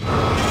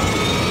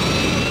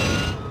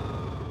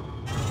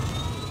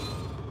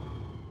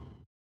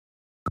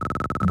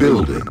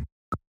 Building.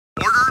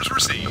 Orders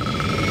received.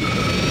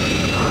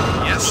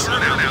 Yes, sir.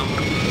 Now.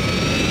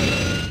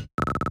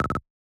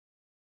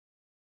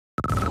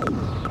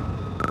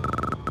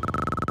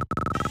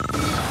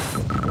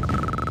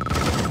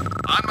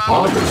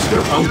 Harvester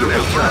under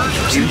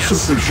attack.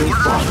 Insufficient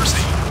funds.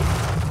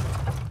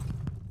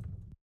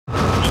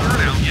 Over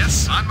and out.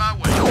 Yes, on my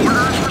way.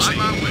 Orders received.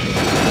 On my way.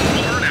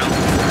 Over and out.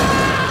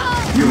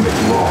 Unit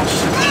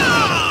lost.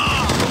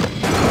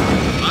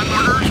 On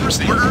orders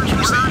received. Orders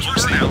received.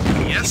 Over and out.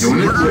 Yes.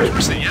 Unit Orders ready.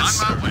 received.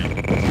 Yes. On my way.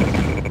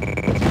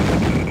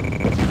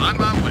 On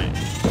my way.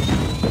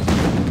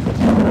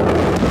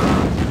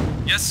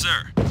 Yes, sir.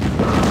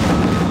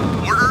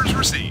 Orders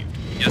received.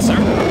 Yes, sir.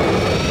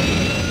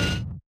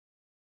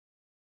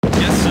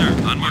 Yes, sir.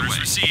 On my way.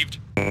 Received.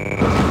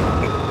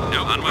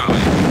 No, on my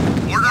way.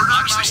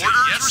 Orders received.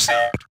 Orders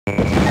received.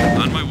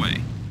 On my way.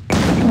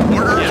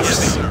 Orders Yes,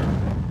 received. sir.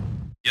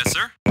 Yes,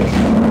 sir.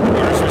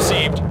 Orders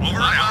received. Over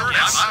and out.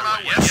 Yes. On my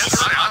way. Yes.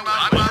 Over and out.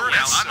 Over and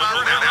out.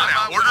 Over and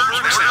out. Orders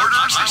received.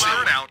 Orders received.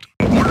 Over and out.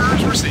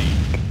 Orders received.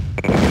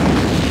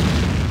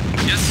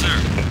 Yes, sir.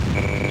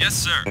 Yes,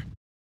 sir.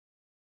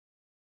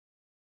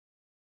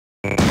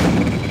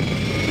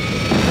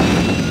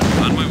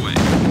 On my way.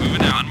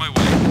 Moving out. On my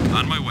way.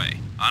 On my way.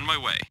 On my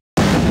way.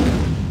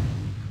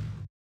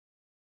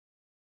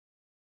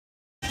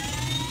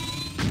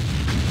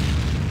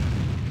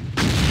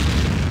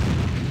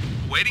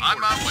 Waiting on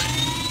my way.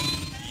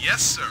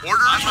 Yes, sir.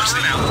 Orders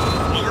received.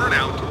 Over and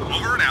out.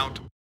 Over and out.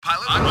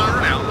 Pilot. Over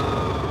and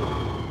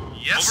out.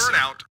 Yes. Over and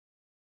out.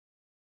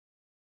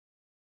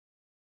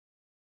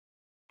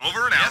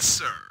 Over and out. Yes,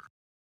 sir.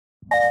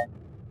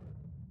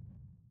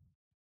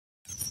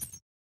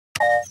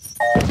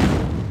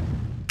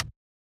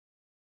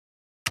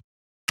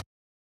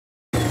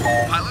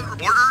 Pilot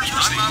orders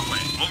received. On my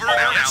way. Over and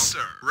out. Yes,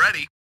 sir.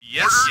 Ready.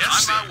 Yes. Orders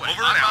yes, on my way.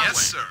 Over and out. Yes,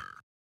 sir.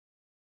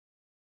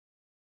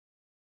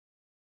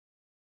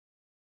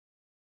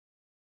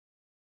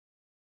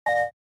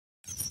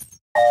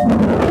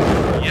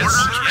 Yes,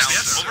 sir.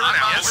 Yes, over and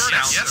out. Over and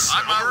out. Yes,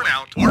 over and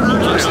out.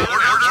 Orders received.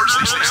 Orders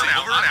received.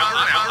 Over and out.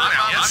 Over and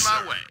out. Yes,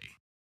 on my way.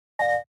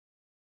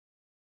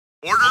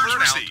 Orders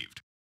received.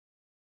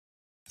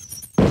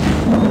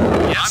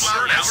 Yes,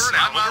 over and out. Over and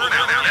out. Over and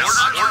out. Yes,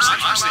 orders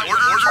received.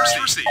 Orders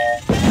received.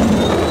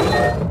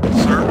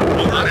 Sir,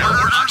 over and out.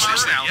 Orders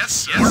received.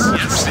 Yes, yes,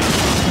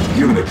 received.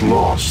 Unit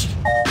lost.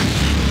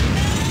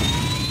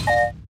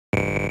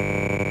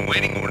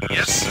 Waiting order.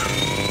 Yes, sir.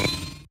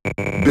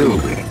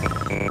 Building.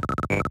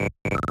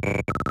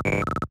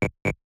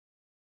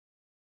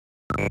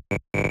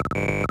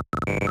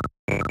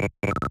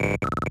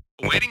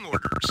 Awaiting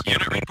orders.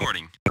 Unit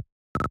reporting.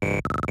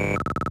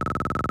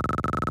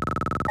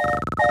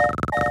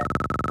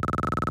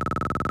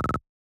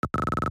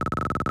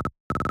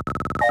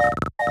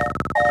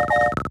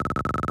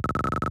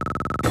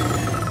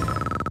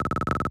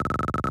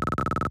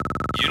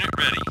 Unit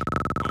ready.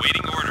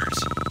 Awaiting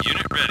orders.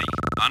 Unit ready.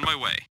 On my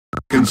way.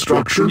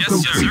 Construction Yes,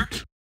 sir.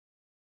 complete.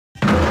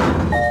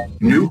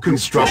 New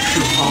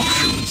construction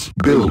options.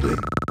 Building.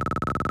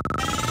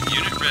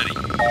 Unit ready.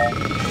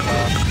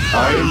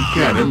 Iron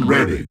cannon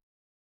ready.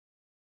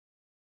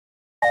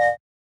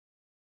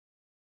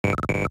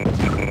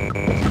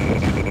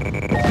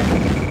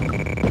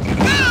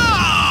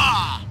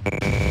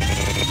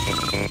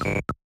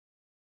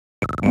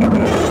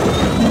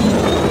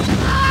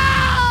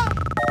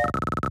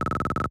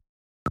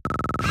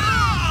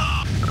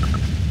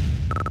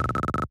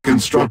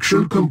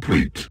 Construction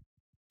complete.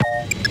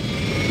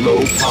 Low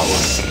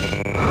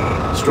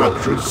power.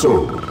 Structure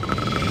sold.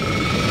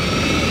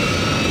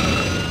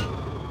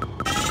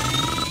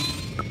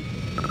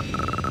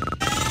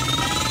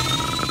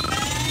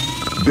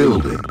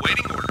 Building.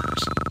 Waiting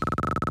orders.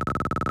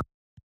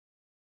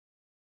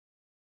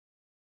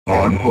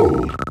 On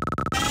hold.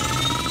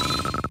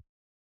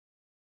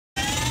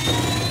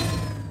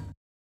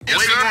 Yes,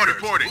 waiting orders.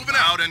 Reporting. Moving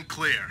out and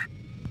clear.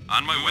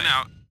 On my way.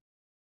 Out.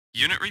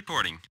 Unit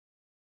reporting.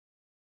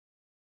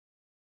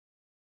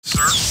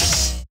 Sir,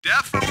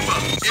 death from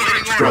above.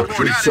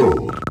 Structure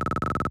sold.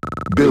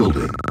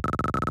 Building.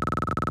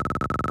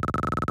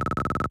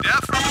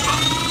 Death from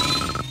above.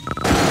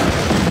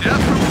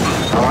 Death from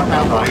above. Our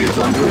ally is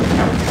under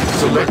attack.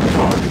 Select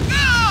target.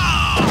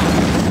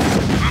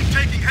 I'm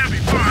taking heavy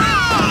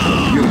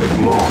fire. Unit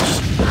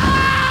lost.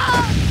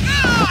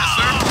 Yes,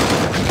 sir.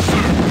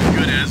 Sir,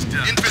 good as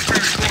done. Infantry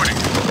reporting.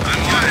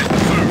 I'm on it,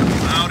 sir.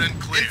 Loud and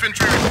clear.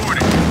 Infantry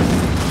reporting.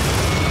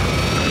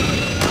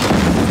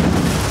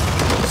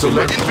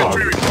 Select Infantry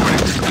target. reporting.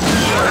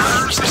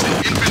 Orders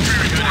received. Infantry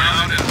reporting.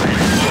 Loud and clear.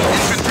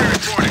 Infantry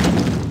reporting.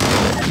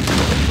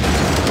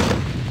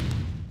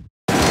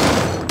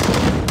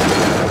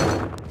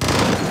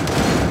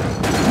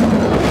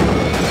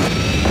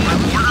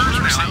 Orders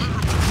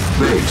received.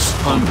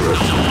 Base under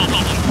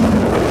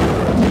attack.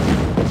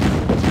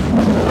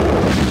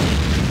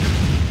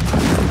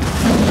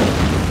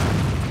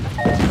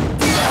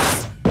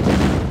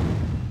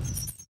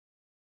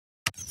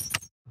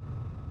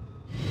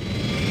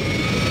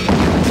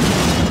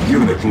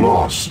 Unit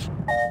lost.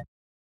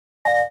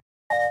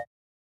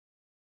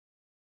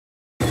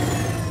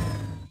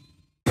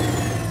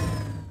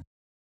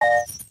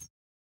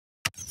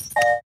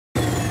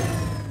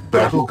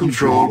 Battle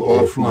control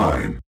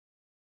offline.